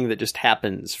of a thing that just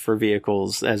happens for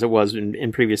vehicles, as it was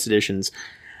in previous editions.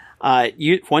 1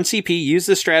 CP, use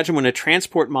the stratagem when a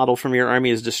transport model from your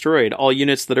army is destroyed. All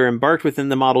units that are embarked within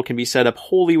the model can be set up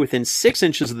wholly within 6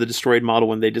 inches of the destroyed model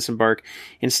when they disembark,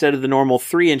 instead of the normal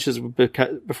 3 inches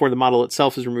before the model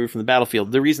itself is removed from the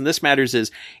battlefield. The reason this matters is,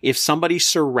 if somebody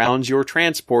surrounds your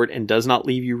transport and does not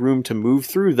leave you room to move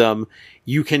through them,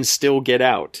 you can still get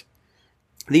out.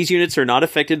 These units are not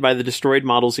affected by the destroyed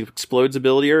model's explodes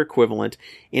ability or equivalent.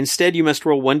 Instead, you must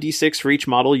roll 1d6 for each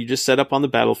model you just set up on the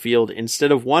battlefield.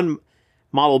 Instead of one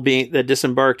model being that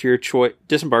disembarked your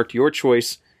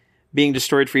choice being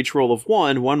destroyed for each roll of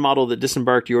one model that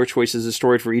disembarked your choice is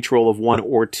destroyed for each roll of 1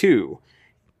 or 2.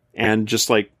 And just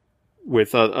like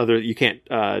with other, you can't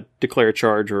declare a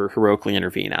charge or heroically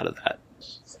intervene out of that.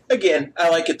 Again, I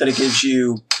like it that it gives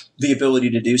you the ability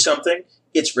to do something.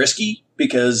 It's risky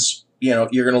because, you know,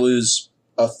 you're going to lose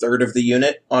a third of the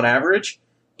unit on average.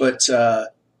 But,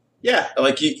 yeah,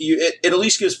 like it at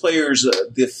least gives players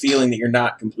the feeling that you're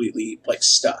not completely, like,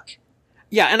 stuck.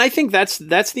 Yeah, and I think that's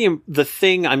the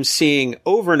thing I'm seeing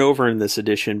over and over in this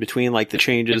edition, between like the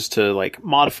changes to like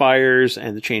modifiers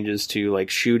and the changes to like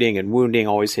shooting and wounding,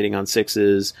 always hitting on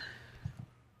 6s.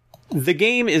 The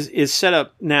game is set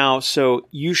up now so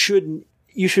you should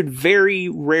very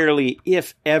rarely,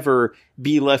 if ever,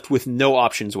 be left with no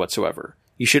options whatsoever.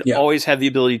 You should always have the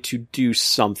ability to do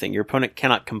something. Your opponent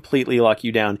cannot completely lock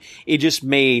you down. It just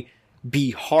may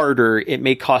be harder. It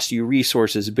may cost you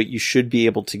resources, but you should be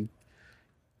able to.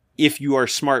 If you are a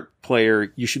smart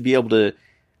player, you should be able to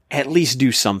at least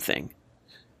do something.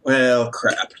 Well,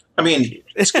 crap. I mean,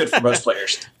 it's good for most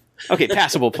players. Okay,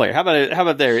 passable player. How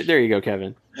about there? There you go,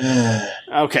 Kevin.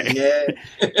 Okay. Yeah.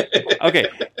 Okay.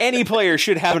 Any player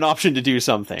should have an option to do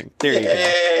something. There you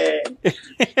go.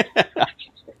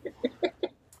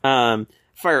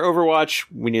 Fire Overwatch.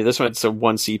 We knew this one. It's a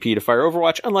 1 CP to fire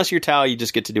Overwatch. Unless you're Tau, you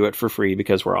just get to do it for free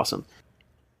because we're awesome.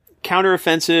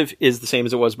 Counteroffensive is the same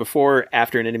as it was before.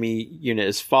 After an enemy unit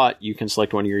is fought, you can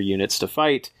select one of your units to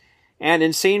fight. And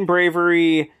Insane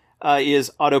Bravery is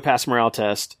auto pass morale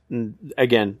test. And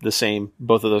again, the same.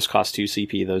 Both of those cost 2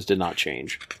 CP. Those did not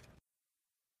change.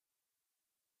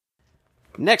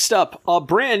 Next up, a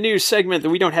brand new segment that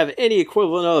we don't have any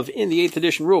equivalent of in the 8th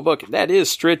edition rulebook. That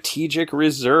is Strategic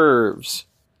Reserves.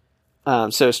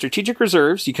 So Strategic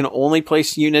Reserves, you can only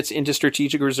place units into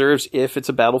Strategic Reserves if it's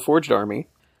a battle-forged army.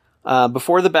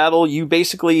 Before the battle, you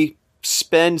basically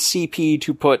spend CP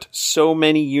to put so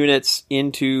many units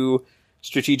into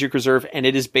Strategic Reserve, and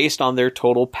it is based on their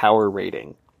total power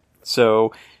rating.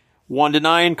 So 1 to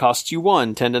 9 costs you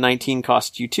 1, 10 to 19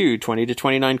 costs you 2, 20 to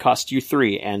 29 costs you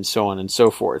 3, and so on and so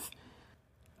forth.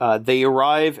 They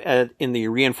arrive in the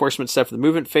reinforcement step of the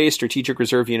movement phase. Strategic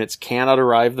Reserve units cannot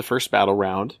arrive the first battle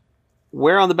round.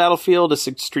 Where on the battlefield a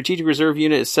Strategic Reserve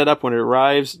unit is set up when it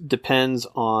arrives depends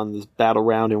on the battle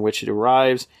round in which it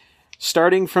arrives.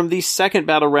 Starting from the second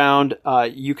battle round,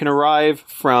 you can arrive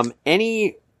from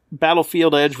any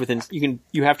battlefield edge within.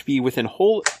 You have to be within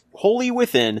wholly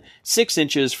within 6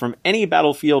 inches from any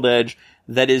battlefield edge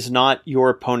that is not your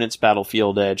opponent's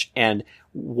battlefield edge, and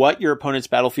what your opponent's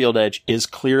battlefield edge is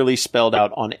clearly spelled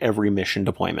out on every mission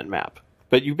deployment map.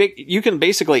 But you can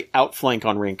basically outflank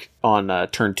on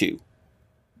turn 2.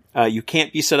 You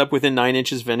can't be set up within 9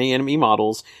 inches of any enemy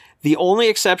models. The only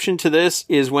exception to this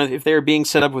is if they're being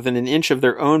set up within an inch of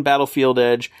their own battlefield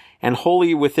edge and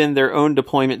wholly within their own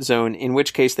deployment zone, in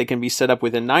which case they can be set up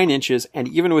within 9 inches and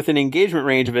even within engagement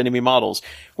range of enemy models,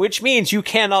 which means you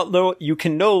can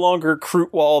no longer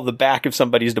Kroot wall the back of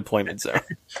somebody's deployment zone.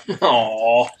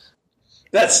 Aww.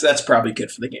 That's probably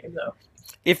good for the game, though.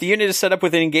 If the unit is set up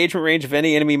within engagement range of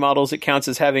any enemy models, it counts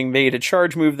as having made a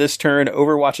charge move this turn.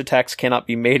 Overwatch attacks cannot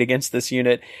be made against this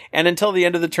unit, and until the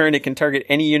end of the turn, it can target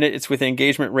any unit it's within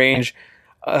engagement range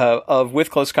of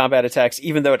with close combat attacks,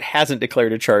 even though it hasn't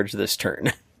declared a charge this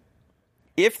turn.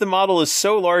 If the model is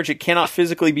so large it cannot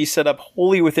physically be set up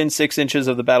wholly within 6 inches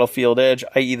of the battlefield edge,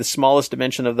 i.e. the smallest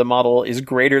dimension of the model is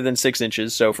greater than 6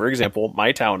 inches, so for example,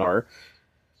 my Taunar,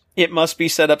 it must be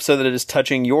set up so that it is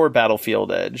touching your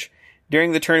battlefield edge.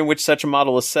 During the turn in which such a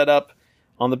model is set up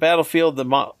on the battlefield,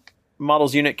 the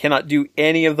model's unit cannot do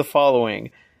any of the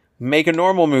following. Make a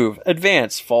normal move,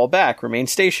 advance, fall back, remain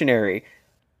stationary.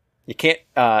 You can't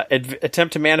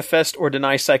attempt to manifest or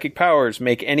deny psychic powers,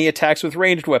 make any attacks with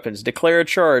ranged weapons, declare a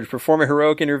charge, perform a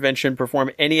heroic intervention,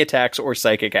 perform any attacks or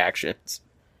psychic actions.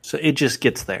 So it just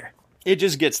gets there. It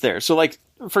just gets there. So like,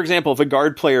 for example, if a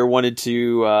guard player wanted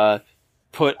to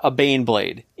put a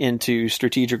Baneblade into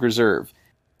Strategic Reserve,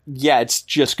 yeah, it's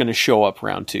just going to show up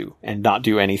round 2 and not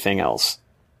do anything else.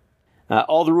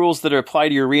 All the rules that apply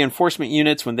to your reinforcement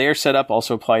units when they are set up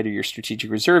also apply to your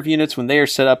Strategic Reserve units when they are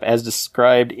set up as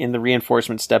described in the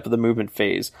reinforcement step of the movement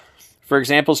phase. For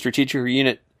example,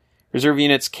 Strategic Reserve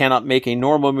units cannot make a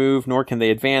normal move, nor can they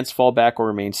advance, fall back, or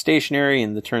remain stationary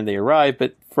in the turn they arrive,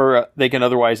 but they can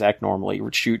otherwise act normally,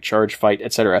 shoot, charge, fight,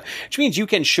 etc. Which means you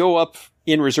can show up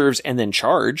in reserves and then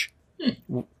charge.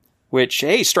 Which,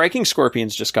 hey, Striking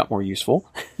Scorpions just got more useful.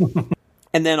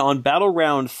 And then on battle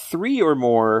round 3 or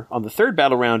more, on the third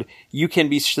battle round, you can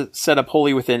be set up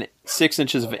wholly within 6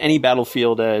 inches of any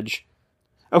battlefield edge.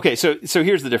 Okay, so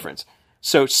here's the difference.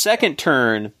 So second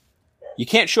turn, you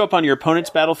can't show up on your opponent's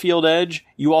battlefield edge.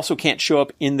 You also can't show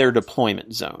up in their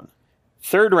deployment zone.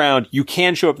 Third round, you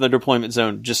can show up in the deployment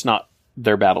zone, just not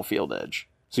their battlefield edge.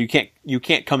 So you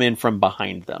can't come in from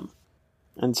behind them.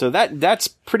 And so that's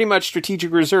pretty much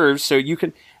strategic reserves. So you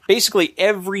can basically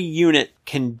every unit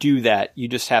can do that. You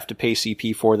just have to pay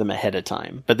CP for them ahead of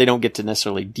time, but they don't get to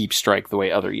necessarily deep strike the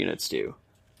way other units do.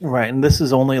 Right, and this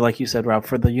is only, like you said, Rob,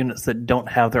 for the units that don't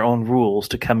have their own rules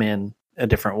to come in a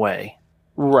different way.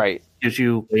 Right. Gives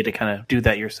you a way to kind of do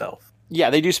that yourself.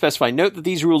 Yeah, they do specify. Note that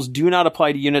these rules do not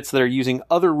apply to units that are using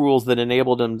other rules that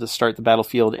enable them to start the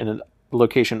battlefield in a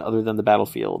location other than the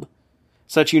battlefield.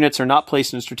 Such units are not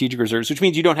placed in strategic reserves, which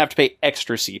means you don't have to pay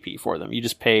extra CP for them. You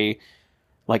just pay,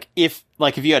 if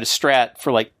you had a strat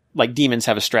for like demons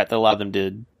have a strat that allowed them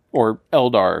to, or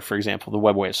Eldar, for example, the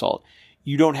Webway Assault,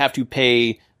 you don't have to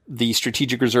pay the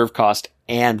strategic reserve cost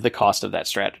and the cost of that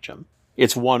stratagem.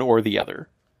 It's one or the other.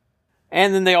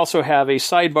 And then they also have a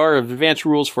sidebar of advanced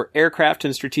rules for aircraft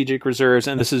and strategic reserves,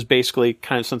 and this is basically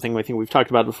kind of something I think we've talked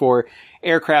about before.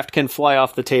 Aircraft can fly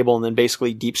off the table and then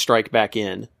basically deep strike back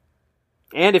in.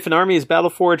 And if an army is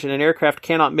battleforged and an aircraft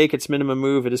cannot make its minimum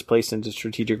move, it is placed into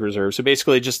strategic reserve. So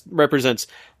basically it just represents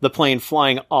the plane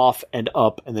flying off and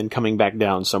up and then coming back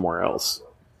down somewhere else.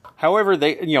 However,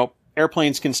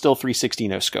 airplanes can still 360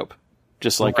 no scope,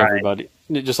 just like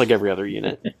every other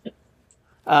unit.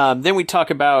 Then we talk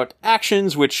about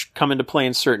actions, which come into play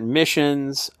in certain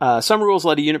missions. Some rules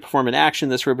let a unit perform an action.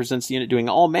 This represents the unit doing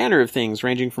all manner of things,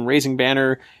 ranging from raising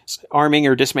banner, arming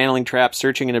or dismantling traps,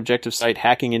 searching an objective site,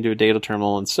 hacking into a data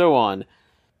terminal, and so on.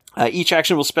 Each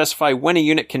action will specify when a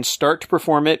unit can start to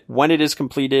perform it, when it is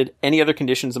completed, any other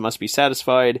conditions that must be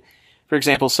satisfied. For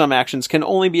example, some actions can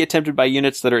only be attempted by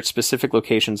units that are at specific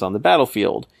locations on the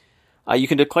battlefield. You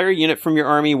can declare a unit from your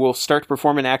army will start to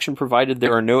perform an action provided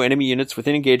there are no enemy units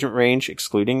within engagement range,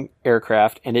 excluding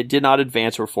aircraft, and it did not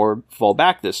advance or fall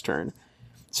back this turn.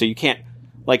 So you can't,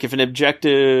 if an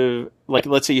objective,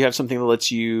 let's say you have something that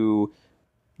lets you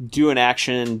do an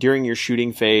action during your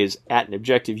shooting phase at an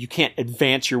objective, you can't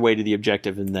advance your way to the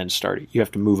objective and then start it. You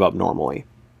have to move up normally.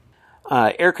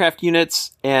 Aircraft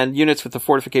units and units with the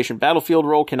fortification battlefield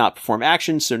role cannot perform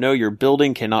actions, so no, your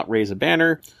building cannot raise a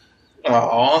banner.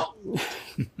 Aww.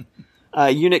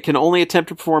 A unit can only attempt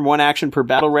to perform one action per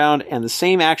battle round, and the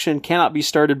same action cannot be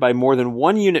started by more than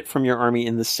one unit from your army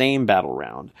in the same battle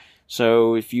round.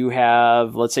 So if you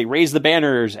have, let's say, raise the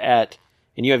banners and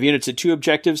you have units at 2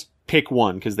 objectives, pick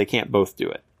one, because they can't both do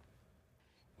it.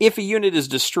 If a unit is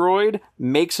destroyed,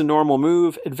 makes a normal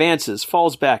move, advances,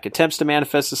 falls back, attempts to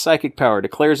manifest a psychic power,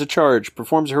 declares a charge,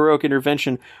 performs a heroic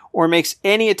intervention, or makes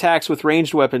any attacks with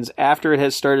ranged weapons after it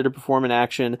has started to perform an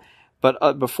action,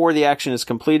 but before the action is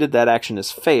completed, that action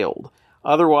is failed.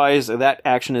 Otherwise, that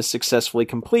action is successfully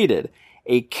completed.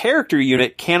 A character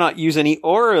unit cannot use any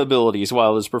aura abilities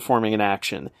while it is performing an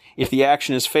action. If the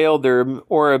action is failed, their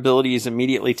aura abilities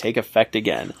immediately take effect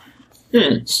again.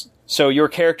 So your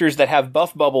characters that have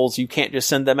buff bubbles, you can't just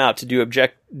send them out to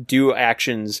do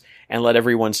actions and let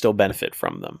everyone still benefit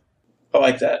from them. I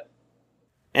like that.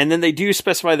 And then they do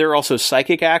specify there are also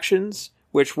psychic actions,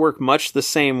 which work much the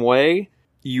same way.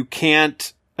 You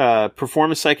can't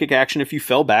perform a psychic action if you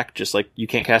fell back, just like you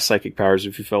can't cast psychic powers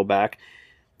if you fell back.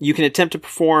 You can attempt to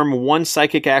perform one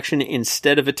psychic action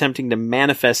instead of attempting to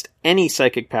manifest any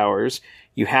psychic powers.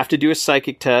 You have to do a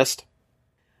psychic test.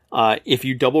 If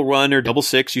you double run or double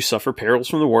six, you suffer perils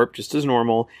from the warp, just as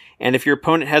normal. And if your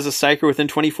opponent has a psyker within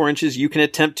 24 inches, you can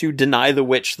attempt to deny the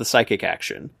witch the psychic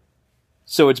action.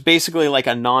 So it's basically like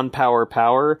a non-power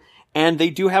power, and they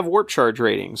do have warp charge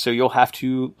ratings, so you'll have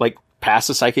to, pass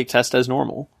a psychic test as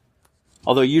normal.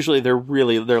 Although usually they're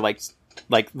like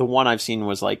the one I've seen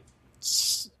was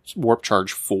warp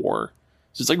charge 4.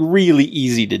 So it's really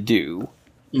easy to do.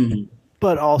 Mm-hmm.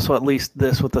 But also, at least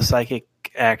this with the psychic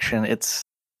action, it's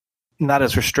not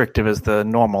as restrictive as the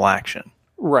normal action.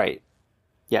 Right.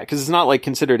 Yeah, because it's not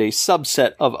considered a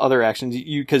subset of other actions,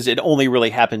 because it only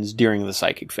really happens during the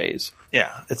psychic phase.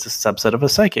 Yeah, it's a subset of a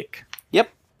psychic. Yep.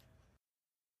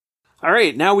 All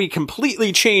right, now we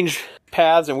completely change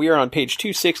paths, and we are on page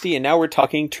 260, and now we're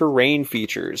talking terrain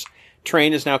features.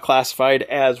 Terrain is now classified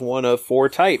as one of 4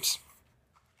 types.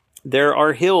 There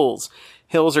are hills.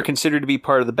 Hills are considered to be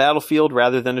part of the battlefield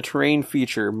rather than a terrain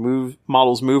feature.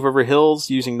 Models move over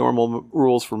hills using normal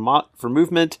rules for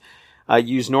movement.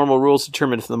 Use normal rules to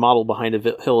determine if the model behind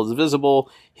a hill is visible.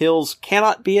 Hills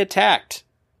cannot be attacked.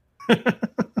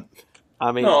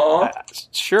 I mean,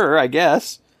 sure, I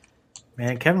guess.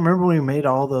 Man, Kevin, remember when we made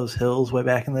all those hills way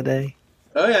back in the day?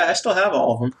 Oh yeah, I still have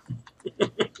all of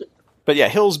them. But yeah,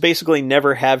 hills basically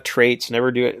never have traits,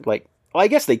 never do it like... Well, I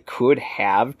guess they could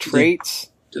have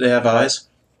traits. Do they have eyes?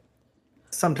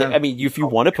 Sometimes. I mean, if you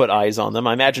want to put eyes on them,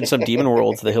 I imagine some Demon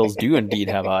Worlds, the hills do indeed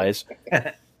have eyes.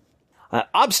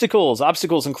 Obstacles.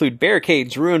 Obstacles include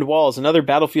barricades, ruined walls, and other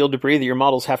battlefield debris that your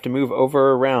models have to move over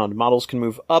or around. Models can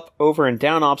move up, over, and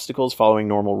down obstacles following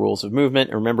normal rules of movement.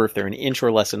 And remember, if they're an inch or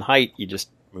less in height, you just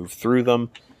move through them.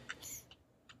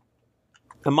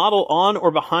 A model on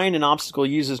or behind an obstacle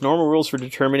uses normal rules for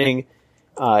determining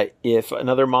if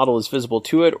another model is visible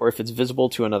to it or if it's visible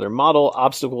to another model.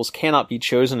 Obstacles cannot be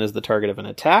chosen as the target of an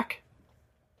attack.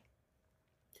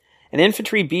 An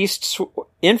infantry, beast,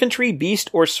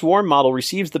 or swarm model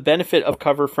receives the benefit of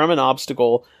cover from an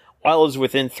obstacle while it is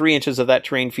within 3 inches of that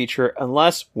terrain feature,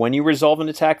 unless, when you resolve an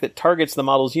attack that targets the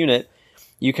model's unit,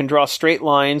 you can draw straight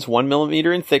lines 1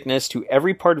 millimeter in thickness to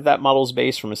every part of that model's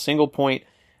base from a single point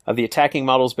of the attacking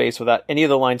model's base without any of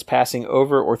the lines passing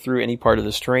over or through any part of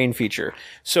this terrain feature.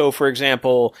 So, for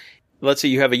example, let's say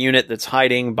you have a unit that's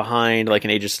hiding behind like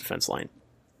an Aegis defense line.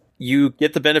 You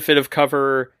get the benefit of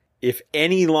cover if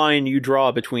any line you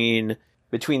draw between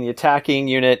the attacking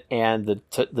unit and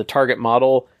the target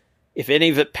model, if any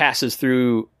of it passes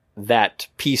through that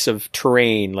piece of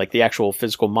terrain, like the actual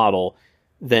physical model,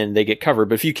 then they get cover.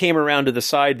 But if you came around to the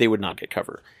side, they would not get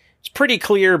cover. It's pretty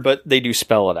clear, but they do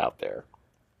spell it out there.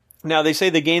 Now, they say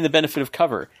they gain the benefit of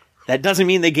cover. That doesn't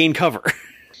mean they gain cover.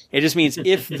 It just means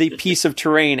if the piece of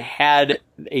terrain had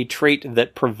a trait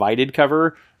that provided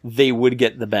cover, they would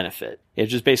get the benefit.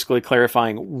 It's just basically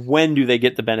clarifying when do they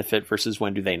get the benefit versus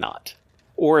when do they not.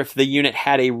 Or if the unit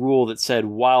had a rule that said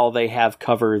while they have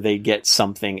cover, they get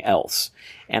something else.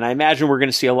 And I imagine we're going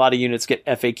to see a lot of units get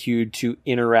FAQ'd to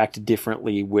interact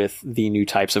differently with the new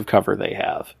types of cover they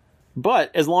have. But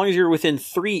as long as you're within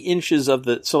 3 inches of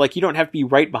so like you don't have to be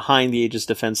right behind the Aegis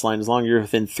defense line, as long as you're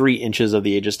within 3 inches of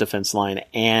the Aegis defense line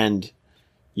and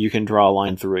you can draw a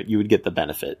line through it, you would get the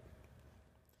benefit.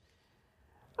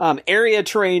 Area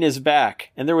terrain is back,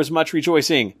 and there was much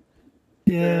rejoicing.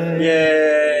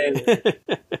 Yay!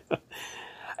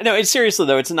 No, it's seriously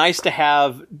though, it's nice to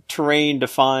have terrain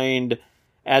defined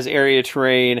as area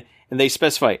terrain, and they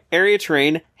specify area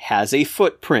terrain has a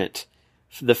footprint.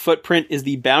 The footprint is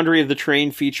the boundary of the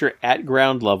terrain feature at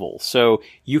ground level. So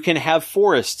you can have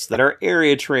forests that are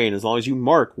area terrain as long as you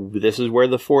mark this is where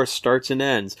the forest starts and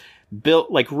ends. Built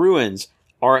like ruins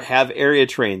have area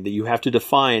terrain that you have to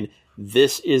define.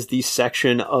 This is the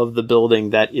section of the building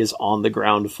that is on the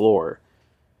ground floor.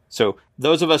 So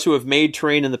those of us who have made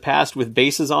terrain in the past with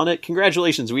bases on it,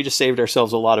 congratulations. We just saved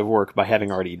ourselves a lot of work by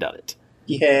having already done it.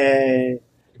 Yay!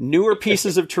 Newer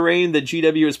pieces of terrain that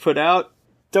GW has put out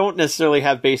don't necessarily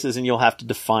have bases, and you'll have to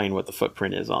define what the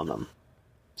footprint is on them.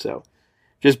 So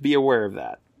just be aware of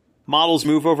that. Models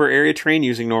move over area terrain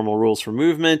using normal rules for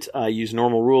movement. Use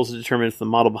normal rules to determine if the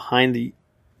model behind the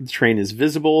terrain is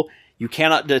visible. You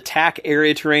cannot attack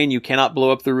area terrain. You cannot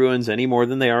blow up the ruins any more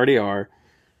than they already are.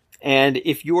 And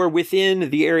if you are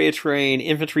within the area terrain,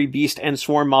 infantry, beast, and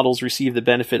swarm models receive the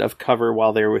benefit of cover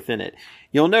while they are within it.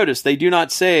 You'll notice they do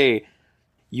not say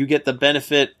you get the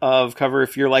benefit of cover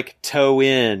if you're like toe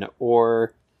in,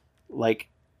 or like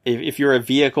if you're a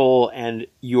vehicle and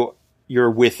you're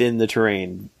within the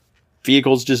terrain.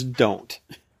 Vehicles just don't.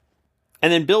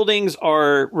 And then buildings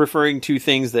are referring to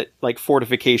things that like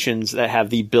fortifications that have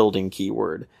the building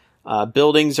keyword.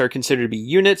 Buildings are considered to be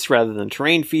units rather than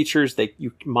terrain features.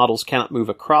 Models cannot move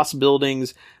across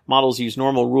buildings. Models use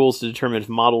normal rules to determine if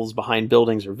models behind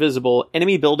buildings are visible.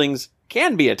 Enemy buildings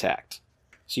can be attacked.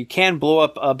 So you can blow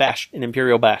up an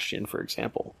Imperial Bastion, for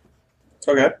example.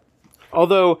 Okay.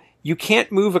 Although you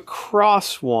can't move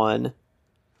across one,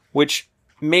 which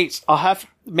makes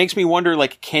me wonder,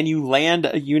 like, can you land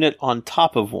a unit on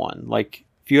top of one? Like,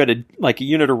 if you had a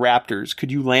unit of Raptors,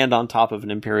 could you land on top of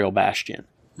an Imperial Bastion?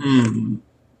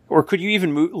 Or could you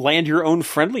even land your own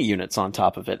friendly units on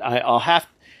top of it?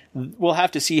 We'll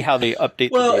have to see how they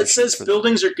update. Well, it says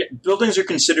buildings are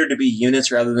considered to be units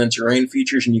rather than terrain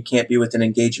features, and you can't be within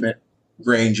engagement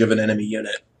range of an enemy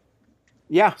unit.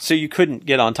 Yeah, so you couldn't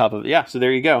get on top of it. Yeah, so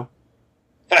there you go.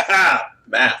 Ha ha!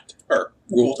 Math or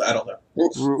rules? I don't know.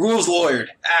 Rules lawyered.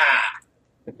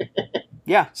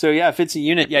 Yeah, so yeah, if it's a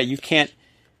unit, yeah, you can't.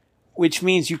 Which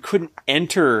means you couldn't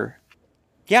enter.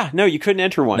 Yeah, no, you couldn't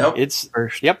enter one. Nope. It's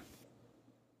First. Yep.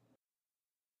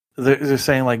 They're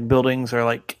saying like buildings are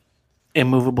like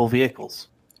immovable vehicles.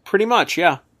 Pretty much,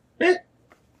 yeah. Eh.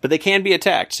 But they can be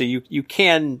attacked, so you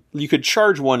could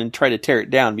charge one and try to tear it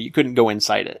down, but you couldn't go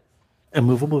inside it.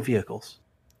 Immovable vehicles.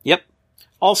 Yep.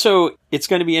 Also, it's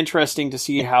going to be interesting to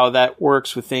see how that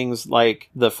works with things like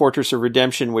the Fortress of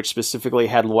Redemption, which specifically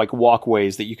had like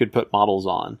walkways that you could put models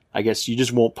on. I guess you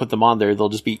just won't put them on there. They'll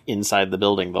just be inside the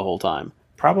building the whole time.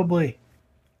 Probably.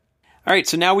 All right,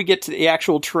 so now we get to the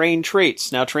actual terrain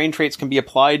traits. Now, terrain traits can be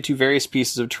applied to various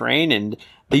pieces of terrain, and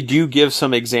they do give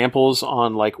some examples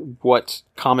on like what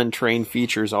common terrain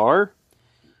features are.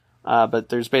 But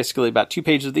there's basically about 2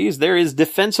 pages of these. There is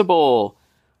defensible.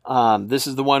 This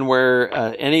is the one where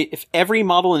if every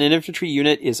model in an infantry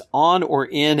unit is on or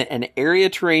in an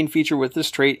area terrain feature with this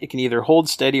trait, it can either hold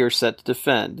steady or set to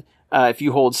defend. If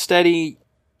you hold steady,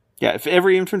 if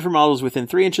every infantry model is within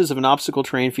 3 inches of an obstacle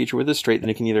terrain feature with this trait,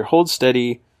 then it can either hold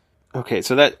steady. Okay,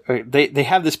 so that they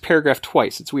have this paragraph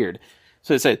twice. It's weird.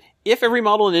 So it says, if every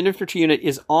model in an infantry unit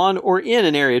is on or in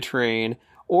an area terrain,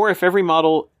 or if every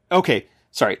model... Okay,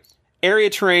 sorry.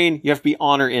 Area terrain, you have to be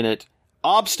on or in it.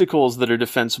 Obstacles that are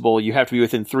defensible, you have to be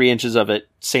within 3 inches of it,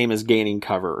 same as gaining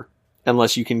cover,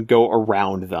 unless you can go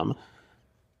around them.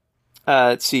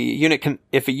 Let's see.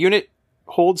 If a unit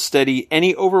holds steady,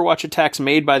 any Overwatch attacks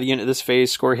made by the unit this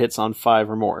phase score hits on 5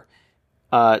 or more.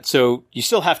 So you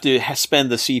still have to spend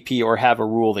the CP or have a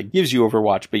rule that gives you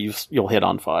Overwatch, but you'll hit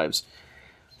on 5s.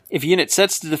 If a unit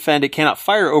sets to defend, it cannot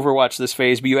fire Overwatch this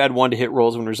phase, but you add 1 to hit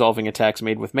rolls when resolving attacks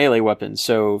made with melee weapons.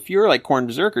 So if you're like Khorne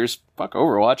Berserkers, fuck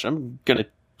Overwatch. I'm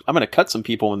gonna cut some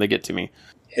people when they get to me.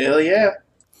 Hell yeah.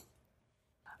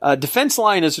 Defense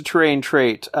line is a terrain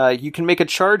trait. You can make a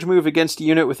charge move against a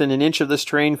unit within an inch of this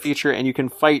terrain feature, and you can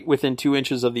fight within 2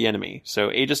 inches of the enemy.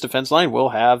 So Aegis defense line will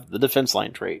have the defense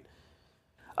line trait.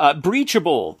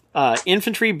 Breachable.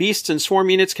 Infantry, beasts, and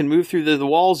swarm units can move through the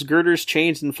walls, girders,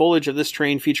 chains, and foliage of this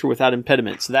terrain feature without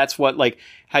impediment. So that's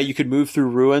how you could move through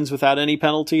ruins without any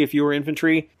penalty if you were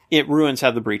infantry. Ruins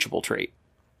have the breachable trait.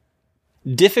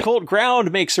 Difficult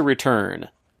ground makes a return.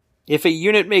 If a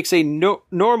unit makes a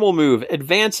normal move,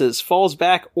 advances, falls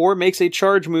back, or makes a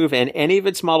charge move, and any of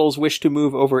its models wish to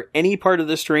move over any part of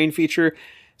this terrain feature,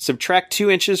 subtract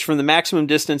 2 inches from the maximum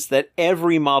distance that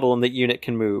every model in the unit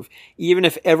can move, even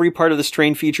if every part of this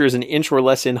terrain feature is an inch or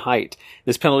less in height.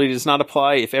 This penalty does not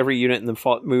apply if every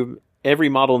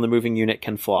model in the moving unit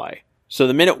can fly. So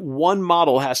the minute one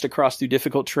model has to cross through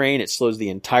difficult terrain, it slows the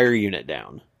entire unit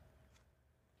down.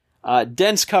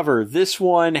 Dense cover. This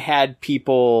one had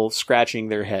people scratching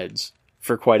their heads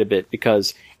for quite a bit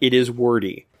because it is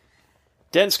wordy.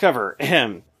 Dense cover.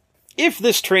 If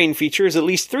this terrain feature is at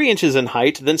least 3 inches in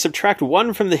height, then subtract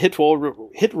 1 from the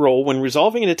hit roll when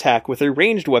resolving an attack with a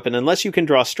ranged weapon unless you can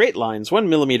draw straight lines 1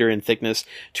 millimeter in thickness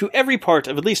to every part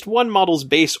of at least one model's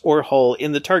base or hull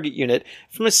in the target unit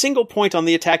from a single point on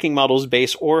the attacking model's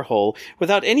base or hull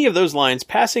without any of those lines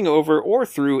passing over or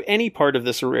through any part of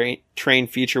this terrain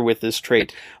feature with this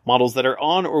trait. Models that are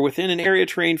on or within an area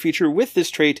terrain feature with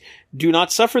this trait do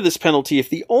not suffer this penalty if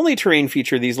the only terrain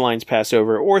feature these lines pass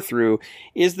over or through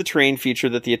is the terrain feature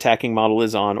that the attacking model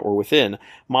is on or within.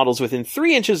 Models within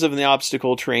 3 inches of the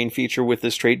obstacle terrain feature with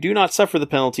this trait do not suffer the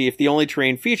penalty if the only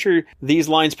terrain feature these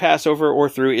lines pass over or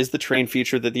through is the terrain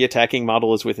feature that the attacking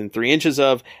model is within 3 inches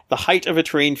of. The height of a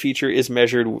terrain feature is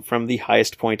measured from the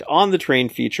highest point on the terrain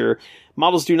feature.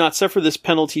 Models do not suffer this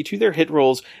penalty to their hit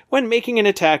rolls when making an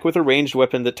attack with a ranged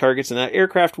weapon that targets an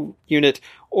aircraft unit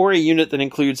or a unit that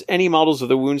includes any models with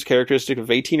a wounds characteristic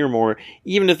of 18 or more,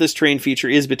 even if this terrain feature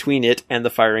is between it and the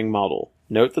firing model.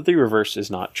 Note that the reverse is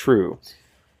not true.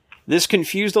 This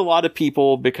confused a lot of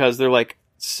people because they're like,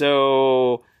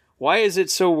 so why is it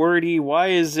so wordy? Why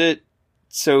is it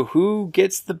so who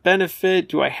gets the benefit?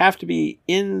 Do I have to be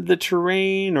in the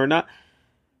terrain or not?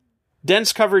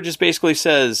 Dense cover just basically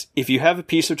says, if you have a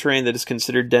piece of terrain that is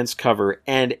considered dense cover,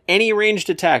 and any ranged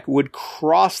attack would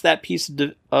cross that piece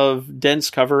of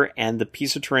dense cover, and the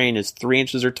piece of terrain is 3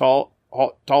 inches or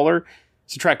taller,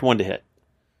 subtract 1 to hit.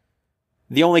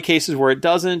 The only cases where it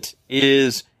doesn't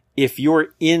is if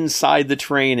you're inside the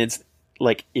terrain, it's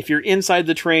like, if you're inside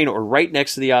the terrain or right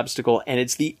next to the obstacle, and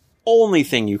it's the only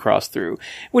thing you cross through,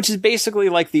 which is basically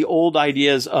like the old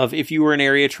ideas of if you were an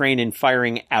area terrain and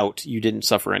firing out, you didn't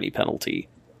suffer any penalty.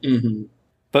 Mm-hmm.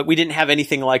 But we didn't have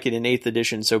anything like it in 8th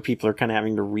edition, so people are kind of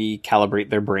having to recalibrate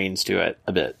their brains to it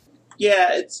a bit.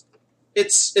 Yeah,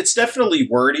 it's definitely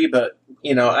wordy, but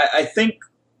I think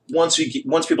once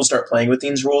people start playing with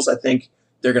these rules, I think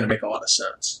they're going to make a lot of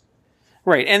sense.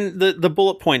 Right, and the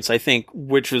bullet points, I think,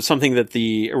 which was something that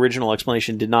the original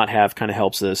explanation did not have, kind of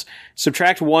helps this.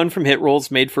 Subtract 1 from hit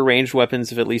rolls made for ranged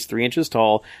weapons of at least 3 inches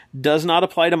tall. Does not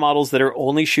apply to models that are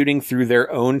only shooting through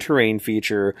their own terrain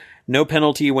feature. No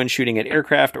penalty when shooting at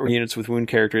aircraft or units with wound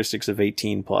characteristics of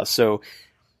 18+. So,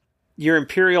 your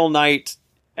Imperial Knight,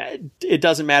 it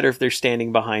doesn't matter if they're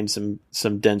standing behind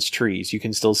some dense trees. You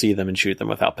can still see them and shoot them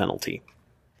without penalty.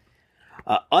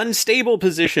 Unstable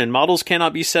position. Models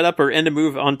cannot be set up or end a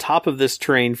move on top of this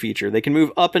terrain feature. They can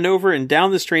move up and over and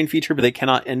down this terrain feature, but they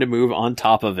cannot end a move on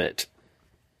top of it.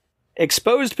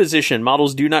 Exposed position.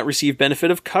 Models do not receive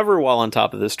benefit of cover while on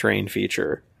top of this terrain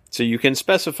feature. So you can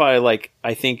specify, like,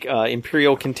 I think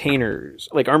Imperial containers,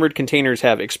 like armored containers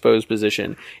have exposed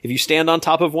position. If you stand on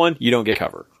top of one, you don't get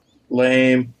cover.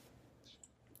 Lame.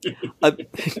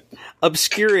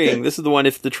 Obscuring. This is the one.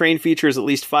 If the terrain feature is at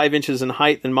least 5 inches in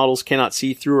height, then models cannot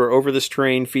see through or over this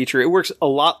terrain feature. It works a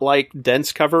lot like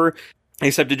dense cover,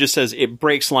 except it just says it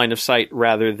breaks line of sight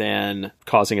rather than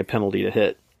causing a penalty to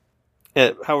hit.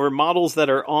 However, models that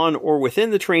are on or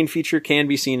within the terrain feature can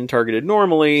be seen and targeted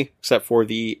normally, except for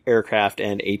the aircraft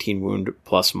and 18 wound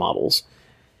plus models.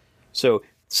 So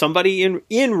somebody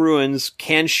in ruins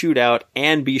can shoot out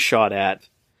and be shot at,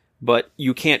 but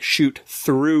you can't shoot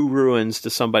through ruins to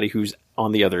somebody who's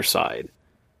on the other side.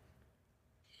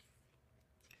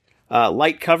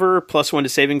 Light cover, +1 to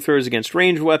saving throws against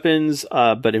ranged weapons,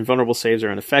 but invulnerable saves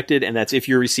are unaffected, and that's if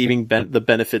you're receiving the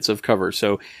benefits of cover.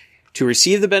 So to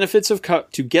receive the benefits of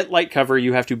to get light cover,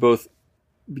 you have to both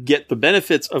get the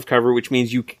benefits of cover, which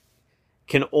means you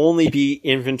can only be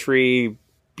infantry,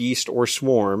 beast, or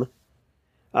swarm.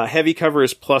 Heavy cover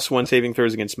is +1 saving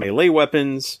throws against melee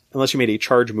weapons, unless you made a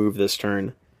charge move this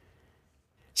turn.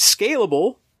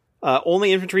 Scalable,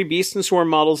 only infantry, beast, and swarm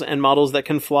models and models that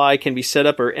can fly can be set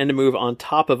up or end a move on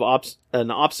top of an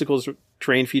obstacles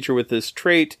terrain feature with this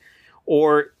trait,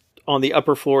 or on the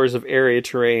upper floors of area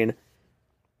terrain.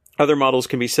 Other models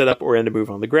can be set up or end a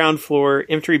move on the ground floor.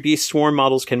 Infantry, beast, swarm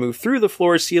models can move through the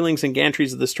floors, ceilings, and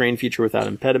gantries of this terrain feature without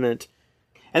impediment.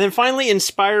 And then finally,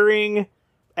 inspiring.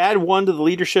 Add 1 to the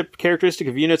leadership characteristic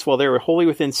of units while they are wholly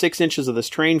within 6 inches of this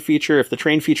terrain feature. If the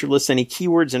terrain feature lists any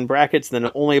keywords in brackets, then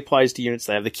it only applies to units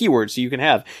that have the keywords. So you can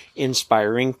have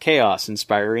inspiring chaos,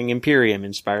 inspiring Imperium,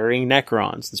 inspiring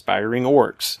Necrons, inspiring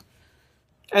orcs.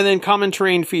 And then common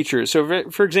terrain features. So,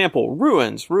 for example,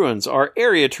 ruins. Ruins are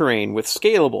area terrain with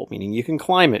scalable, meaning you can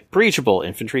climb it. Breachable,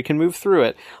 infantry can move through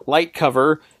it. Light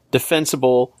cover,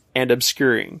 defensible, and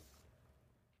obscuring.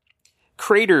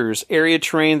 Craters, area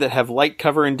terrain that have light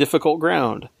cover and difficult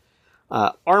ground.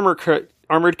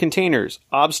 Armored containers,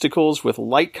 obstacles with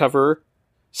light cover,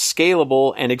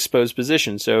 scalable, and exposed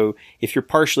position. So if you're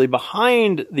partially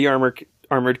behind the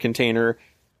armored container,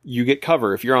 you get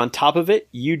cover. If you're on top of it,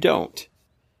 you don't.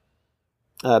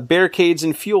 Barricades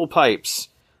and fuel pipes.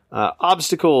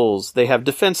 Obstacles, they have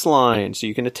defense lines, so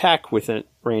you can attack within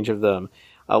range of them.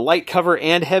 Light cover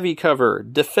and heavy cover.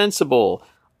 Defensible.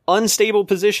 Unstable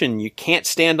position, you can't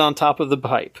stand on top of the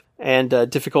pipe. And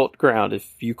difficult ground.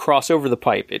 If you cross over the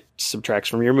pipe, it subtracts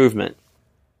from your movement.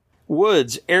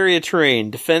 Woods, area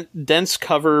terrain, dense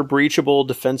cover, breachable,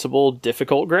 defensible,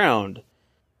 difficult ground.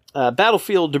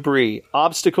 Battlefield debris,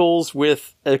 obstacles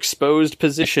with exposed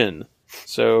position.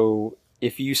 So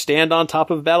if you stand on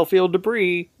top of battlefield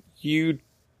debris, you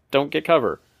don't get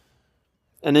cover.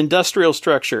 An industrial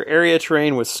structure, area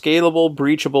terrain with scalable,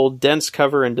 breachable, dense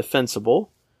cover, and defensible.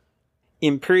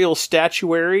 Imperial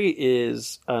statuary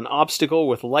is an obstacle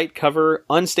with light cover,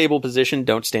 unstable position,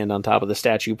 don't stand on top of the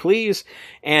statue, please,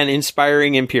 and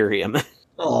inspiring Imperium.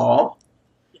 Aww.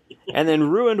 And then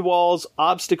ruined walls,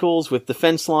 obstacles with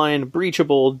defense line,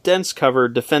 breachable, dense cover,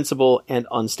 defensible, and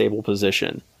unstable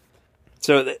position.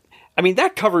 So,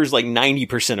 that covers like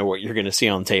 90% of what you're going to see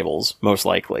on tables, most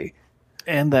likely.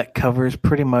 And that covers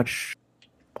pretty much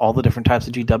all the different types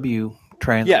of GW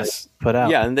trains yes. put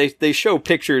out. Yeah, and they show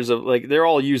pictures of, like, they're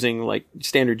all using, like,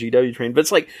 standard GW terrain. But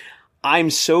it's like, I'm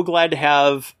so glad to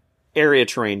have area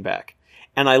terrain back.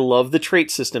 And I love the trait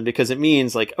system because it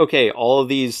means, like, okay, all of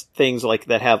these things, like,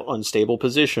 that have unstable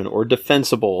position or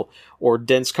defensible or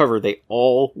dense cover, they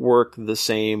all work the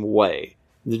same way.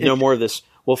 There's no more of this,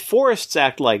 well, forests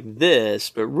act like this,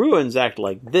 but ruins act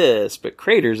like this, but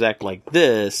craters act like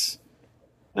this.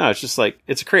 No, it's just like,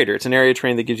 it's a crater. It's an area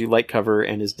terrain that gives you light cover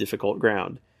and is difficult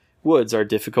ground. Woods are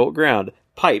difficult ground.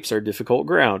 Pipes are difficult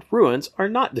ground. Ruins are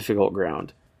not difficult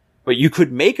ground. But you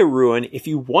could make a ruin if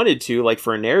you wanted to, like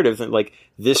for a narrative, like,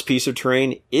 this piece of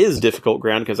terrain is difficult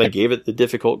ground because I gave it the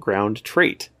difficult ground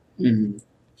trait. Mm-hmm.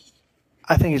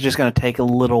 I think it's just going to take a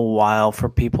little while for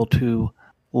people to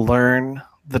learn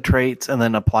the traits and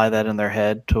then apply that in their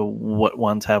head to what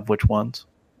ones have which ones.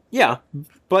 Yeah,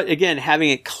 but again, having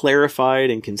it clarified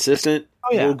and consistent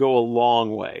will go a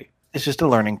long way. It's just a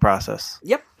learning process.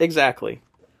 Yep, exactly.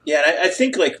 Yeah, and I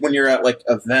think, like, when you're at, like,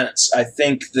 events, I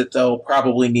think that they'll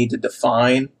probably need to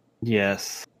define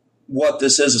yes what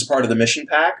this is as part of the mission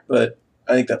pack, but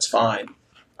I think that's fine.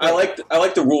 I like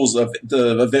the rules of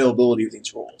the availability of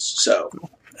these rules. So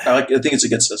I think it's a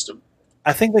good system.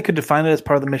 I think they could define it as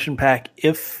part of the mission pack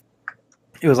if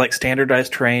it was like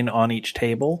standardized terrain on each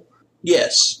table.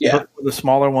 Yes, yeah. But for the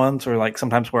smaller ones, or like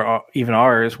sometimes where even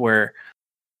ours, where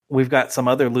we've got some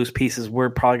other loose pieces, we're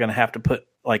probably going to have to put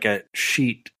like a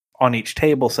sheet on each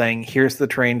table saying, here's the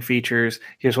terrain features,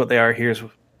 here's what they are, here's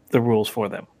the rules for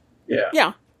them.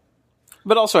 Yeah.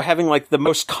 But also having like the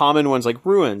most common ones like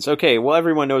ruins. Okay, well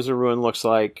everyone knows what a ruin looks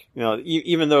like. You know,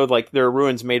 even though like there are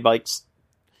ruins made by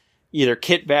either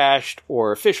kit bashed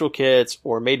or official kits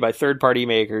or made by third party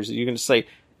makers, you can say,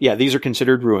 yeah, these are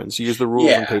considered ruins. Use the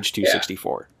rules on page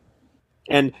 264.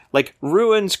 Yeah. And like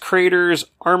ruins, craters,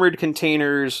 armored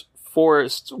containers,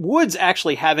 forests, woods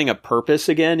actually having a purpose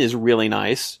again is really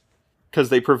nice because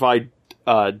they provide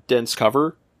dense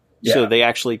cover. Yeah. So they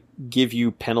actually give you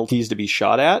penalties to be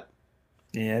shot at.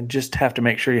 Yeah, just have to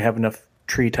make sure you have enough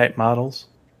tree-type models.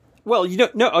 Well, you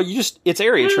don't. No, it's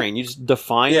area terrain. You just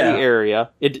define the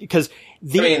area because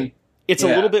it's a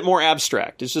little bit more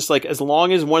abstract. It's just like as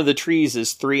long as one of the trees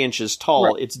is 3 inches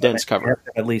tall, it's dense cover. You have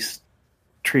to have at least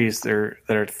trees that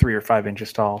are 3 or 5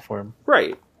 inches tall for them.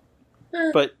 Right,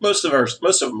 but most of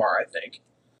them are, I think.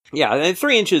 Yeah, and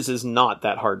 3 inches is not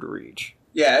that hard to reach.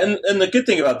 Yeah, and the good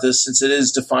thing about this, since it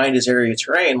is defined as area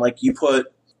terrain, like you put.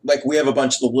 Like, we have a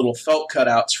bunch of the little felt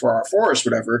cutouts for our forest,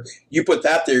 whatever. You put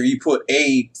that there, you put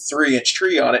a 3-inch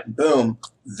tree on it, and boom,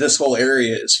 this whole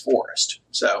area is forest.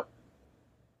 So,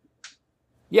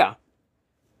 yeah.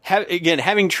 Again,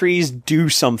 having trees do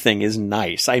something is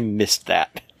nice. I missed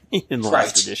that in the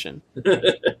last edition.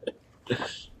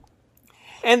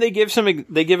 And they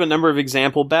give a number of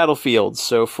example battlefields.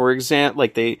 So, for example,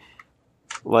 the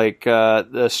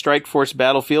Strike Force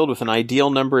battlefield with an ideal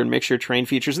number and mixture terrain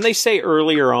features. And they say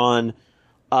earlier on,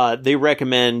 they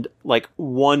recommend like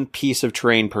one piece of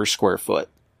terrain per square foot.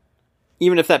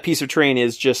 Even if that piece of terrain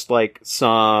is just like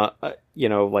some,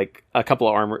 like a couple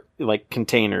of armor, like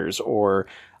containers or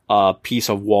a piece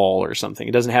of wall or something.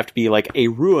 It doesn't have to be like a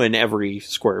ruin every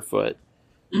square foot.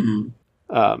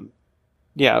 Mm-hmm.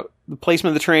 The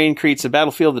placement of the terrain creates a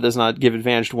battlefield that does not give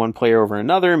advantage to one player over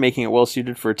another, making it well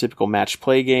suited for a typical match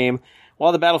play game.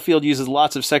 While the battlefield uses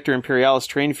lots of Sector Imperialis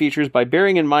terrain features, by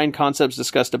bearing in mind concepts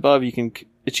discussed above, you can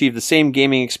achieve the same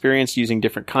gaming experience using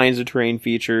different kinds of terrain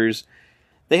features.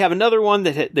 They have another one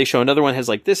that they show another one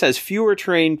has fewer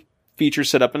terrain features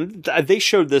set up, and they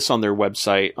showed this on their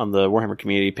website on the Warhammer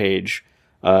community page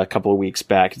a couple of weeks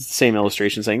back. It's the same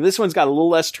illustration saying this one's got a little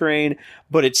less terrain,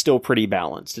 but it's still pretty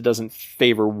balanced. It doesn't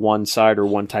favor one side or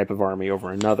one type of army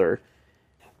over another.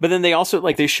 But then they also,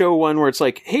 they show one where it's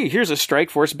like, hey, here's a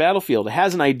Strike Force battlefield. It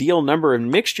has an ideal number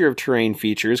and mixture of terrain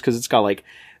features because it's got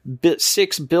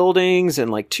 6 buildings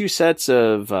and 2 sets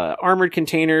of armored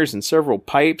containers and several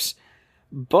pipes.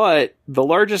 But the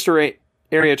largest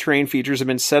area terrain features have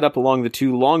been set up along the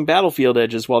 2 long battlefield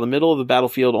edges, while the middle of the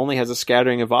battlefield only has a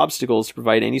scattering of obstacles to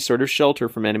provide any sort of shelter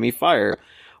from enemy fire.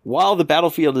 While the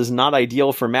battlefield is not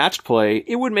ideal for match play,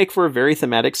 it would make for a very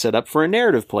thematic setup for a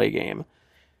narrative play game.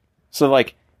 So,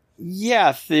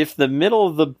 if the middle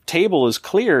of the table is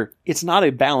clear, it's not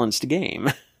a balanced game.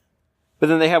 But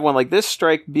then they have one like this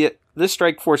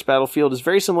Strike Force battlefield is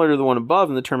very similar to the one above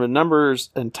in the term of numbers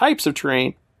and types of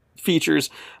terrain features,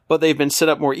 but they've been set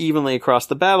up more evenly across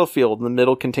the battlefield. And the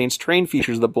middle contains terrain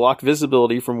features that block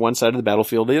visibility from one side of the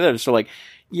battlefield to the other. So,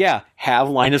 have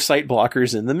line of sight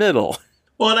blockers in the middle.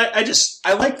 Well, and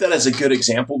I like that as a good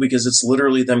example because it's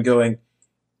literally them going,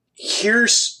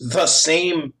 here's the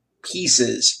same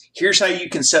pieces. Here's how you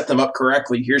can set them up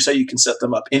correctly. Here's how you can set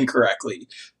them up incorrectly.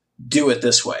 Do it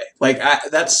this way.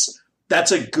 That's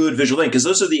a good visual thing because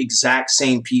those are the exact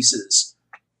same pieces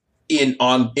in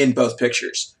both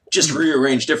pictures, just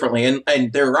rearranged differently.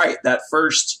 And they're right. That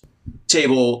first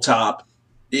tabletop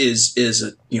is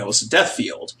a death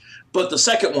field, but the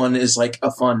second one is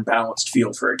a fun balanced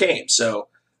field for a game. So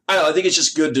I think it's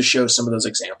just good to show some of those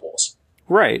examples.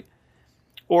 Right.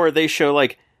 Or they show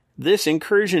this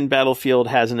incursion battlefield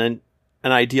has an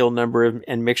ideal number of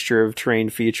and mixture of terrain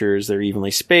features. They're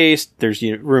evenly spaced. There's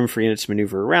room for units to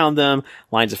maneuver around them.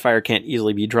 Lines of fire can't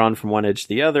easily be drawn from one edge to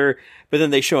the other. But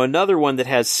then they show another one that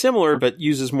has similar but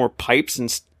uses more pipes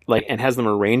and has them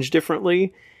arranged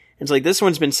differently. It's this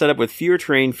one's been set up with fewer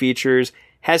terrain features,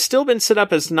 has still been set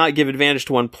up as to not give advantage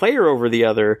to one player over the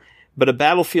other, but a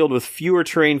battlefield with fewer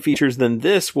terrain features than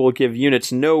this will give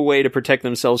units no way to protect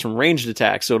themselves from ranged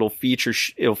attacks, so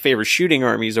it'll favor shooting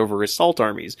armies over assault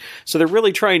armies. So they're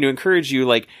really trying to encourage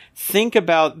you, think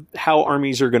about how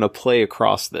armies are going to play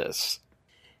across this.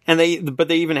 And they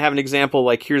even have an example,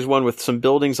 here's one with some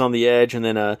buildings on the edge and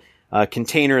then a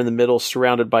container in the middle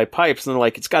surrounded by pipes. And they're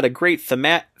like, it's got a great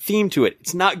theme to it.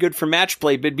 It's not good for match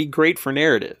play, but it'd be great for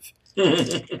narrative.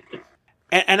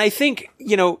 and I think,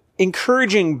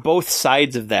 encouraging both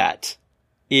sides of that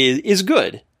is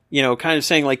good. Kind of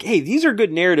saying like, hey, these are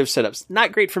good narrative setups.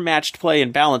 Not great for matched play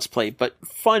and balanced play, but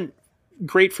fun,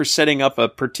 great for setting up a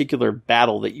particular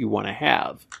battle that you want to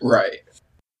have. Right.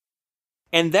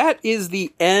 And that is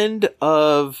the end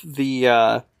of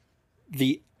the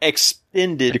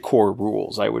extended core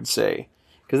rules, I would say.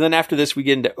 Because then after this, we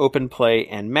get into open play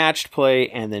and matched play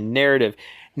and then narrative.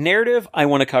 Narrative, I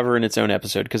want to cover in its own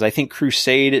episode because I think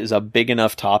Crusade is a big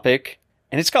enough topic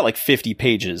and it's got like 50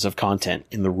 pages of content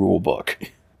in the rule book.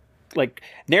 Like,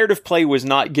 narrative play was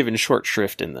not given short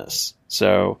shrift in this.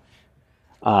 So,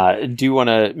 I do want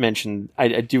to mention, I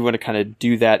do want to kind of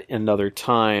do that another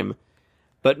time.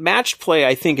 But matched play,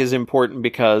 I think, is important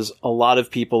because a lot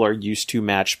of people are used to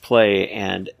matched play,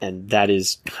 and that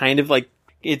is kind of like,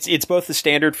 it's both the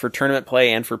standard for tournament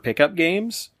play and for pickup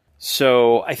games.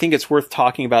 So I think it's worth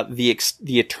talking about the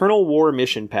Eternal War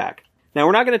mission pack. Now,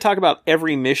 we're not going to talk about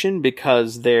every mission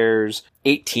because there's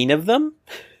 18 of them,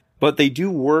 but they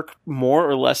do work more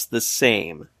or less the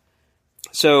same.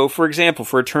 So, for example,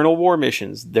 for Eternal War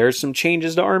missions, there's some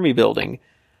changes to army building.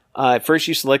 First,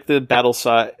 you select the battle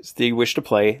size that you wish to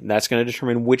play, and that's going to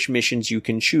determine which missions you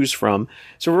can choose from.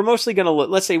 So we're mostly going to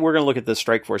let's say we're going to look at the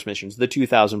Strike Force missions, the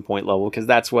 2,000 point level, because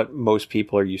that's what most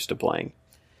people are used to playing.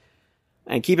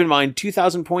 And keep in mind,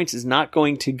 2,000 points is not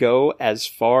going to go as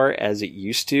far as it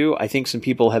used to. I think some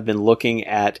people have been looking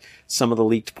at some of the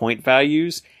leaked point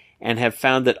values and have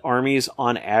found that armies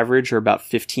on average are about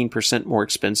 15% more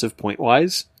expensive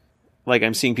point-wise. Like,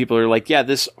 I'm seeing people are like, yeah,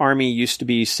 this army used to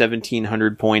be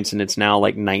 1,700 points and it's now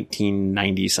like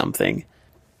 1,990 something.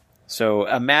 So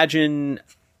imagine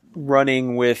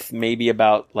running with maybe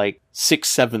about like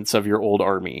 6/7 of your old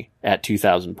army at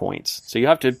 2,000 points. So you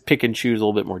have to pick and choose a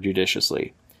little bit more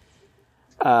judiciously.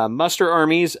 Muster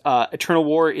armies, Eternal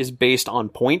War is based on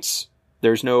points.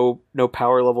 There's no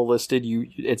power level listed.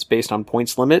 It's based on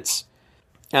points limits.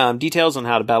 Details on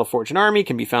how to battle forge an army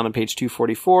can be found on page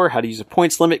 244. How to use a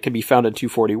points limit can be found on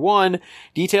 241.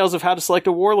 Details of how to select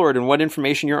a warlord and what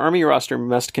information your army roster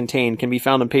must contain can be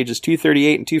found on pages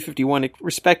 238 and 251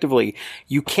 respectively.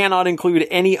 You cannot include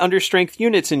any understrength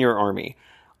units in your army.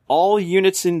 All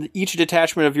units in each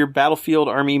detachment of your battlefield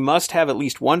army must have at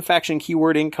least one faction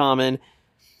keyword in common,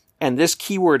 and this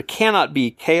keyword cannot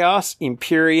be Chaos,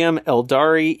 Imperium,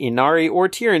 Eldari, Inari, or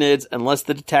Tyranids unless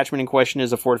the detachment in question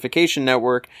is a fortification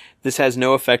network. This has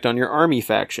no effect on your army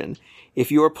faction. If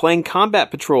you are playing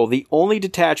combat patrol, the only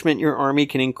detachment your army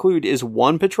can include is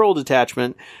one patrol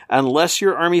detachment, unless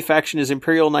your army faction is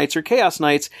Imperial Knights or Chaos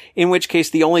Knights, in which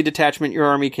case the only detachment your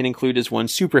army can include is one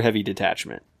super heavy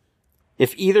detachment.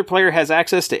 If either player has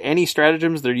access to any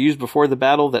stratagems that are used before the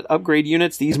battle that upgrade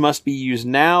units, these must be used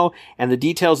now, and the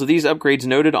details of these upgrades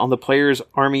noted on the player's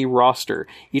army roster.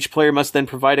 Each player must then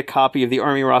provide a copy of the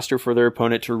army roster for their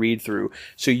opponent to read through.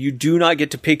 So you do not get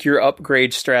to pick your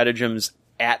upgrade stratagems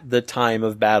at the time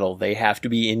of battle. They have to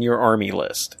be in your army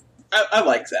list. I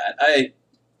like that.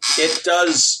 It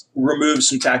does remove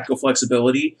some tactical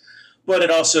flexibility, but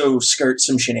it also skirts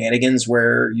some shenanigans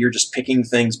where you're just picking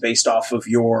things based off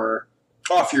your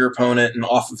opponent and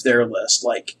off of their list.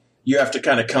 Like, you have to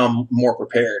kind of come more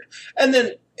prepared. And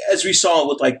then, as we saw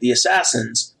with like the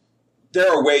Assassins,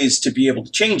 there are ways to be able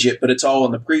to change it, but it's all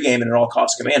in the pregame and it all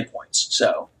costs command points.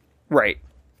 So, right.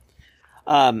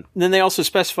 Then they also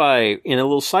specify in a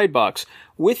little side box,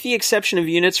 with the exception of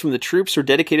units from the troops or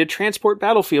dedicated transport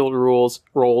battlefield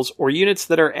roles or units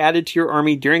that are added to your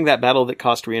army during that battle that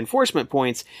cost reinforcement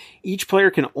points, each player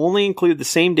can only include the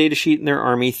same datasheet in their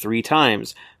army 3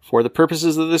 times. For the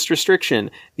purposes of this restriction,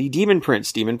 the Demon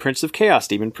Prince of Chaos,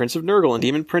 Demon Prince of Nurgle, and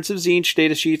Demon Prince of Tzeentch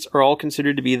datasheets are all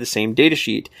considered to be the same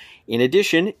datasheet. In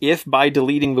addition, if by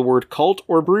deleting the word Cult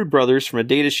or Brood Brothers from a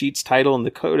datasheet's title in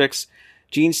the Codex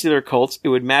Genestealer Cults, it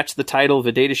would match the title of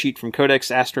a datasheet from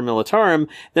Codex Astra Militarum,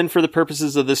 then for the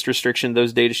purposes of this restriction,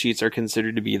 those datasheets are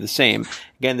considered to be the same.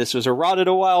 Again, this was errated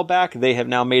a while back. They have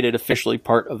now made it officially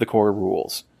part of the core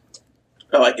rules.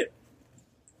 I like it.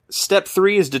 Step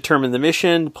 3 is determine the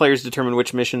mission. The players determine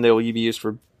which mission that will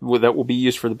be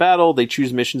used for the battle. They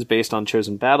choose missions based on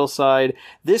chosen battle side.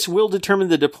 This will determine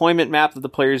the deployment map that the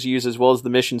players use, as well as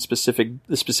the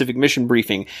specific mission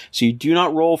briefing. So you do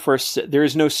not roll there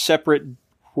is no separate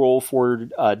roll for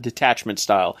detachment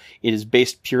style. It is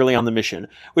based purely on the mission,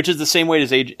 which is the same way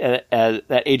as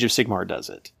that Age of Sigmar does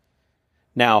it.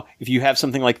 Now, if you have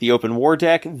something like the Open War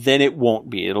deck, then it won't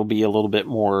be. It'll be a little bit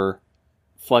more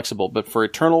flexible. But for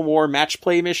Eternal War match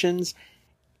play missions,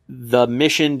 The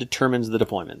mission determines the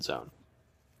deployment zone.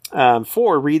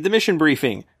 4, read the mission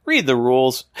briefing. Read the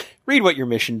rules. Read what your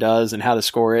mission does and how to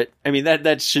score it. I mean,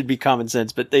 that should be common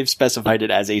sense, but they've specified it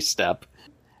as a step.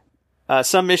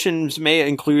 Some missions may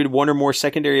include one or more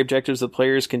secondary objectives that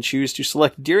players can choose to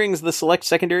select during the select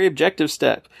secondary objective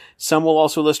step. Some will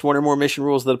also list one or more mission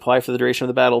rules that apply for the duration of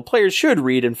the battle. Players should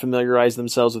read and familiarize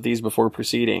themselves with these before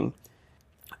proceeding.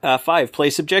 5,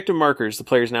 place objective markers. The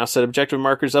players now set objective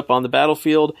markers up on the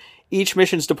battlefield. Each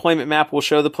mission's deployment map will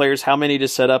show the players how many to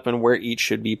set up and where each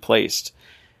should be placed.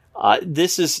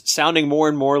 This is sounding more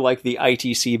and more like the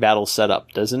ITC battle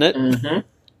setup, doesn't it? Mm-hmm.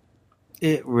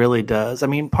 It really does. I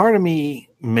mean, part of me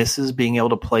misses being able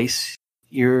to place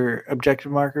your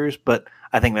objective markers, but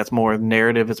I think that's more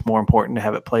narrative. It's more important to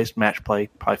have it placed. Match play,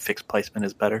 probably fixed placement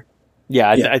is better. Yeah,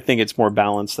 I think it's more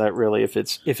balanced that really if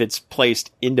it's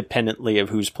placed independently of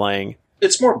who's playing.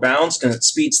 It's more balanced and it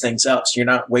speeds things up, so you're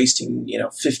not wasting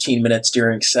 15 minutes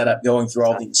during setup going through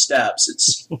all these steps.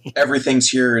 It's everything's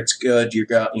here, it's good,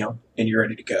 and you're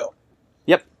ready to go.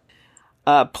 Yep.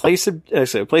 Place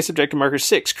objective marker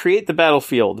 6. Create the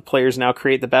battlefield. The players now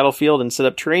create the battlefield and set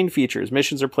up terrain features.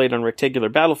 Missions are played on rectangular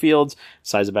battlefields.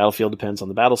 Size of battlefield depends on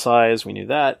the battle size. We knew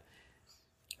that.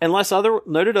 Unless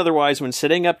noted otherwise, when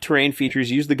setting up terrain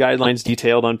features, use the guidelines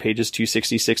detailed on pages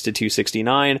 266 to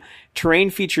 269.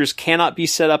 Terrain features cannot be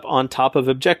set up on top of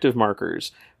objective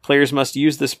markers. Players must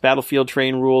use this battlefield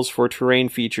terrain rules for terrain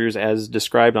features as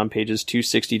described on pages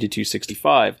 260 to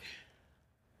 265.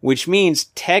 Which means,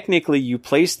 technically, you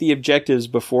place the objectives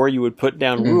before you would put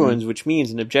down ruins, which means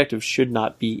an objective should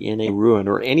not be in a ruin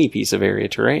or any piece of area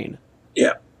terrain.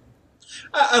 Yeah.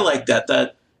 I like that.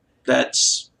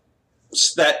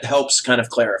 That helps kind of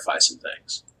clarify some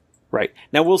things. Right.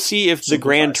 Now we'll see if the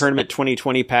Grand Tournament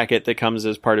 2020 packet that comes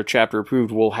as part of Chapter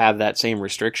Approved will have that same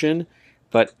restriction,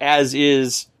 but as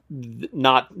is,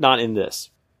 not in this.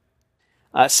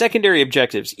 Secondary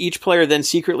objectives. Each player then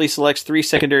secretly selects 3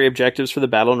 secondary objectives for the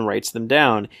battle and writes them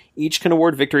down. Each can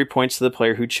award victory points to the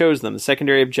player who chose them. The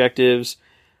secondary objectives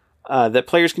that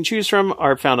players can choose from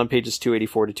are found on pages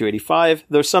 284 to 285,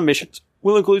 though some missions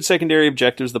will include secondary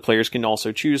objectives the players can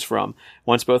also choose from.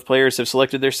 Once both players have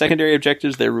selected their secondary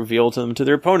objectives, they reveal them to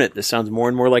their opponent. This sounds more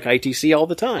and more like ITC all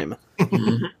the time.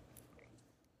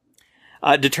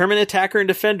 Determine attacker and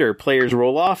defender. Players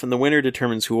roll off, and the winner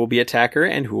determines who will be attacker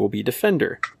and who will be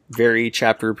defender. Very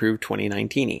Chapter Approved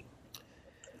 2019-y.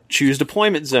 Choose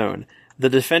deployment zone. The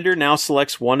defender now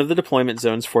selects one of the deployment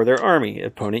zones for their army.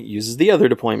 Opponent uses the other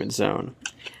deployment zone.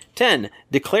 10.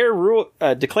 Declare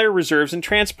reserves and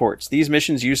transports. These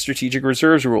missions use strategic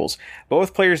reserves rules.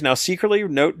 Both players now secretly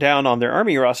note down on their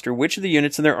army roster which of the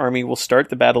units in their army will start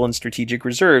the battle in strategic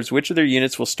reserves, which of their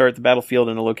units will start the battlefield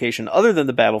in a location other than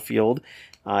the battlefield.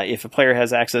 If a player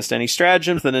has access to any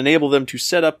stratagems that enable them to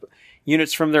set up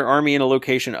units from their army in a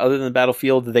location other than the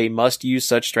battlefield, they must use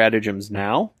such stratagems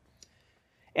now.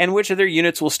 And which of their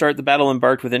units will start the battle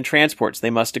embarked within transports. They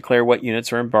must declare what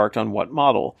units are embarked on what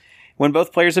model. When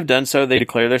both players have done so, they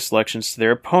declare their selections to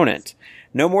their opponent.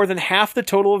 No more than half the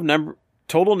total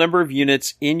number of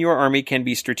units in your army can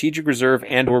be strategic reserve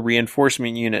and or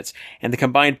reinforcement units, and the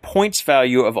combined points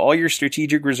value of all your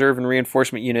strategic reserve and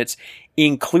reinforcement units,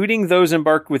 including those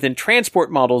embarked within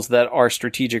transport models that are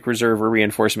strategic reserve or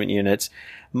reinforcement units,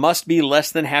 must be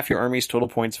less than half your army's total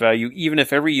points value, even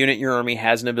if every unit in your army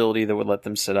has an ability that would let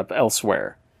them set up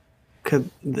elsewhere.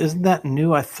 Isn't that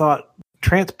new? I thought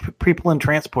people in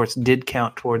transports did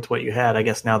count towards what you had. I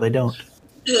guess now they don't.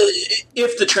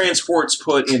 If the transport's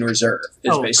put in reserve,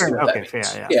 is basically what that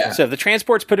means. Yeah. So if the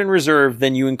transport's put in reserve,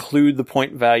 then you include the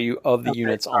point value of the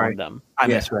units on them. I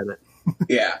misread it.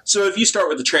 Yeah. So if you start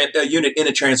with a unit in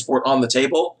a transport on the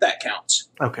table, that counts.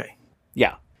 Okay.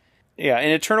 Yeah. Yeah,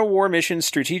 in Eternal War missions,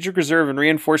 strategic reserve and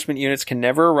reinforcement units can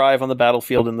never arrive on the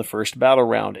battlefield in the first battle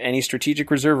round. Any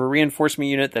strategic reserve or reinforcement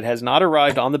unit that has not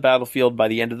arrived on the battlefield by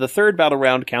the end of the third battle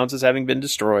round counts as having been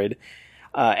destroyed,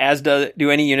 as do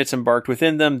any units embarked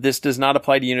within them. This does not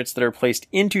apply to units that are placed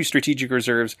into strategic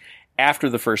reserves after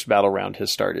the first battle round has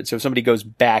started. So if somebody goes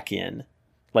back in,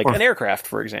 like an aircraft,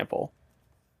 for example.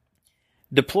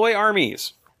 Deploy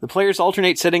armies. The players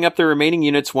alternate setting up their remaining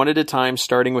units one at a time,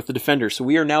 starting with the defender. So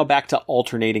we are now back to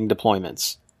alternating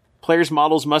deployments. Players'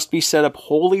 models must be set up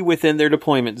wholly within their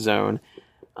deployment zone.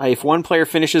 If one player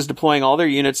finishes deploying all their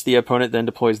units, the opponent then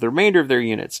deploys the remainder of their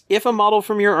units. If a model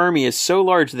from your army is so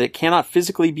large that it cannot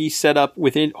physically be set up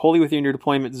wholly within your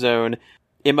deployment zone,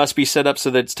 it must be set up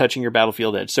so that it's touching your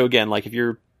battlefield edge. So again, like if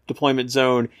your deployment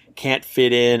zone can't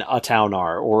fit in a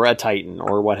Taunar or a Titan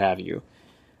or what have you,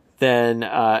 then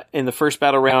in the first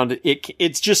battle round,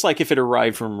 it's just like if it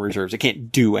arrived from reserves. It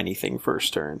can't do anything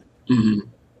first turn. Mm-hmm.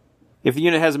 If the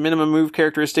unit has a minimum move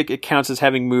characteristic, it counts as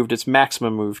having moved its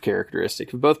maximum move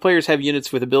characteristic. If both players have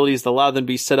units with abilities that allow them to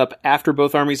be set up after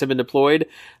both armies have been deployed,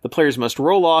 the players must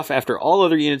roll off after all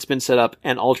other units have been set up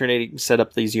and alternating set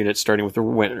up these units starting with the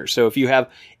winner. So if you have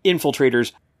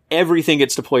infiltrators, everything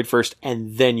gets deployed first,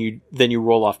 and then you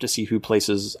roll off to see who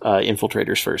places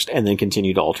infiltrators first, and then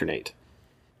continue to alternate.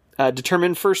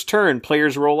 Determine first turn.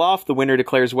 Players roll off. The winner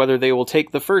declares whether they will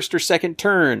take the first or second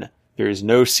turn. There is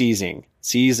no seizing.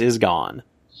 Seize is gone.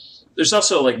 There's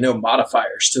also like no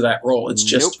modifiers to that roll. It's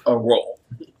just a roll.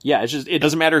 Yeah, it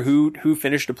doesn't matter who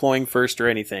finished deploying first or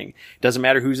anything. It doesn't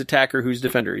matter who's attacker, who's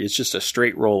defender. It's just a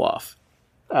straight roll off.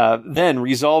 Then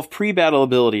resolve pre-battle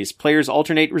abilities. Players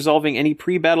alternate resolving any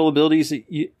pre-battle abilities that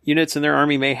units in their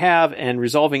army may have, and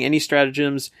resolving any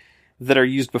stratagems that are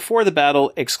used before the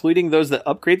battle, excluding those that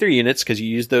upgrade their units, because you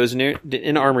use those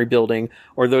in armory building,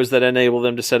 or those that enable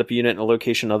them to set up a unit in a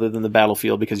location other than the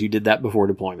battlefield, because you did that before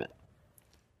deployment.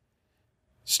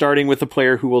 Starting with the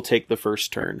player who will take the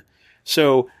first turn.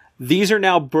 So these are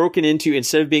now broken into,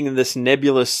 instead of being in this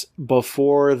nebulous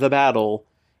before the battle,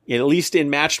 at least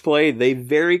in matched play, they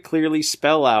very clearly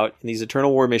spell out in these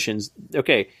Eternal War missions,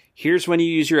 okay, here's when you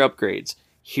use your upgrades.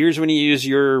 Here's when you use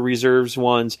your reserves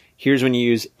ones. Here's when you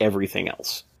use everything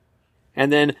else.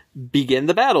 And then begin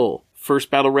the battle. First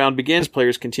battle round begins.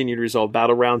 Players continue to resolve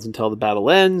battle rounds until the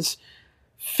battle ends.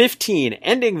 15.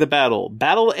 Ending the battle.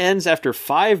 Battle ends after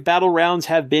 5 battle rounds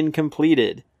have been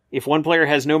completed. If one player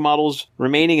has no models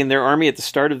remaining in their army at the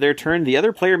start of their turn, the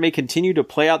other player may continue to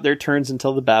play out their turns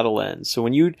until the battle ends. So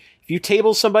if you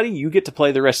table somebody, you get to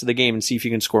play the rest of the game and see if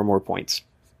you can score more points.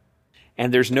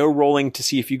 And there's no rolling to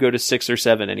see if you go to 6 or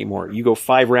 7 anymore. You go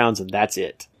 5 rounds and that's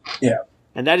it. Yeah.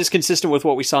 And that is consistent with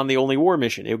what we saw in the Only War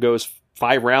mission. It goes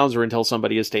 5 rounds or until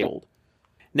somebody is tabled.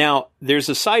 Now, there's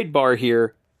a sidebar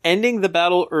here, ending the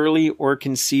battle early or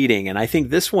conceding. And I think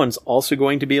this one's also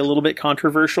going to be a little bit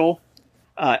controversial.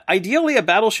 Ideally, a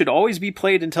battle should always be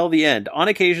played until the end. On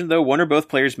occasion, though, one or both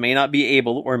players may not be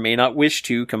able or may not wish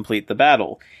to complete the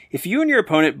battle. If you and your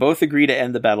opponent both agree to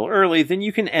end the battle early, then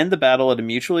you can end the battle at a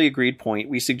mutually agreed point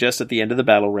we suggest at the end of the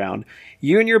battle round.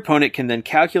 You and your opponent can then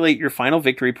calculate your final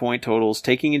victory point totals,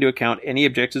 taking into account any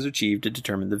objectives achieved to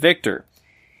determine the victor.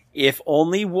 If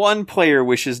only one player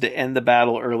wishes to end the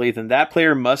battle early, then that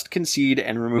player must concede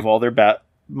and remove all their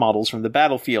models from the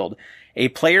battlefield. A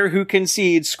player who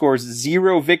concedes scores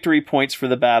 0 victory points for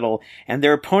the battle, and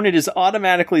their opponent is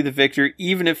automatically the victor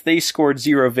even if they scored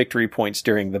 0 victory points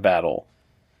during the battle.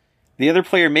 The other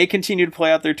player may continue to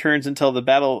play out their turns until the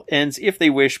battle ends if they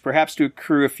wish, perhaps to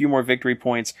accrue a few more victory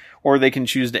points, or they can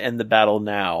choose to end the battle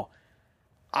now.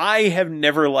 I have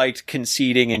never liked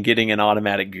conceding and getting an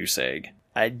automatic goose egg.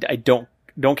 I don't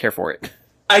care for it.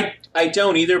 I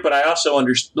don't either, but I also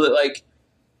understand, like,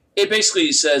 it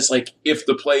basically says, like, if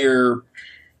the player...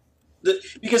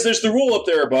 because there's the rule up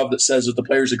there above that says if the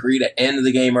players agree to end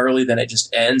the game early, then it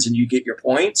just ends and you get your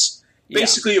points. Yeah.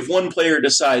 Basically, if one player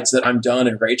decides that I'm done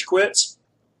and rage quits,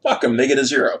 fuck them, they get a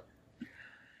 0.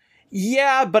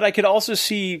 Yeah, but I could also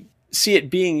see it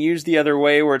being used the other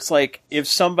way, where it's like, if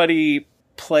somebody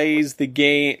plays the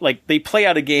game... like, they play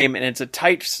out a game and it's a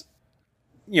tight...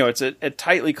 it's a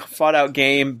tightly fought out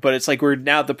game, but it's like we're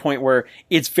now at the point where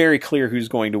it's very clear who's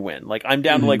going to win. Like, I'm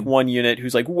down to like one unit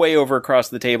who's like way over across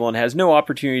the table and has no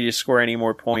opportunity to score any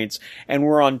more points, and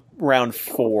we're on round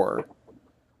 4.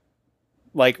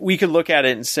 Like, we could look at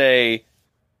it and say,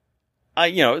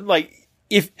 like,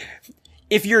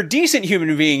 if you're a decent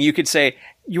human being, you could say,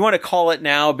 you want to call it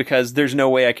now because there's no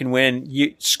way I can win.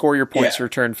 You score your points for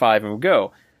turn 5 and we'll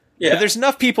go. Yeah. But there's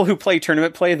enough people who play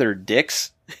tournament play that are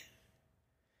dicks.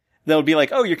 They'll be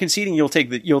like, "Oh, you're conceding. You'll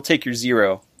take your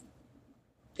 0."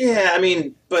 Yeah,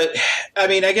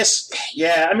 I guess,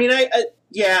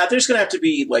 yeah. There's gonna have to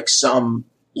be like some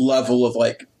level of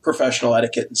like professional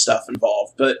etiquette and stuff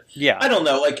involved. But yeah, I don't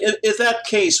know. Like, is that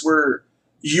case where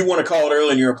you want to call it early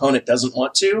and your opponent doesn't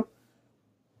want to?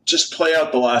 Just play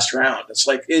out the last round. It's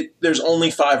like there's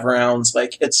only 5 rounds.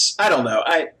 Like, I don't know.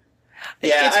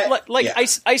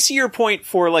 I see your point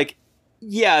for like.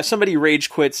 Yeah, if somebody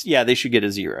rage quits, yeah, they should get a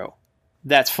 0.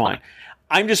 That's fine.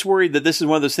 I'm just worried that this is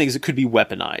one of those things that could be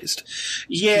weaponized.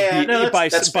 Yeah,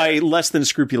 by less than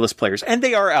scrupulous players. And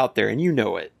they are out there, and you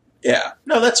know it. Yeah.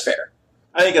 No, that's fair.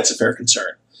 I think that's a fair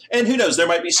concern. And who knows, there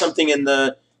might be something in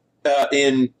the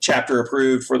in chapter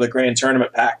approved for the Grand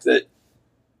Tournament Pack that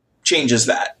changes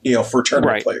that, for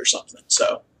tournament play or something.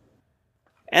 So.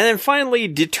 And then finally,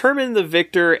 determine the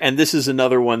victor, and this is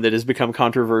another one that has become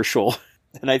controversial.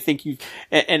 And I think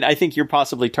you're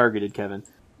possibly targeted, Kevin.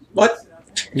 What?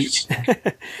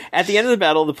 At the end of the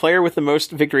battle, the player with the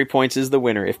most victory points is the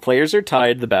winner. If players are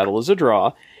tied, the battle is a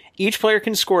draw. Each player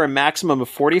can score a maximum of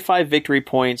 45 victory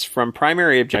points from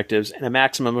primary objectives and a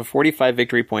maximum of 45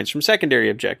 victory points from secondary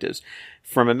objectives,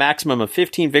 from a maximum of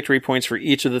 15 victory points for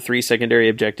each of the 3 secondary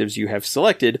objectives you have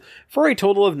selected, for a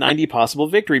total of 90 possible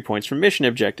victory points from mission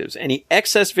objectives. Any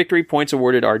excess victory points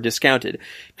awarded are discounted.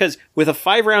 Because with a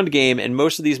 5-round game and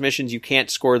most of these missions you can't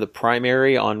score the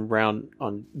primary on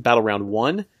battle round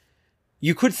 1,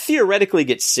 you could theoretically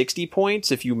get 60 points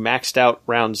if you maxed out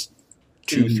rounds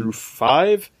 2 through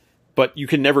 5. But you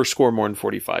can never score more than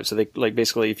 45. So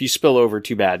basically, if you spill over,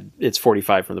 too bad. It's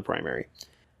 45 from the primary.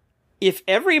 If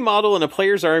every model in a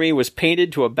player's army was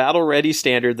painted to a battle-ready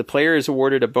standard, the player is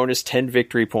awarded a bonus 10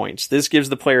 victory points. This gives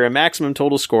the player a maximum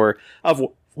total score of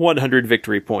 100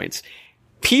 victory points.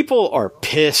 People are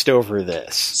pissed over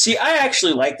this. See, I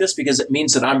actually like this because it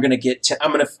means that I'm never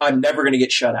going to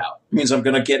get shut out. It means I'm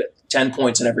going to get 10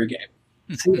 points in every game.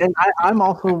 See, and I'm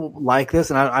also like this,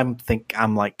 and I think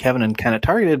I'm like Kevin and kind of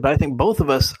targeted, but I think both of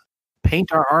us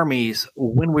paint our armies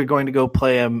when we're going to go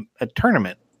play a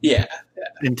tournament. Yeah.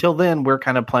 Until then, we're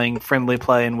kind of playing friendly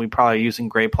play, and we probably are using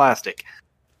gray plastic.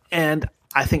 And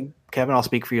I think, Kevin, I'll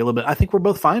speak for you a little bit. I think we're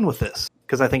both fine with this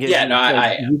because I think you get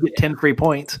 10 free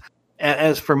points.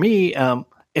 As for me,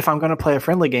 if I'm going to play a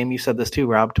friendly game, you said this too,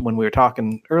 Rob, when we were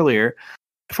talking earlier.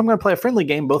 If I'm going to play a friendly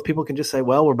game, both people can just say,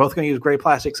 well, we're both going to use gray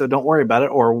plastic, so don't worry about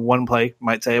it. Or one play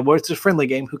might say, well, it's a friendly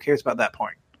game. Who cares about that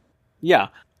point? Yeah.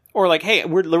 Or like, hey,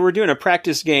 we're doing a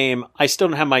practice game. I still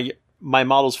don't have my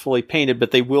models fully painted,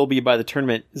 but they will be by the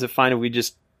tournament. Is it fine if we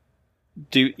just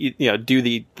do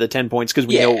the 10 points because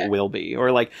we know it will be?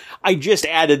 Or like, I just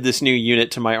added this new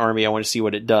unit to my army. I want to see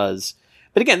what it does.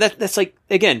 But again, that's like,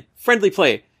 again, friendly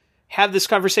play. Have this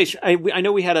conversation. I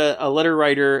know we had a letter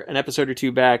writer an episode or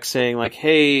two back saying like,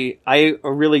 hey, I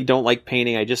really don't like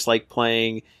painting. I just like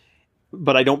playing,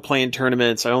 but I don't play in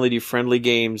tournaments. I only do friendly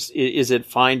games. Is it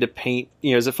fine to paint?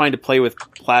 Is it fine to play with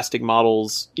plastic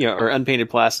models, or unpainted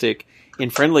plastic in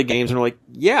friendly games? And we're like,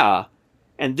 yeah.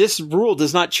 And this rule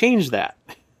does not change that.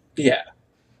 Yeah.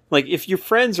 Like if your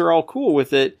friends are all cool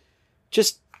with it,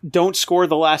 just don't score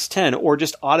the last 10 or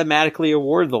just automatically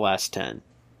award the last 10.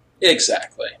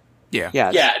 Exactly. Yeah.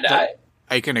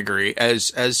 I can agree.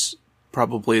 As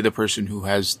probably the person who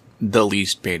has the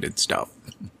least painted stuff,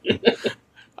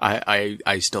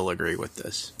 I still agree with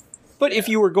this. But if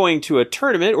you were going to a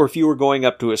tournament or if you were going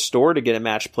up to a store to get a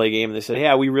match play game and they said,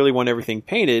 yeah, we really want everything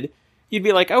painted, you'd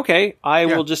be like, okay,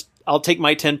 I'll take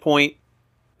my 10-point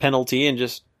penalty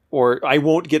or I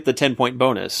won't get the 10-point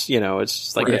bonus. It's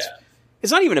just like,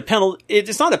 it's not even a penalty.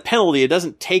 It's not a penalty. It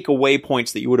doesn't take away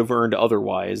points that you would have earned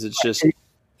otherwise. It's just,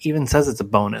 even says it's a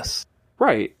bonus.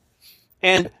 Right.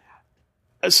 And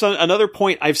so another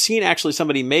point I've seen actually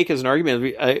somebody make as an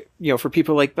argument, for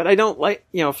people like, but I don't like,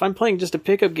 if I'm playing just a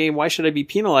pickup game, why should I be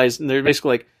penalized? And they're basically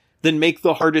like, then make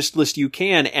the hardest list you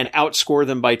can and outscore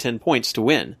them by 10 points to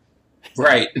win.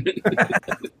 Right.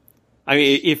 I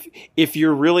mean, if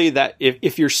you're really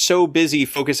if you're so busy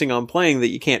focusing on playing that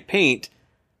you can't paint,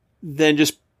 then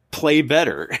just play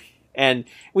better. And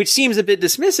which seems a bit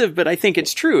dismissive, but I think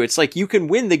it's true. It's like you can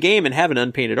win the game and have an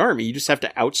unpainted army. You just have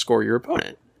to outscore your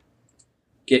opponent.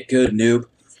 Get good, noob.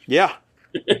 Yeah.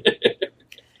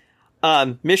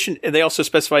 Mission. They also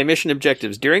specify mission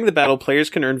objectives. During the battle, players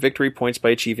can earn victory points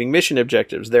by achieving mission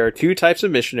objectives. There are 2 types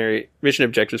of mission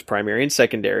objectives, primary and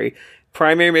secondary.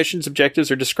 Primary missions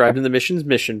objectives are described in the mission's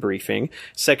mission briefing.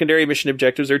 Secondary mission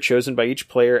objectives are chosen by each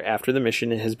player after the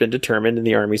mission has been determined and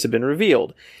the armies have been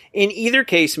revealed. In either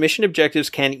case, mission objectives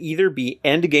can either be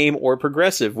endgame or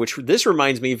progressive, which this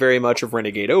reminds me very much of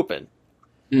Renegade Open.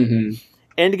 Mm-hmm.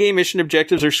 Endgame mission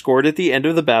objectives are scored at the end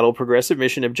of the battle. Progressive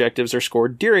mission objectives are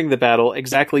scored during the battle,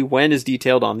 exactly when is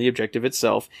detailed on the objective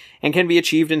itself, and can be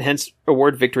achieved and hence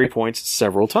award victory points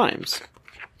several times.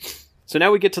 So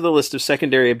now we get to the list of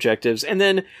secondary objectives, and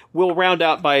then we'll round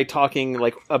out by talking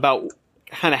about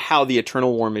kind of how the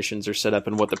Eternal War missions are set up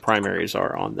and what the primaries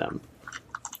are on them.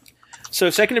 So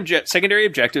secondary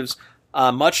objectives,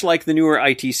 much like the newer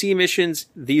ITC missions,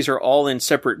 these are all in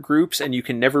separate groups, and you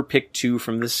can never pick 2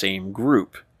 from the same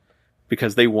group,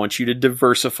 because they want you to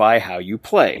diversify how you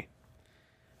play.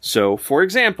 So, for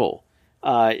example,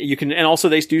 you can, and also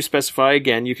they do specify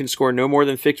again, you can score no more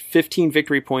than 15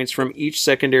 victory points from each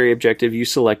secondary objective you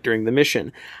select during the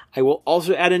mission. I will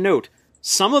also add a note.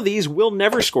 Some of these will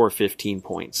never score 15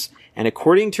 points. And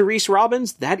according to Reese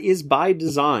Robbins, that is by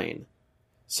design.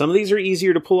 Some of these are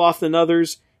easier to pull off than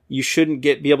others. You shouldn't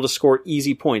be able to score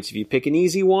easy points. If you pick an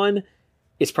easy one,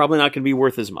 it's probably not going to be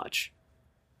worth as much.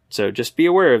 So just be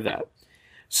aware of that.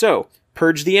 So,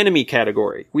 Purge the Enemy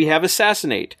category. We have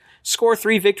Assassinate. Score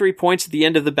 3 victory points at the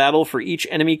end of the battle for each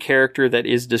enemy character that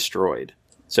is destroyed.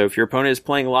 So if your opponent is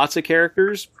playing lots of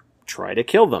characters, try to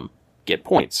kill them. Get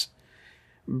points.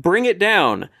 Bring it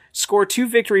down. Score 2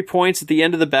 victory points at the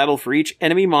end of the battle for each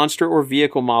enemy monster or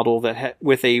vehicle model that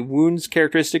with a wounds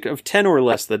characteristic of 10 or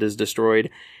less that is destroyed,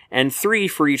 and 3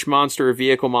 for each monster or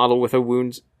vehicle model with a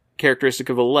wounds characteristic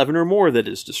of 11 or more that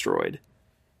is destroyed.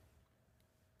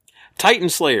 Titan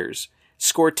Slayers.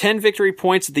 Score 10 victory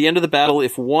points at the end of the battle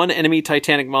if 1 enemy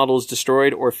Titanic model is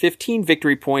destroyed, or 15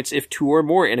 victory points if 2 or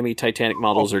more enemy Titanic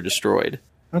models are destroyed.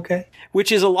 Okay.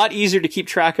 Which is a lot easier to keep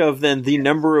track of than the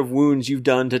number of wounds you've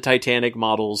done to Titanic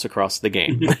models across the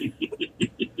game.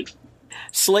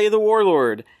 Slay the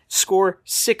Warlord. Score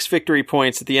 6 victory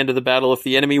points at the end of the battle if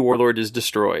the enemy Warlord is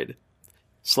destroyed.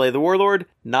 Slay the Warlord,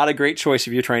 not a great choice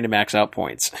if you're trying to max out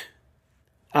points.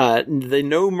 The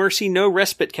No Mercy, No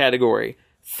Respite category.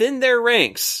 Thin their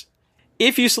ranks.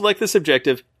 If you select this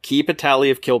objective, keep a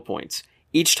tally of kill points.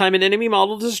 Each time an enemy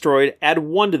model is destroyed, add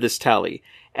 1 to this tally.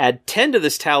 Add 10 to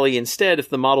this tally instead if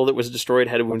the model that was destroyed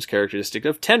had a wounds characteristic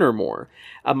of 10 or more.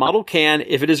 A model can,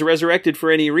 if it is resurrected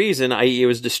for any reason, i.e. it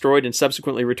was destroyed and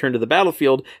subsequently returned to the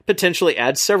battlefield, potentially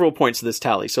add several points to this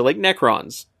tally, so like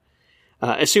Necrons.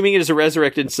 Assuming it is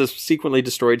resurrected and subsequently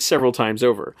destroyed several times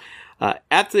over.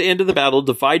 At the end of the battle,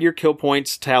 divide your kill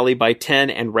points tally by 10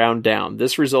 and round down.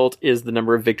 This result is the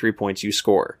number of victory points you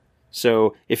score.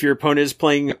 So if your opponent is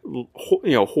playing,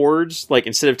 hordes, like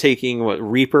instead of taking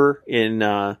Reaper in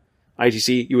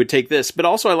ITC, you would take this. But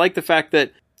also, I like the fact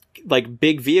that like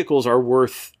big vehicles are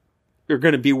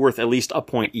going to be worth at least a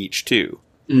point each too.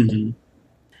 Mm-hmm.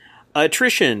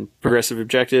 Attrition, progressive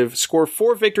objective. Score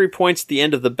 4 victory points at the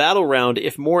end of the battle round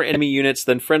if more enemy units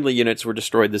than friendly units were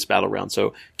destroyed this battle round.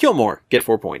 So kill more, get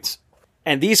 4 points.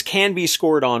 And these can be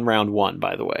scored on round 1,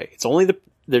 by the way. It's only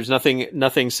there's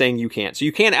nothing saying you can't. So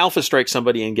you can alpha strike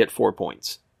somebody and get 4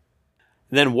 points.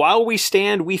 Then while we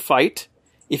stand, we fight.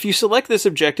 If you select this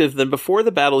objective, then before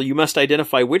the battle, you must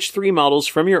identify which 3 models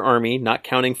from your army, not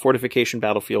counting fortification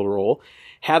battlefield roll,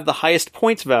 have the highest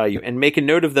points value, and make a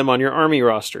note of them on your army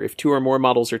roster. If 2 or more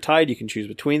models are tied, you can choose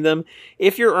between them.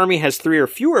 If your army has 3 or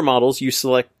fewer models, you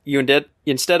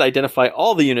instead identify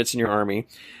all the units in your army.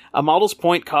 A model's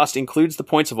point cost includes the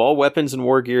points of all weapons and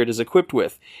war gear it is equipped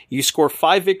with. You score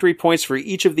 5 victory points for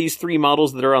each of these 3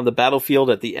 models that are on the battlefield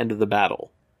at the end of the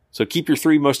battle. So keep your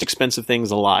 3 most expensive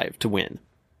things alive to win.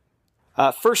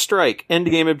 First Strike,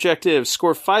 endgame objective.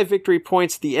 Score 5 victory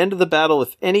points at the end of the battle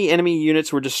if any enemy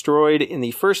units were destroyed in the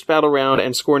first battle round,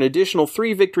 and score an additional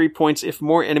 3 victory points if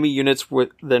more enemy units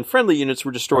than friendly units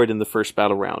were destroyed in the first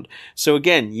battle round. So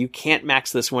again, you can't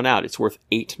max this one out. It's worth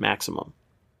 8 maximum.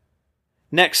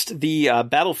 Next, the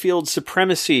Battlefield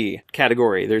Supremacy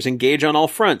category. There's Engage on all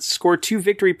fronts. Score 2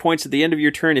 victory points at the end of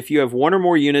your turn if you have 1 or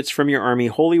more units from your army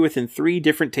wholly within 3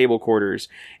 different table quarters,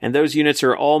 and those units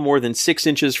are all more than 6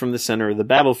 inches from the center of the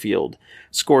battlefield.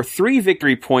 Score 3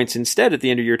 victory points instead at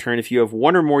the end of your turn if you have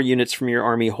 1 or more units from your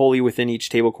army wholly within each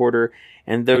table quarter,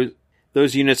 and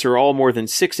those units are all more than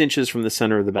 6 inches from the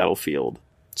center of the battlefield.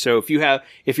 So if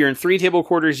you're in 3 table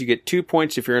quarters, you get 2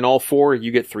 points. If you're in all 4,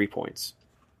 you get 3 points.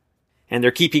 And they're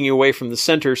keeping you away from the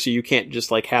center, so you can't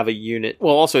just have a unit.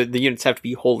 Well, also the units have to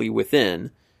be wholly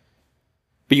within.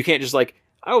 But you can't just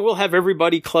we'll have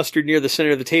everybody clustered near the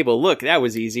center of the table. Look, that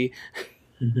was easy.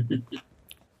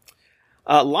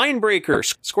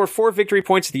 Linebreaker. Score 4 victory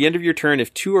points at the end of your turn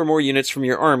if 2 or more units from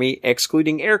your army,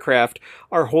 excluding aircraft,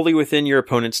 are wholly within your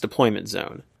opponent's deployment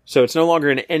zone. So it's no longer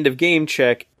an end of game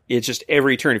check. It's just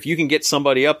every turn. If you can get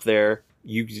somebody up there,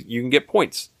 you can get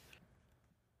points.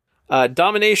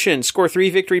 Domination. Score 3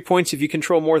 victory points if you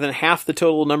control more than half the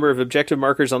total number of objective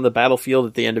markers on the battlefield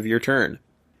at the end of your turn.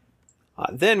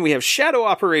 Then we have Shadow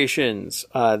Operations.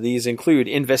 These include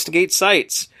Investigate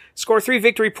Sites. Score 3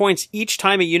 victory points each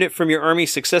time a unit from your army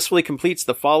successfully completes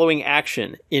the following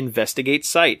action. Investigate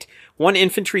Site. 1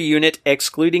 infantry unit,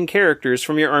 excluding characters,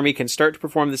 from your army can start to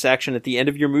perform this action at the end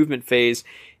of your movement phase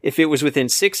if it was within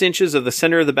 6 inches of the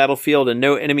center of the battlefield and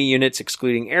no enemy units,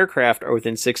 excluding aircraft, are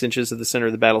within 6 inches of the center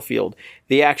of the battlefield.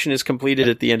 The action is completed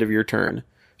at the end of your turn.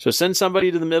 So send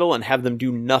somebody to the middle and have them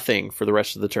do nothing for the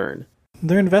rest of the turn.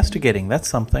 They're investigating. That's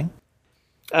something.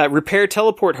 Repair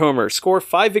Teleport Homer. Score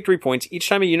 5 victory points each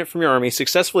time a unit from your army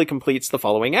successfully completes the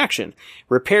following action.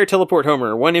 Repair Teleport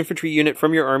Homer. 1 infantry unit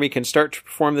from your army can start to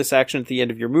perform this action at the end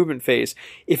of your movement phase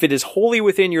if it is wholly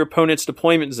within your opponent's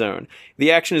deployment zone. The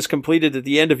action is completed at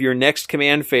the end of your next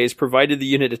command phase, provided the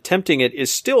unit attempting it is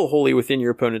still wholly within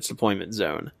your opponent's deployment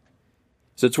zone.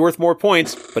 So it's worth more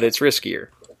points, but it's riskier.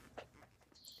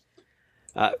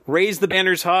 Raise the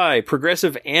banners high,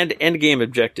 progressive and endgame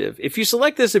objective. If you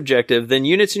select this objective, then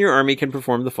units in your army can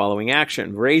perform the following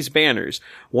action. Raise banners.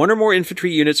 One or more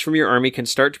infantry units from your army can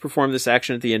start to perform this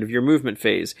action at the end of your movement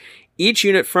phase. Each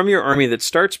unit from your army that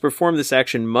starts to perform this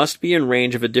action must be in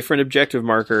range of a different objective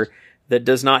marker that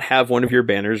does not have one of your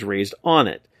banners raised on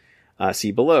it.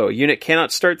 See below. A unit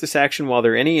cannot start this action while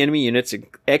there are any enemy units,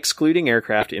 excluding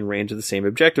aircraft, in range of the same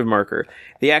objective marker.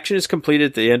 The action is completed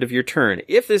at the end of your turn.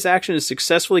 If this action is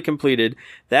successfully completed,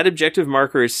 that objective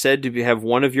marker is said to have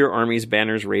one of your army's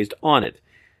banners raised on it.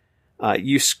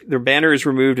 The banner is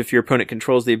removed if your opponent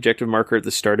controls the objective marker at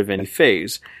the start of any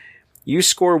phase. You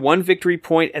score 1 victory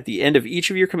point at the end of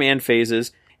each of your command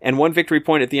phases, and 1 victory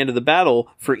point at the end of the battle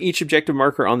for each objective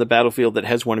marker on the battlefield that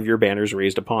has one of your banners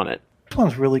raised upon it. This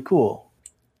one's really cool.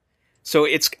 So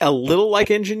it's a little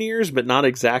like Engineers, but not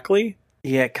exactly.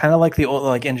 Yeah, kind of like the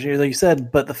old Engineers, like you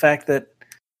said, but the fact that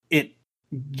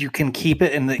you can keep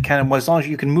it and it kind of, as long as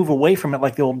you can move away from it,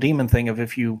 like the old demon thing of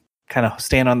if you kind of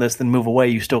stand on this then move away,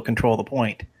 you still control the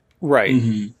point. Right.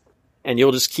 Mm-hmm. And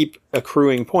you'll just keep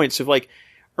accruing points. So like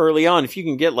early on, if you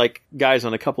can get like guys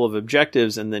on a couple of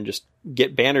objectives and then just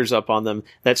get banners up on them,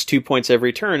 that's 2 points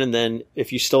every turn. And then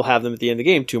if you still have them at the end of the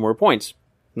game, 2 more points.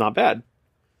 Not bad.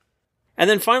 And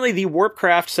then finally, the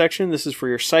Warpcraft section. This is for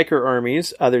your Psyker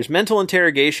armies. There's Mental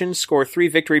Interrogation. Score 3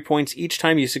 victory points each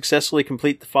time you successfully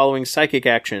complete the following psychic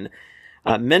action.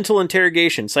 Mental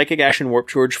Interrogation. Psychic action Warp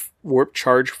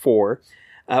Charge 4.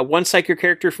 One Psyker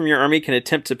character from your army can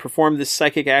attempt to perform this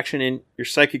psychic action in your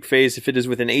psychic phase if it is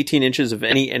within 18 inches of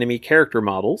any enemy character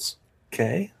models.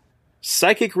 Okay.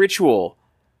 Psychic Ritual.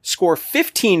 Score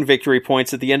 15 victory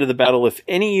points at the end of the battle if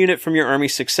any unit from your army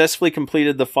successfully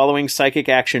completed the following psychic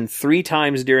action 3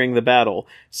 times during the battle.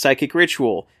 Psychic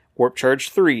Ritual. Warp Charge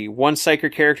 3. One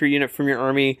Psyker character unit from your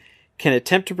army can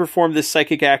attempt to perform this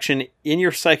psychic action in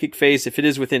your psychic phase if it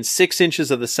is within 6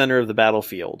 inches of the center of the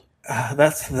battlefield.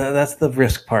 That's the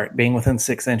risk part, being within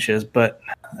 6 inches, but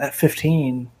at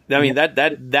 15... I mean,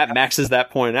 that maxes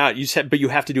that point out. But you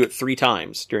have to do it 3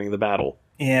 times during the battle.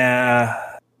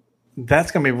 Yeah...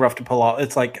 That's going to be rough to pull off.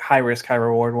 It's like high risk, high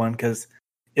reward one, because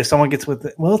if someone gets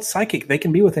it's psychic. They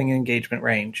can be within engagement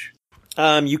range.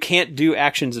 You can't do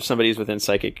actions if somebody's within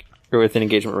psychic or within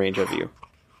engagement range of you.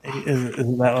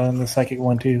 Isn't that one the psychic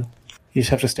one too? You just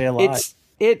have to stay alive.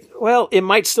 It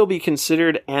might still be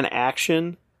considered an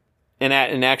action, and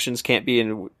actions can't be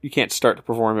you can't start to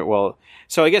perform it well.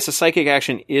 So I guess a psychic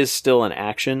action is still an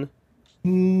action.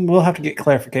 We'll have to get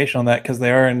clarification on that because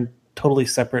they are in totally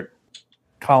separate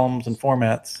columns and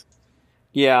formats.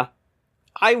 Yeah,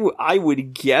 I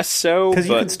would guess so. Because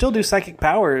you can still do psychic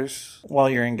powers while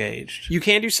you're engaged. You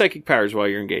can do psychic powers while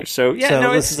you're engaged. So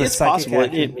yeah, it's possible.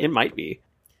 It might be.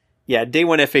 Yeah, day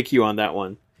 1 FAQ on that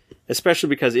one, especially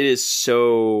because it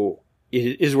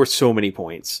is worth so many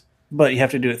points. But you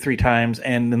have to do it 3 times,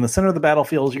 and in the center of the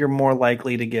battlefield, you're more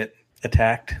likely to get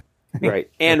attacked. Right,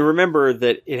 and remember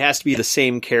that it has to be the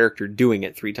same character doing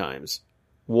it 3 times.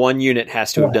 One unit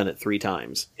has to have done it 3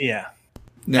 times. Yeah.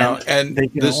 Now, and they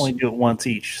can only do it once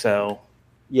each, so...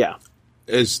 Yeah.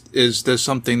 Is this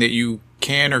something that you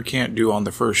can or can't do on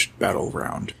the first battle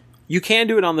round? You can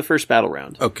do it on the first battle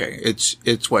round. Okay.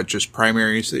 It's what, just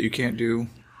primaries that you can't do?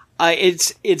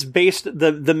 It's based...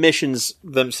 The missions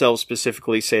themselves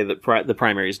specifically say that the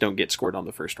primaries don't get scored on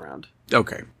the first round.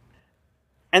 Okay.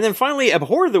 And then finally,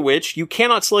 Abhor the Witch. You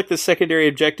cannot select the secondary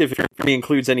objective if your army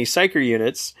includes any Psyker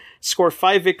units. Score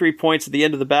 5 victory points at the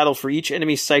end of the battle for each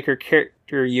enemy Psyker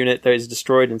character unit that is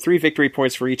destroyed, and 3 victory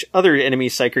points for each other enemy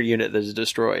Psyker unit that is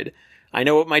destroyed. I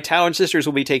know what my Tau and sisters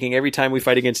will be taking every time we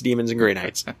fight against demons and Grey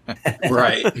Knights.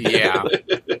 Right. Yeah.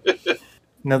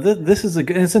 Now, this is a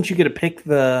good... And since you get to pick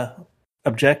the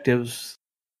objectives,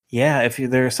 yeah, if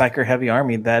they're a Psyker heavy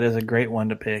army, that is a great one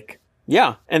to pick.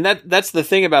 Yeah, and that's the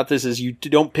thing about this is you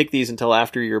don't pick these until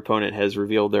after your opponent has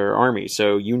revealed their army,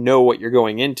 so you know what you're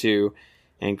going into,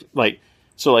 and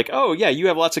oh yeah, you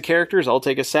have lots of characters, I'll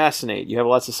take Assassinate. You have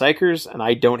lots of Psykers, and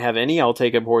I don't have any, I'll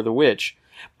take Abhor the Witch.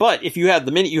 But if you have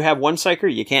the minute you have one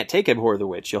Psyker, you can't take Abhor the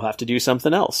Witch. You'll have to do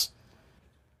something else.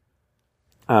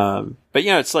 But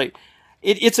yeah, it's like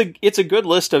it's a good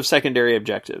list of secondary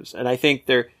objectives, and I think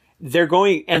they're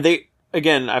going and they.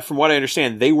 Again, from what I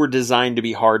understand, they were designed to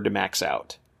be hard to max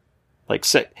out.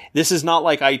 This is not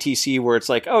like ITC where it's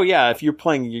like, oh yeah, if you're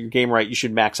playing your game right, you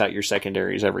should max out your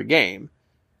secondaries every game.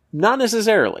 Not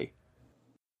necessarily.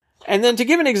 And then to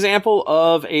give an example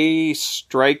of a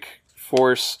Strike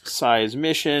Force size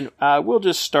mission, we'll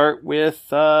just start with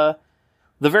the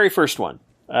very first one.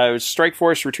 Strike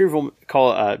Force Retrieval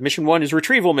Mission 1 is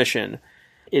Retrieval Mission.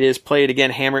 It is played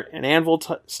again Hammer and Anvil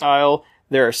style.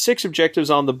 There are 6 objectives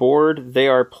on the board.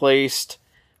 There are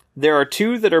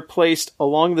 2 that are placed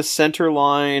along the center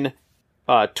line,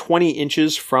 20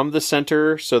 inches from the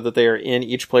center, so that they are in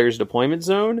each player's deployment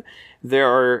zone. There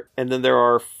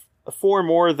are 4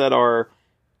 more that are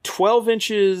 12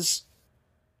 inches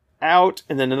out,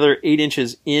 and then another 8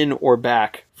 inches in or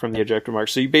back from the objective mark.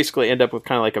 So you basically end up with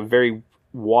kind of like a very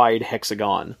wide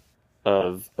hexagon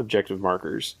of objective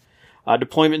markers.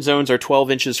 Deployment zones are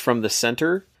 12 inches from the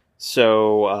center.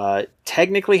 So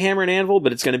technically hammer and anvil,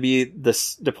 but it's going to be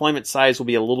this deployment size will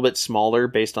be a little bit smaller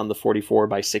based on the 44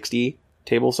 by 60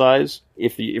 table size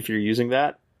if you're using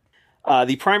that.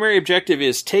 The primary objective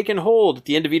is take and hold. At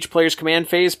the end of each player's command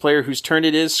phase, player whose turn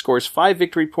it is scores 5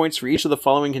 victory points for each of the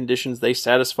following conditions they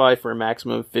satisfy for a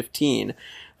maximum of 15.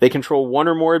 They control 1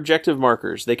 or more objective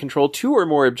markers. They control 2 or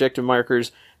more objective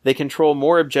markers. They control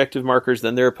more objective markers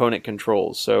than their opponent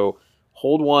controls. So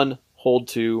hold 1, hold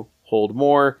 2, hold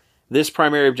more. This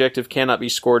primary objective cannot be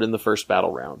scored in the first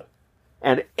battle round.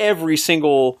 And every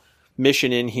single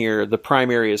mission in here, the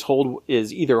primary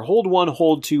is either hold 1,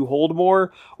 hold 2, hold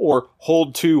more, or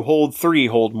hold 2, hold 3,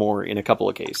 hold more in a couple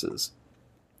of cases.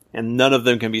 And none of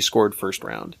them can be scored first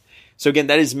round. So again,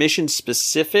 that is mission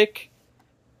specific,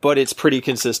 but it's pretty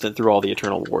consistent through all the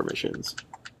Eternal War missions.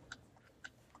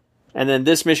 And then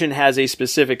this mission has a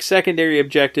specific secondary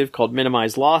objective called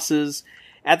minimize losses.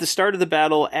 At the start of the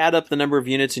battle, add up the number of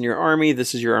units in your army.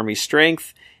 This is your army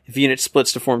strength. If a unit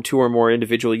splits to form 2 or more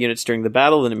individual units during the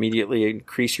battle, then immediately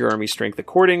increase your army strength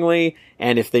accordingly.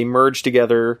 And if they merge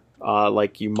together,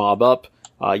 like you mob up,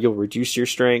 you'll reduce your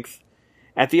strength.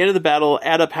 At the end of the battle,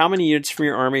 add up how many units from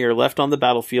your army are left on the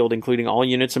battlefield, including all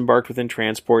units embarked within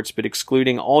transports, but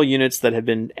excluding all units that have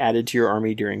been added to your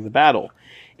army during the battle.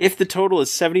 If the total is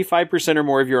 75% or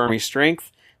more of your army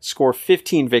strength, score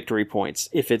 15 victory points.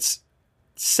 If it's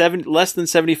less than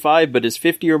 75 but is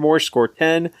 50 or more, score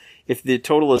 10. If the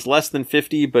total is less than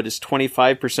 50 but is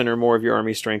 25% or more of your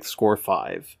army strength, score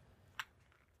 5.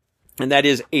 And that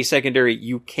is a secondary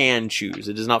you can choose.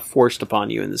 It is not forced upon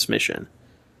you in this mission.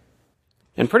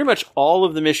 And pretty much all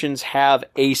of the missions have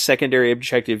a secondary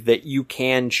objective that you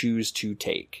can choose to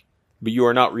take. But you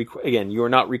are not, you are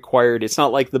not required. It's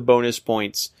not like the bonus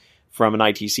points from an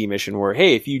ITC mission where,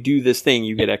 hey, if you do this thing,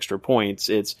 you get extra points.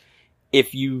 It's,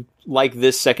 if you like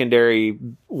this secondary,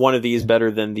 one of these better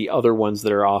than the other ones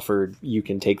that are offered, you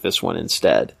can take this one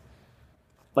instead.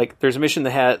 Like, there's a mission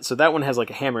that one has like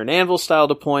a hammer and anvil style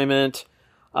deployment.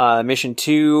 Mission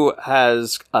 2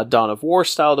 has a Dawn of War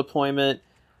style deployment.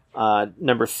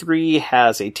 Number 3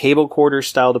 has a table quarter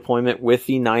style deployment with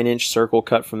the 9-inch circle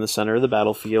cut from the center of the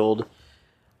battlefield.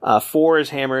 4 is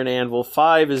hammer and anvil.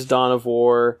 5 is Dawn of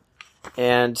War.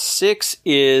 And 6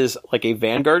 is like a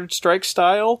Vanguard strike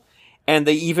style. And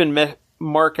they even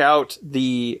mark out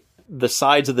the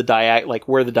sides of the like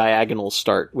where the diagonals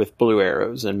start with blue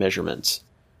arrows and measurements.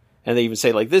 And they even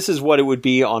say, like, this is what it would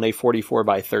be on a 44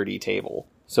 by 30 table.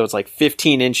 So it's like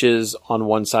 15 inches on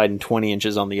one side and 20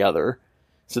 inches on the other.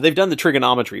 So they've done the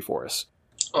trigonometry for us.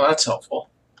 Oh, that's helpful.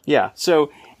 Yeah,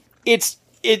 so it's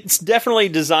definitely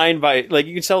designed by, like,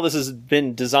 you can tell this has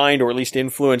been designed or at least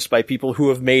influenced by people who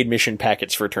have made mission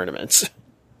packets for tournaments.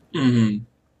 Mm-hmm.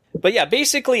 But yeah,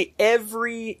 basically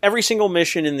every single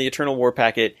mission in the Eternal War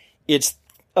packet, it's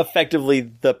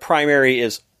effectively the primary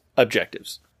is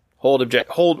objectives.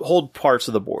 Hold parts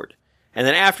of the board. And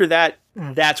then after that,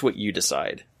 that's what you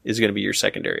decide is going to be your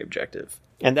secondary objective.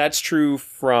 And that's true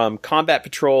from Combat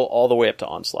Patrol all the way up to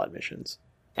Onslaught missions.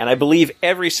 And I believe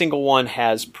every single one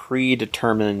has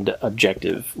predetermined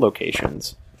objective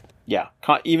locations. Yeah,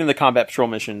 even the Combat Patrol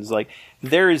missions, like,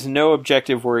 there's no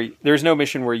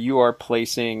mission where you are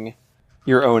placing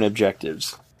your own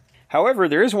objectives. However,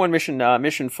 there is one mission,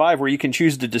 Mission 5, where you can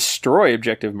choose to destroy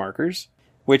objective markers,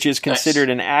 which is considered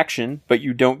an action, but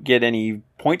you don't get any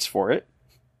points for it.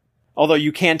 Although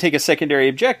you can take a secondary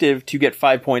objective to get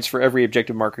 5 points for every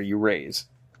objective marker you raise.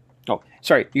 Oh,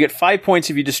 sorry, you get 5 points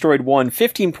if you destroyed 1,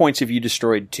 15 points if you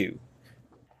destroyed 2.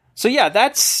 So yeah,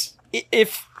 that's...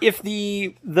 If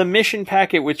the mission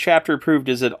packet with chapter approved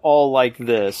is at all like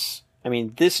this, I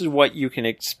mean, this is what you can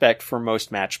expect for most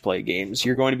match play games.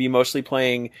 You're going to be mostly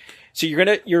playing, so you're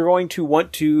going to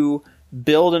want to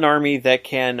build an army that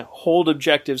can hold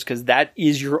objectives because that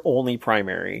is your only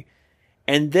primary.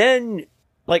 And then,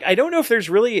 like, I don't know if there's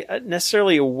really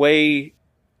necessarily a way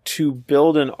to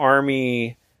build an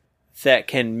army that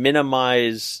can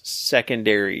minimize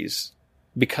secondaries,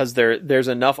 because there's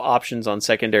enough options on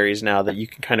secondaries now that you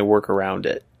can kind of work around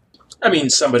it. I mean,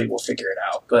 somebody will figure it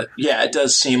out, but yeah, it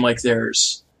does seem like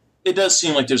there's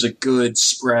a good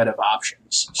spread of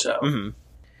options. So,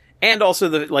 And also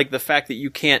the fact that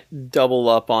you can't double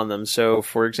up on them. So,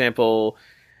 for example,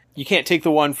 you can't take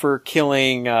the one for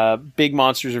killing big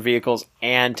monsters or vehicles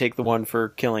and take the one for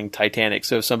killing Titanic.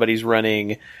 So if somebody's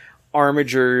running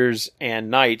Armigers and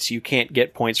Knights, you can't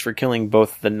get points for killing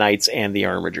both the Knights and the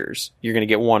Armigers. You're going to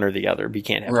get one or the other, but you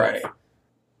can't have right. both.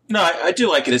 No, I do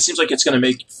like it. It seems like it's going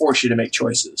to force you to make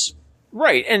choices.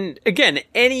 Right. And again,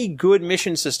 any good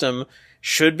mission system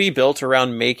should be built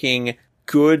around making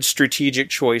good strategic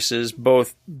choices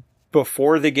both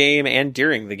before the game and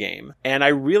during the game. And I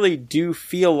really do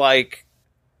feel like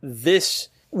this...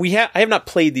 I have not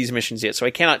played these missions yet, so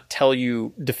I cannot tell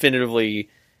you definitively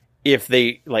if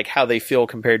they, like, how they feel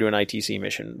compared to an ITC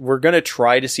mission. We're going to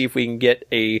try to see if we can get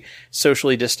a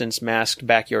socially distanced masked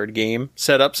backyard game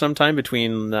set up sometime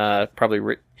between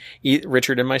probably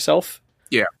Richard and myself.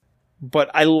 Yeah.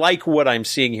 But I like what I'm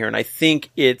seeing here, and I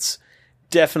think it's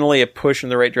definitely a push in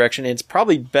the right direction. It's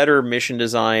probably better mission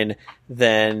design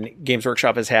than Games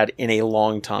Workshop has had in a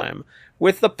long time.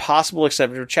 With the possible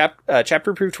exception of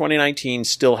Chapter Proof 2019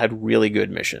 still had really good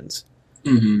missions.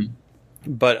 Mm-hmm.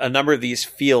 But a number of these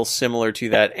feel similar to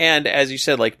that. And as you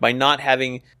said, like, by not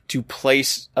having to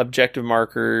place objective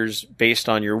markers based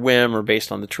on your whim or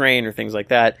based on the terrain or things like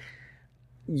that,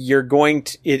 you're going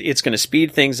to, it's going to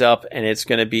speed things up, and it's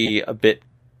going to be a bit...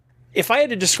 If I had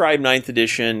to describe 9th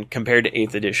edition compared to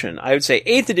 8th edition, I would say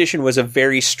 8th edition was a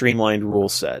very streamlined rule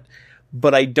set,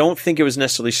 but I don't think it was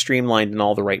necessarily streamlined in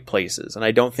all the right places, and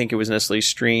I don't think it was necessarily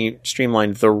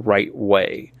streamlined the right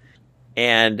way.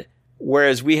 And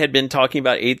whereas we had been talking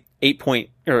about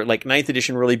 9th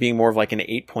edition really being more of like an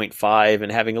 8.5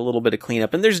 and having a little bit of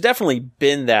cleanup, and there's definitely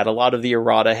been that. A lot of the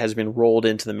errata has been rolled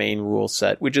into the main rule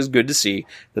set, which is good to see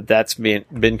that that's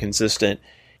been consistent.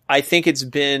 I think it's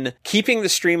been keeping the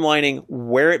streamlining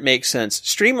where it makes sense,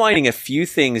 streamlining a few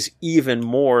things even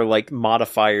more, like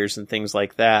modifiers and things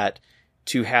like that,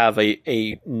 to have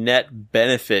a net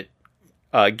benefit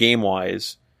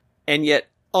game-wise, and yet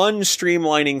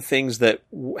unstreamlining things that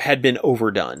had been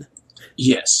overdone.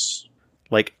 Yes.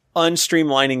 Like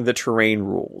unstreamlining the terrain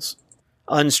rules,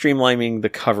 unstreamlining the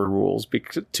cover rules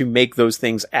to make those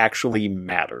things actually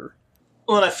matter.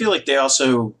 Well, and I feel like they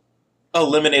also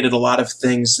eliminated a lot of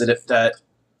things that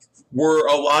were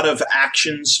a lot of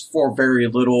actions for very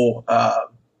little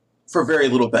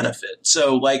benefit.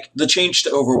 So, like the change to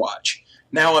Overwatch.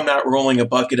 Now I'm not rolling a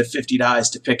bucket of 50 dice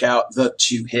to pick out the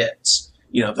 2 hits,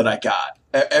 that I got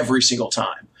every single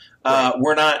time. Right.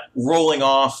 We're not rolling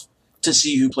off to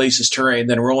see who places terrain,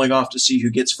 then rolling off to see who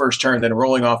gets first turn, then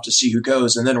rolling off to see who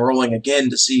goes, and then rolling again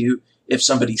to see if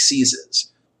somebody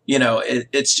seizes.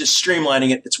 It's just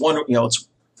streamlining it. It's one. It's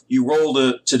you roll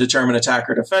to determine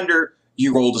attacker or defender.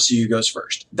 You roll to see who goes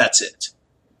first. That's it.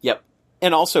 Yep.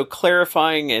 And also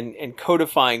clarifying and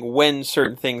codifying when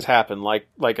certain things happen. Like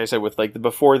I said, with like the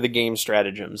before the game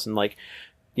stratagems and like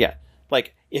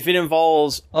if it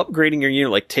involves upgrading your unit,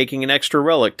 like taking an extra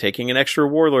relic, taking an extra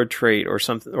warlord trait or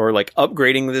something, or like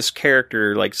upgrading this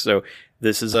character, like, so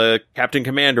this is a captain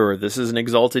commander, or this is an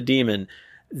exalted demon,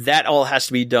 that all has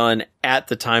to be done at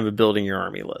the time of building your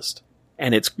army list.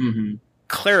 And it's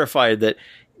clarified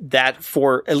that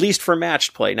for, at least for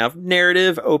matched play. Now,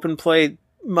 narrative, open play,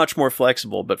 much more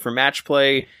flexible, but for match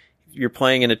play, if you're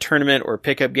playing in a tournament or a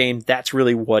pickup game, that's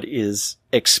really what is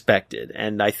expected.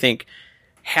 And I think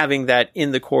having that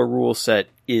in the core rule set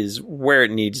is where it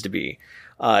needs to be.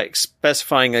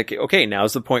 Specifying like, okay,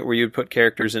 now's the point where you would put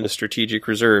characters into strategic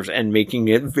reserves and making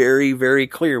it very, very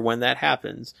clear when that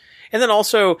happens. And then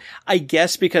also, I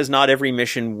guess because not every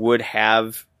mission would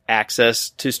have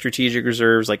access to strategic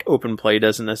reserves, like open play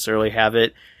doesn't necessarily have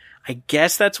it. I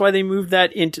guess that's why they moved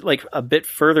that into like a bit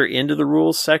further into the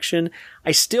rules section.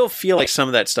 I still feel like some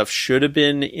of that stuff should have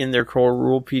been in their core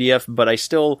rule PDF, but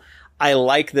I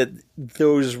like that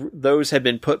those have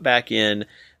been put back in,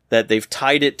 that they've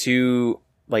tied it to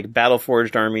like battle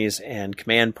forged armies and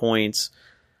command points.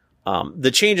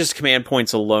 The changes to command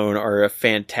points alone are a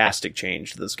fantastic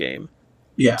change to this game.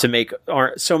 Yeah. To make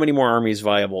so many more armies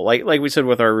viable. Like we said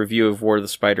with our review of War of the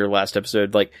Spider last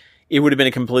episode, like it would have been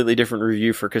a completely different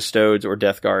review for Custodes or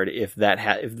Death Guard if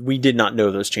we did not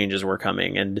know those changes were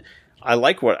coming. And I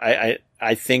like what I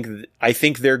think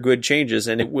they're good changes,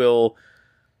 and it will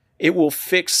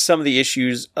fix some of the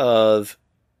issues of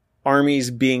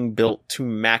armies being built to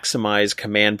maximize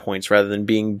command points rather than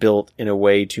being built in a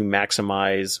way to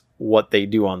maximize what they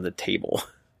do on the table.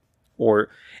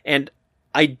 And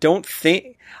I don't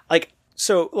think,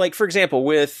 for example,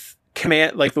 with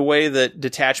command, like the way that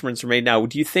detachments are made now,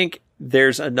 do you think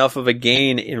there's enough of a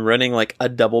gain in running like a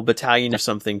double battalion or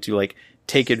something to like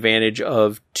take advantage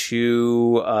of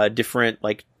 2 different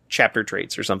like chapter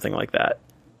traits or something like that?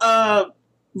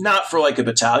 Not for like a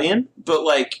battalion, but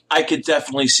like I could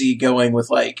definitely see going with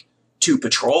like 2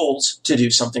 patrols to do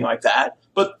something like that.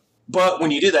 But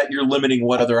when you do that, you're limiting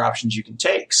what other options you can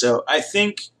take. So I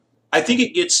think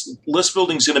it gets list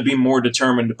building is going to be more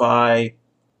determined by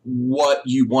what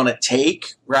you want to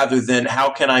take rather than how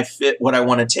can I fit what I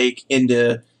want to take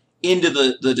into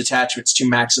the detachments to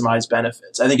maximize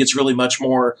benefits. I think it's really much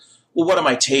more, well, what am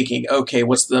I taking? Okay,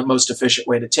 what's the most efficient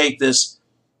way to take this?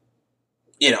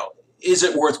 You know, is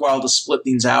it worthwhile to split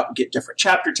things out and get different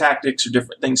chapter tactics or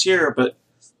different things here? But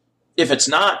if it's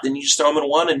not, then you just throw them in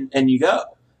one and you go.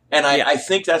 And I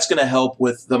think that's going to help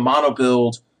with the mono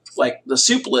build, like the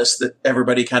soup list that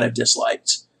everybody kind of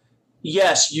disliked.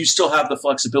 Yes, you still have the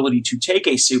flexibility to take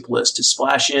a soup list to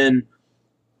splash in,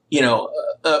 you know,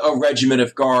 a regiment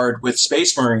of guard with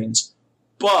Space Marines,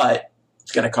 but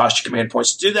it's going to cost you command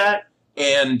points to do that,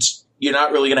 and you're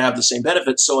not really going to have the same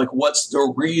benefits. So, like, what's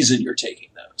the reason you're taking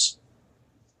those?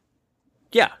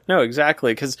 Yeah, no,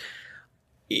 exactly. Because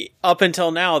up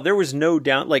until now, there was no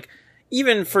down, like,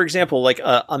 even, for example, like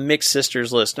a mixed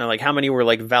sisters list, now, like how many were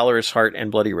like Valorous Heart and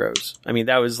Bloody Rose? I mean,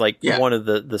 that was like one of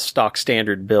the stock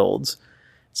standard builds.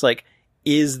 It's like,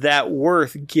 is that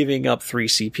worth giving up 3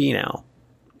 CP now?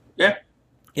 Yeah.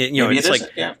 It's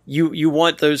like, you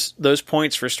want those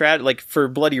points for like for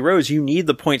Bloody Rose, you need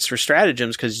the points for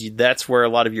stratagems because that's where a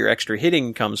lot of your extra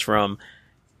hitting comes from.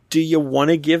 Do you want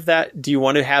to give that? Do you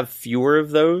want to have fewer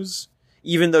of those?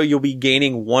 Even though you'll be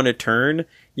gaining 1 a turn,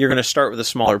 you're going to start with a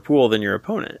smaller pool than your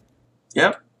opponent.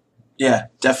 Yep. Yeah,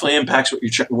 definitely impacts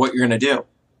what you're going to do.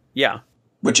 Yeah.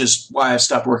 Which is why I've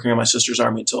stopped working on my sister's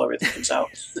army until everything comes out.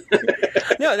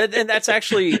 No, and that's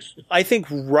actually, I think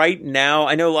right now,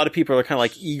 I know a lot of people are kind of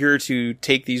like eager to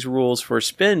take these rules for a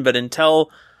spin, but until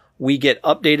we get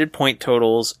updated point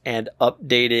totals and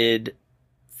updated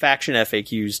faction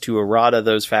FAQs to errata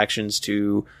those factions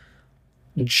to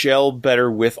gel better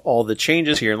with all the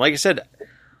changes here. And like I said,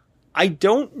 I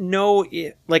don't know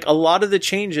if, like, a lot of the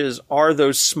changes are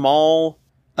those small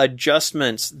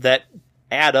adjustments that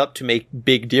add up to make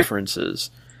big differences.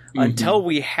 Mm-hmm. Until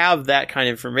we have that kind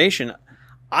of information,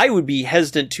 I would be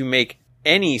hesitant to make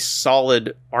any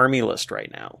solid army list right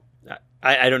now.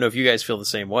 I don't know if you guys feel the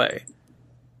same way.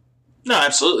 No,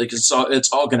 absolutely, because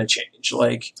it's all going to change.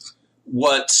 Like,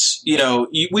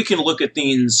 we can look at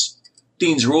Dean's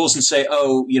rules and say,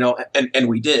 oh, you know, and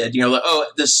we did, you know, like, oh,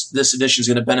 this edition is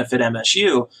going to benefit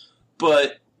MSU,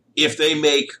 but if they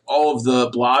make all of the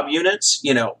blob units,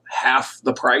 you know, half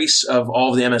the price of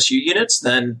all of the MSU units,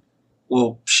 then,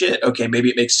 well, shit, okay, maybe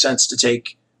it makes sense to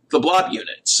take the blob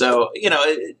unit. So, you know,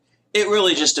 it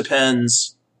really just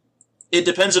depends. It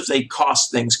depends if they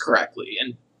cost things correctly.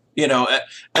 And, you know,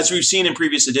 as we've seen in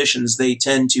previous editions, they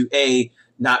tend to,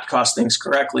 not cost things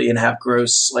correctly and have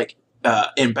gross, like,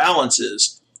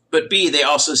 imbalances, but B, they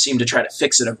also seem to try to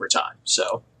fix it over time.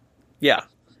 So, yeah,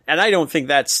 and I don't think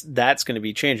that's going to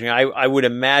be changing. I would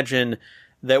imagine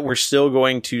that we're still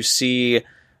going to see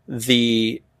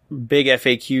the big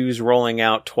FAQs rolling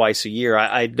out twice a year.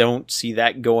 I don't see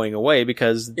that going away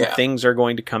because things are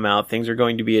going to come out, things are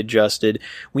going to be adjusted.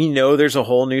 We know there's a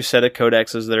whole new set of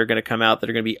codexes that are going to come out that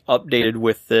are going to be updated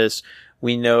with this.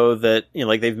 We know that, you know,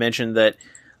 like they've mentioned that,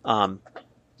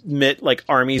 like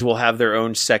armies will have their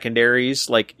own secondaries.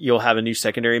 Like you'll have a new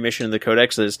secondary mission in the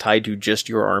codex that is tied to just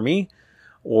your army,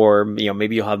 or, you know,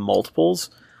 maybe you'll have multiples.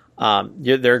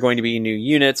 There are going to be new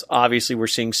units. Obviously, we're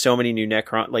seeing so many new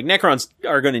Necrons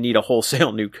are going to need a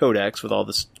wholesale new codex with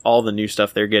all the new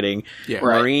stuff they're getting. Yeah.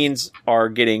 Right. Marines are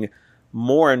getting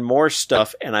more and more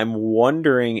stuff, and I'm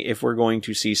wondering if we're going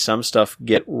to see some stuff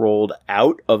get rolled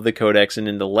out of the codex and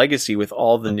into Legacy with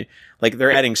all the new, like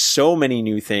they're adding so many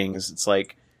new things. It's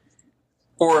like,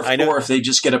 or if they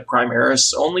just get a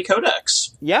Primaris only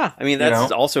codex. Yeah, I mean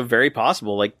that's also very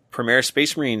possible. Like Primaris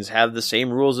Space Marines have the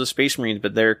same rules as Space Marines,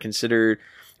 but they're considered,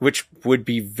 which would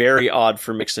be very odd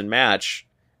for mix and match.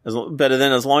 But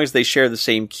then as long as they share the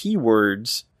same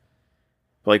keywords.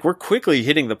 Like, we're quickly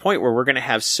hitting the point where we're going to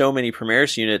have so many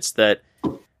Primaris units that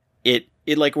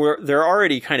they're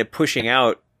already kind of pushing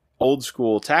out old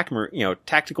school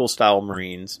tactical style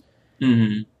Marines.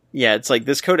 Mm-hmm. Yeah, it's like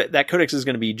that codex is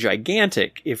going to be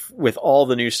gigantic with all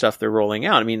the new stuff they're rolling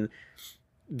out. I mean,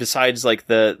 besides like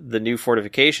the new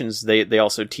fortifications, they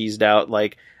also teased out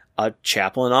like a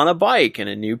chaplain on a bike and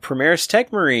a new Primaris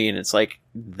Tech Marine. It's like,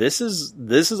 this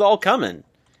is all coming.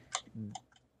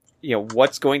 You know,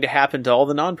 what's going to happen to all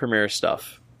the non-Primaris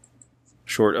stuff?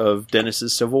 Short of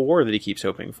Dennis's Civil War that he keeps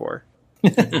hoping for.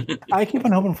 I keep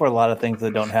on hoping for a lot of things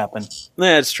that don't happen.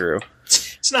 That's true.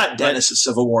 It's not Dennis's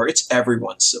Civil War, it's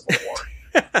everyone's Civil War.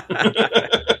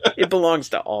 It belongs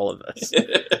to all of us.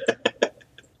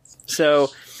 So,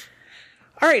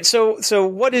 all right. So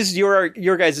what is your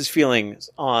guys' feelings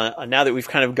on now that we've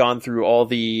kind of gone through all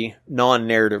the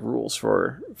non-narrative rules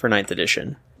for 9th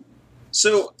edition?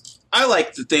 So I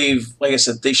like that like I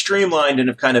said, they streamlined and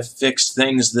have kind of fixed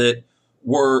things that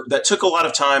took a lot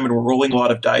of time and were rolling a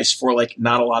lot of dice for like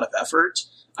not a lot of effort.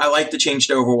 I like the change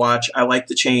to Overwatch. I like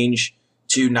the change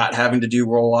to not having to do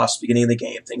roll-offs at the beginning of the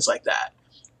game, things like that.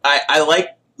 I like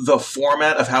the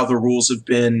format of how the rules have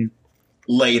been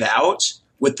laid out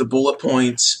with the bullet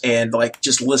points and like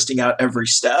just listing out every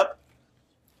step.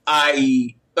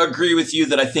 I agree with you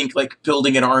that I think like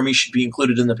building an army should be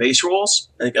included in the base rules.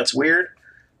 I think that's weird.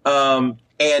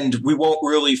 And we won't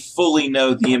really fully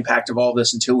know the impact of all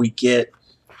this until we get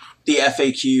the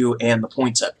FAQ and the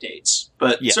points updates.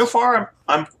 But so far,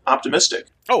 I'm optimistic.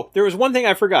 Oh, there was one thing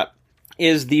I forgot,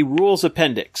 is the rules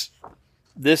appendix.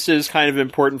 This is kind of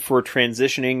important for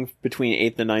transitioning between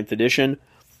 8th and 9th edition,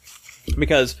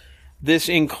 because this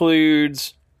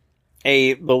includes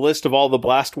the list of all the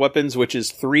blast weapons, which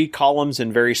is 3 columns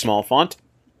in very small font.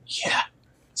 Yeah,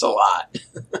 it's a lot.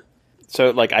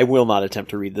 So, like, I will not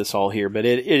attempt to read this all here, but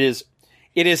it is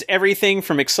everything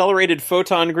from accelerated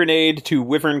photon grenade to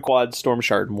Wyvern quad storm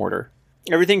shard mortar.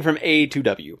 Everything from A to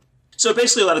W. So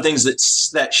basically, a lot of things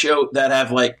that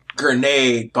have like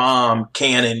grenade, bomb,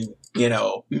 cannon,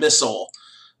 missile.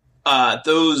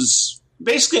 Those.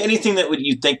 Basically anything that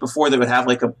you'd think before they would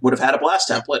have had a blast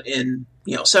template in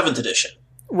 7th edition.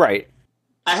 Right.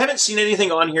 I haven't seen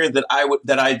anything on here that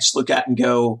I just look at and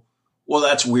go, well,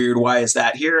 that's weird. Why is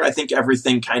that here? I think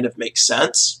everything kind of makes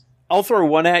sense. I'll throw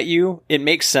one at you. It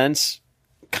makes sense,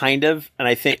 kind of, and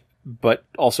I think, but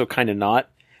also kind of not.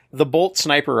 The Bolt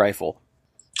sniper rifle.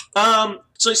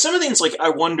 So some of the things, like, I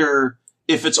wonder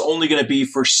if it's only going to be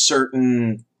for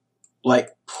certain like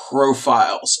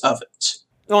profiles of it.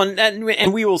 Well,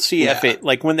 and we will see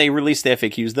like when they release the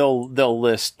FAQs, they'll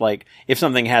list like if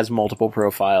something has multiple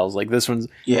profiles, like this one's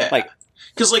like,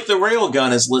 because like the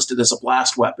railgun is listed as a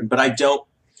blast weapon, but I don't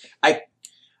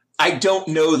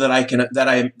know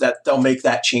that they'll make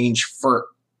that change for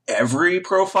every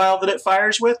profile that it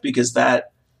fires with, because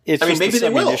maybe they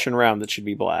will. Submunition round that should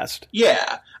be blast.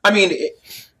 Yeah, I mean,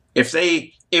 if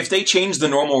they change the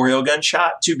normal railgun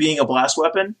shot to being a blast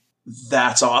weapon,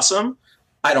 that's awesome.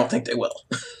 I don't think they will.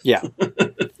 Yeah.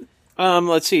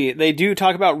 Let's see. They do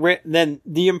talk about then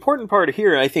the important part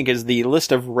here, I think, is the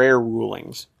list of rare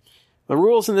rulings. The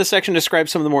rules in this section describe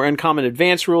some of the more uncommon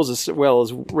advanced rules, as well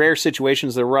as rare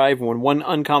situations that arrive when one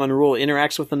uncommon rule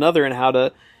interacts with another and how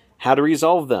to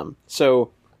resolve them.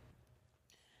 So,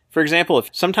 for example,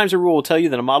 if sometimes a rule will tell you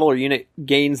that a model or unit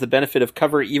gains the benefit of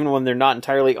cover even when they're not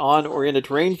entirely on or in a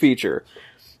terrain feature.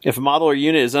 If a model or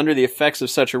unit is under the effects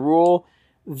of such a rule,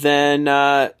 then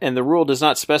and the rule does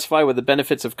not specify what the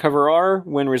benefits of cover are,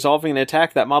 when resolving an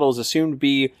attack, that model is assumed to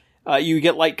be you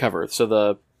get light cover, so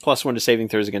the +1 to saving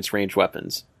throws against ranged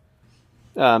weapons.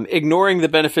 Ignoring the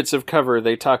benefits of cover,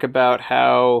 they talk about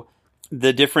how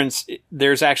the difference,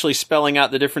 there's actually spelling out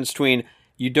the difference between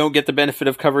you don't get the benefit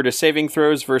of cover to saving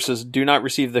throws versus do not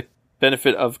receive the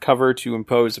benefit of cover to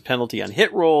impose a penalty on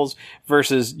hit rolls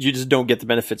versus you just don't get the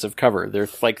benefits of cover.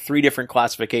 There's like 3 different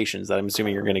classifications that I'm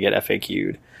assuming you're going to get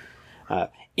FAQ'd.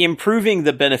 Improving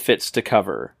the benefits to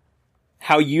cover.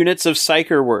 How units of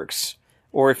Psyker works.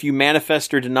 Or if you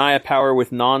manifest or deny a power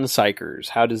with non-Psykers,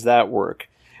 how does that work?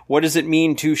 What does it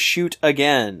mean to shoot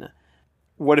again?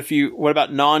 What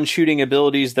about non-shooting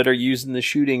abilities that are used in the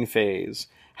shooting phase?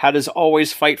 How does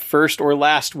always fight first or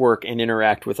last work and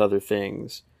interact with other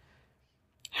things?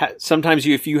 Sometimes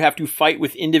if you have to fight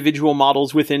with individual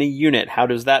models within a unit, how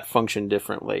does that function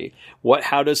differently?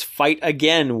 How does fight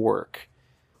again work?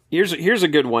 Here's a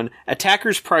good one.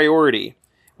 Attacker's priority.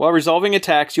 While resolving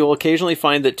attacks, you'll occasionally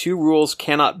find that 2 rules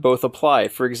cannot both apply.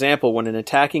 For example, when an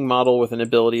attacking model with an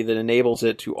ability that enables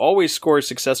it to always score a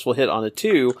successful hit on a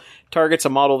 2 targets a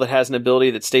model that has an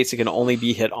ability that states it can only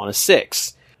be hit on a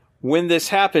 6. When this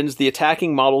happens, the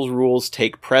attacking model's rules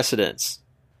take precedence.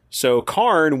 So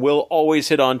Karn will always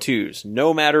hit on 2s,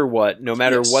 no matter what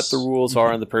the rules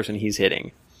are on the person he's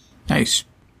hitting. Nice.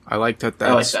 I like that.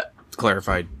 That's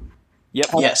clarified. Yep.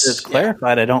 Yes. It's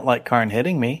clarified. I don't like Karn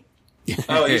hitting me.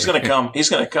 Oh, he's gonna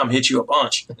come hit you a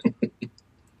bunch.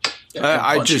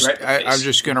 I'm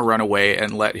just gonna run away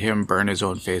and let him burn his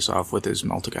own face off with his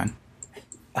meltagun.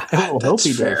 I will hope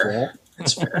he does that.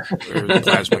 That's fair. Or the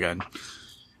plasma gun.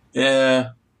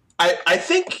 Yeah. I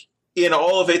think in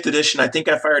all of 8th edition, I think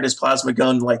I fired his plasma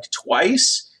gun like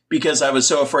twice because I was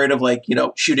so afraid of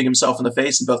shooting himself in the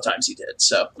face, and both times he did.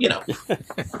 So,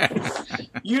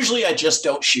 usually I just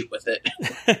don't shoot with it.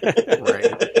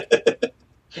 Right.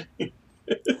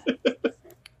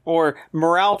 Or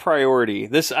morale priority.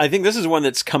 I think this is one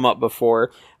that's come up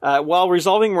before. While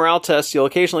resolving morale tests, you'll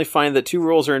occasionally find that two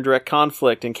rules are in direct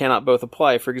conflict and cannot both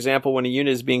apply. For example, when a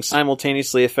unit is being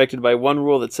simultaneously affected by one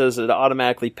rule that says it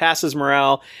automatically passes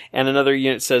morale, and another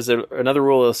unit says that another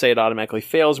rule will say it automatically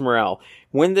fails morale.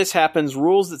 When this happens,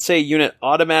 rules that say unit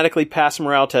automatically pass a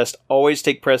morale test always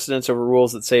take precedence over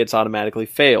rules that say it's automatically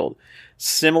failed.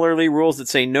 Similarly, rules that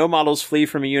say no models flee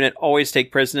from a unit always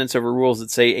take precedence over rules that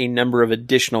say a number of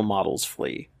additional models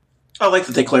flee. I like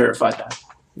that they clarified that.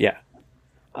 Yeah.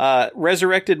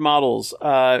 Resurrected models.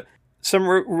 Some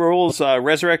rules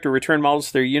resurrect or return models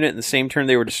to their unit in the same turn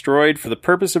they were destroyed. For the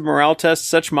purpose of morale tests,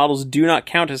 such models do not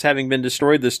count as having been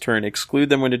destroyed this turn. Exclude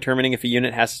them when determining if a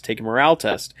unit has to take a morale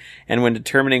test, and when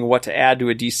determining what to add to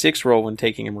a D6 roll when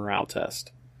taking a morale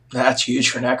test. That's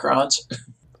huge for Necrons.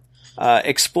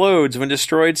 Explodes. When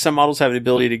destroyed, some models have the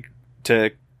ability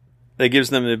to that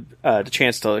gives them the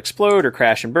chance to explode or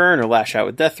crash and burn or lash out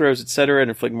with death throws, etc.,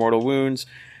 and inflict mortal wounds.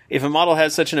 If a model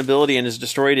has such an ability and is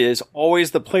destroyed, it is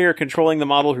always the player controlling the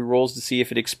model who rolls to see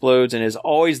if it explodes, and is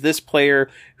always this player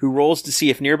who rolls to see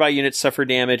if nearby units suffer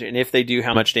damage, and if they do,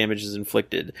 how much damage is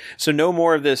inflicted. So no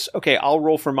more of this, okay, I'll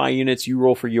roll for my units, you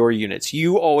roll for your units.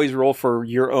 You always roll for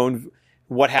your own,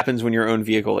 what happens when your own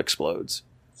vehicle explodes.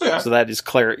 Yeah. So that is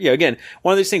clear. Yeah, again,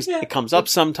 one of these things, it comes up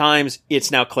sometimes, it's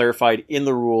now clarified in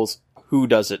the rules who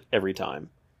does it every time.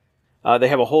 They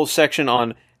have a whole section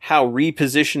on how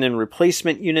reposition and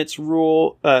replacement units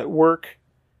work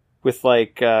with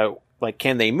like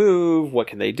can they move, what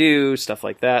can they do, stuff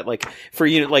like that. Like for a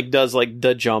unit does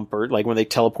the jump, or like when they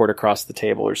teleport across the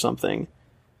table or something.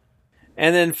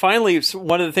 And then finally,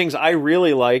 one of the things I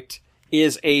really liked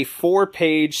is a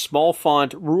 4-page small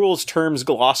font rules terms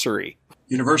glossary.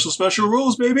 Universal special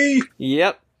rules, baby.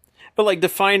 Yep. But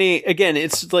defining, again,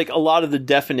 it's like a lot of the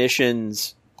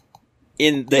definitions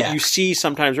in that you see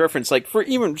sometimes referenced, for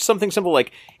even something simple,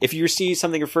 if you see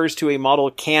something refers to a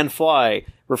model can fly,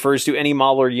 refers to any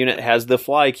model or unit has the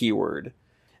fly keyword.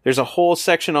 There's a whole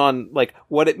section on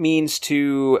what it means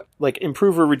to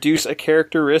improve or reduce a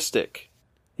characteristic.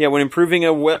 Yeah, when improving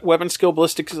a weapon skill,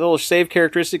 ballistic skill, or save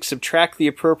characteristic, subtract the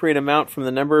appropriate amount from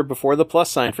the number before the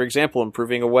plus sign. For example,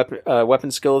 improving a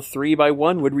weapon skill of 3 by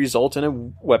 1 would result in a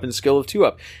weapon skill of 2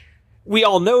 up. We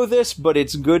all know this, but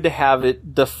it's good to have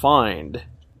it defined.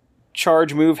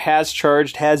 Charge move, has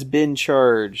charged, has been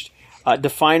charged.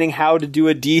 Defining how to do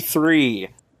a D3.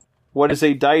 What is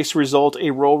a dice result,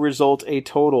 a roll result, a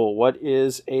total? What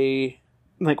is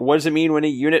what does it mean when a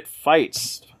unit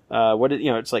fights?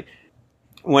 It's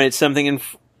when it's something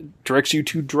directs you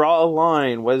to draw a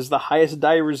line. What does the highest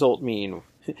die result mean?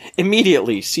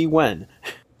 Immediately, see when.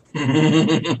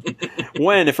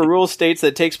 When, if a rule states that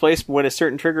it takes place when a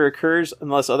certain trigger occurs,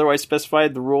 unless otherwise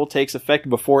specified, the rule takes effect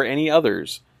before any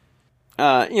others.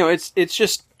 It's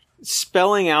just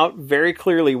spelling out very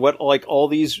clearly what all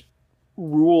these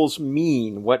rules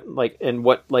mean. What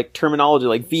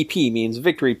terminology, VP means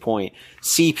victory point,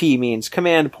 CP means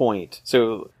command point.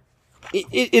 So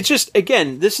it's just,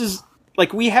 again, this is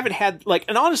we haven't had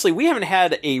and honestly, we haven't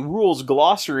had a rules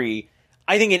glossary,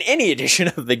 I think, in any edition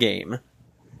of the game.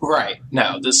 Right.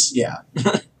 No, this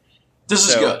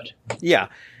is good. Yeah.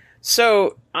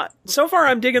 So, so far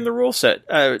I'm digging the rule set.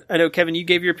 I know, Kevin, you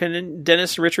gave your opinion.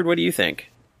 Dennis, Richard, what do you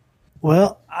think?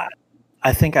 Well,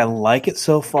 I think I like it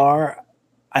so far.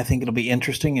 I think it'll be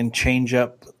interesting and change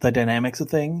up the dynamics of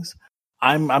things.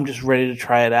 I'm just ready to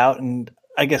try it out. And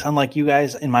I guess unlike you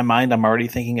guys, in my mind, I'm already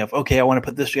thinking of, okay, I want to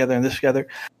put this together and this together.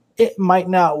 It might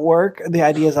not work, the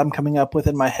ideas I'm coming up with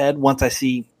in my head, once I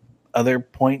see other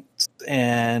points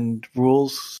and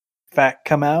rules fact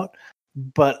come out,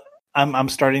 but I'm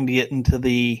starting to get into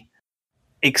the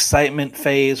excitement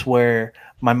phase where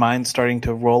my mind's starting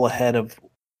to roll ahead of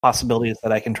possibilities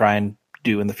that I can try and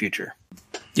do in the future.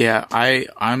 Yeah,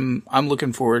 I'm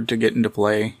looking forward to getting to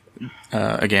play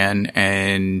again,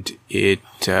 and it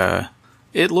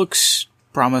looks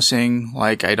promising.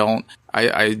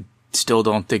 I still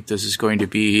don't think this is going to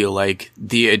be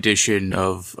the addition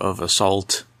of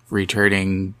Assault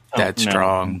returning that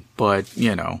strong, but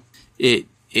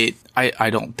I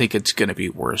don't think it's going to be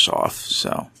worse off.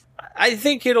 So I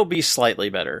think it'll be slightly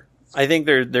better. I think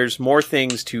there's more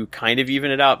things to kind of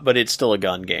even it out, but it's still a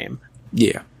gun game.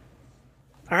 Yeah.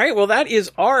 All right, well, that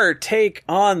is our take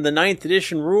on the 9th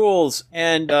edition rules,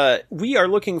 and we are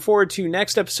looking forward to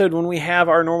next episode when we have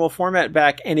our normal format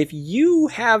back. And if you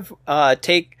have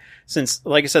since,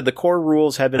 like I said, the core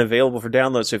rules have been available for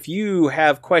download, so if you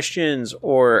have questions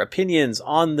or opinions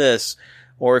on this,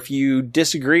 or if you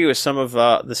disagree with some of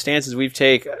the stances we've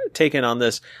taken on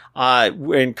this,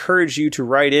 we encourage you to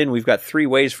write in. We've got 3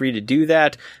 ways for you to do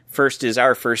that. First is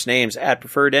our first names at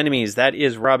Preferred Enemies. That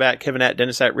is Rob at, Kevin at,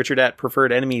 Dennis at, Richard at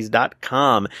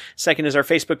preferredenemies.com. Second is our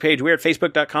Facebook page. We're at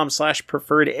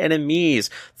facebook.com/preferredenemies.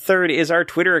 Third is our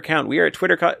Twitter account. We are at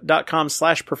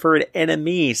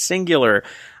twitter.com/preferredenemy, singular.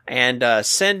 And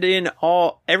send in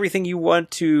everything you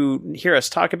want to hear us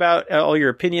talk about, all your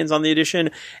opinions on the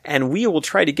edition, and we will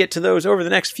try to get to those over the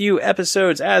next few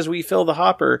episodes as we fill the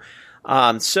hopper.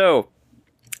 So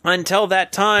until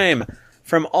that time,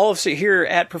 from all of us here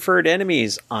at Preferred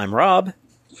Enemies, I'm Rob.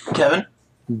 Kevin?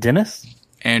 Dennis?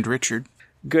 And Richard.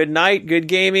 Good night, good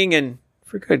gaming, and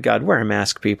for good God, wear a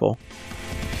mask, people.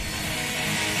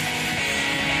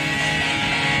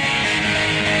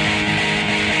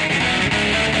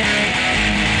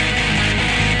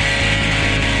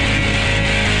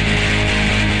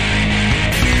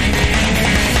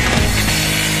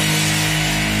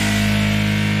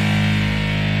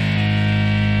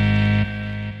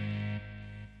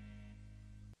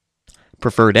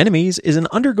 Preferred Enemies is an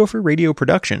Undergopher Radio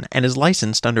production and is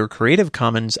licensed under Creative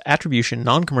Commons Attribution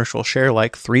Non-Commercial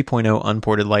Share-alike 3.0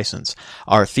 Unported license.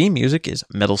 Our theme music is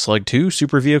Metal Slug 2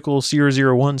 Super Vehicle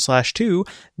 001/2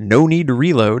 No Need to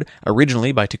Reload,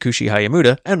 originally by Takushi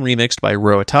Hayamuda and remixed by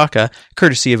Roataka,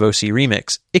 courtesy of OC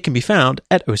Remix. It can be found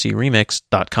at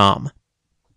ocremix.com.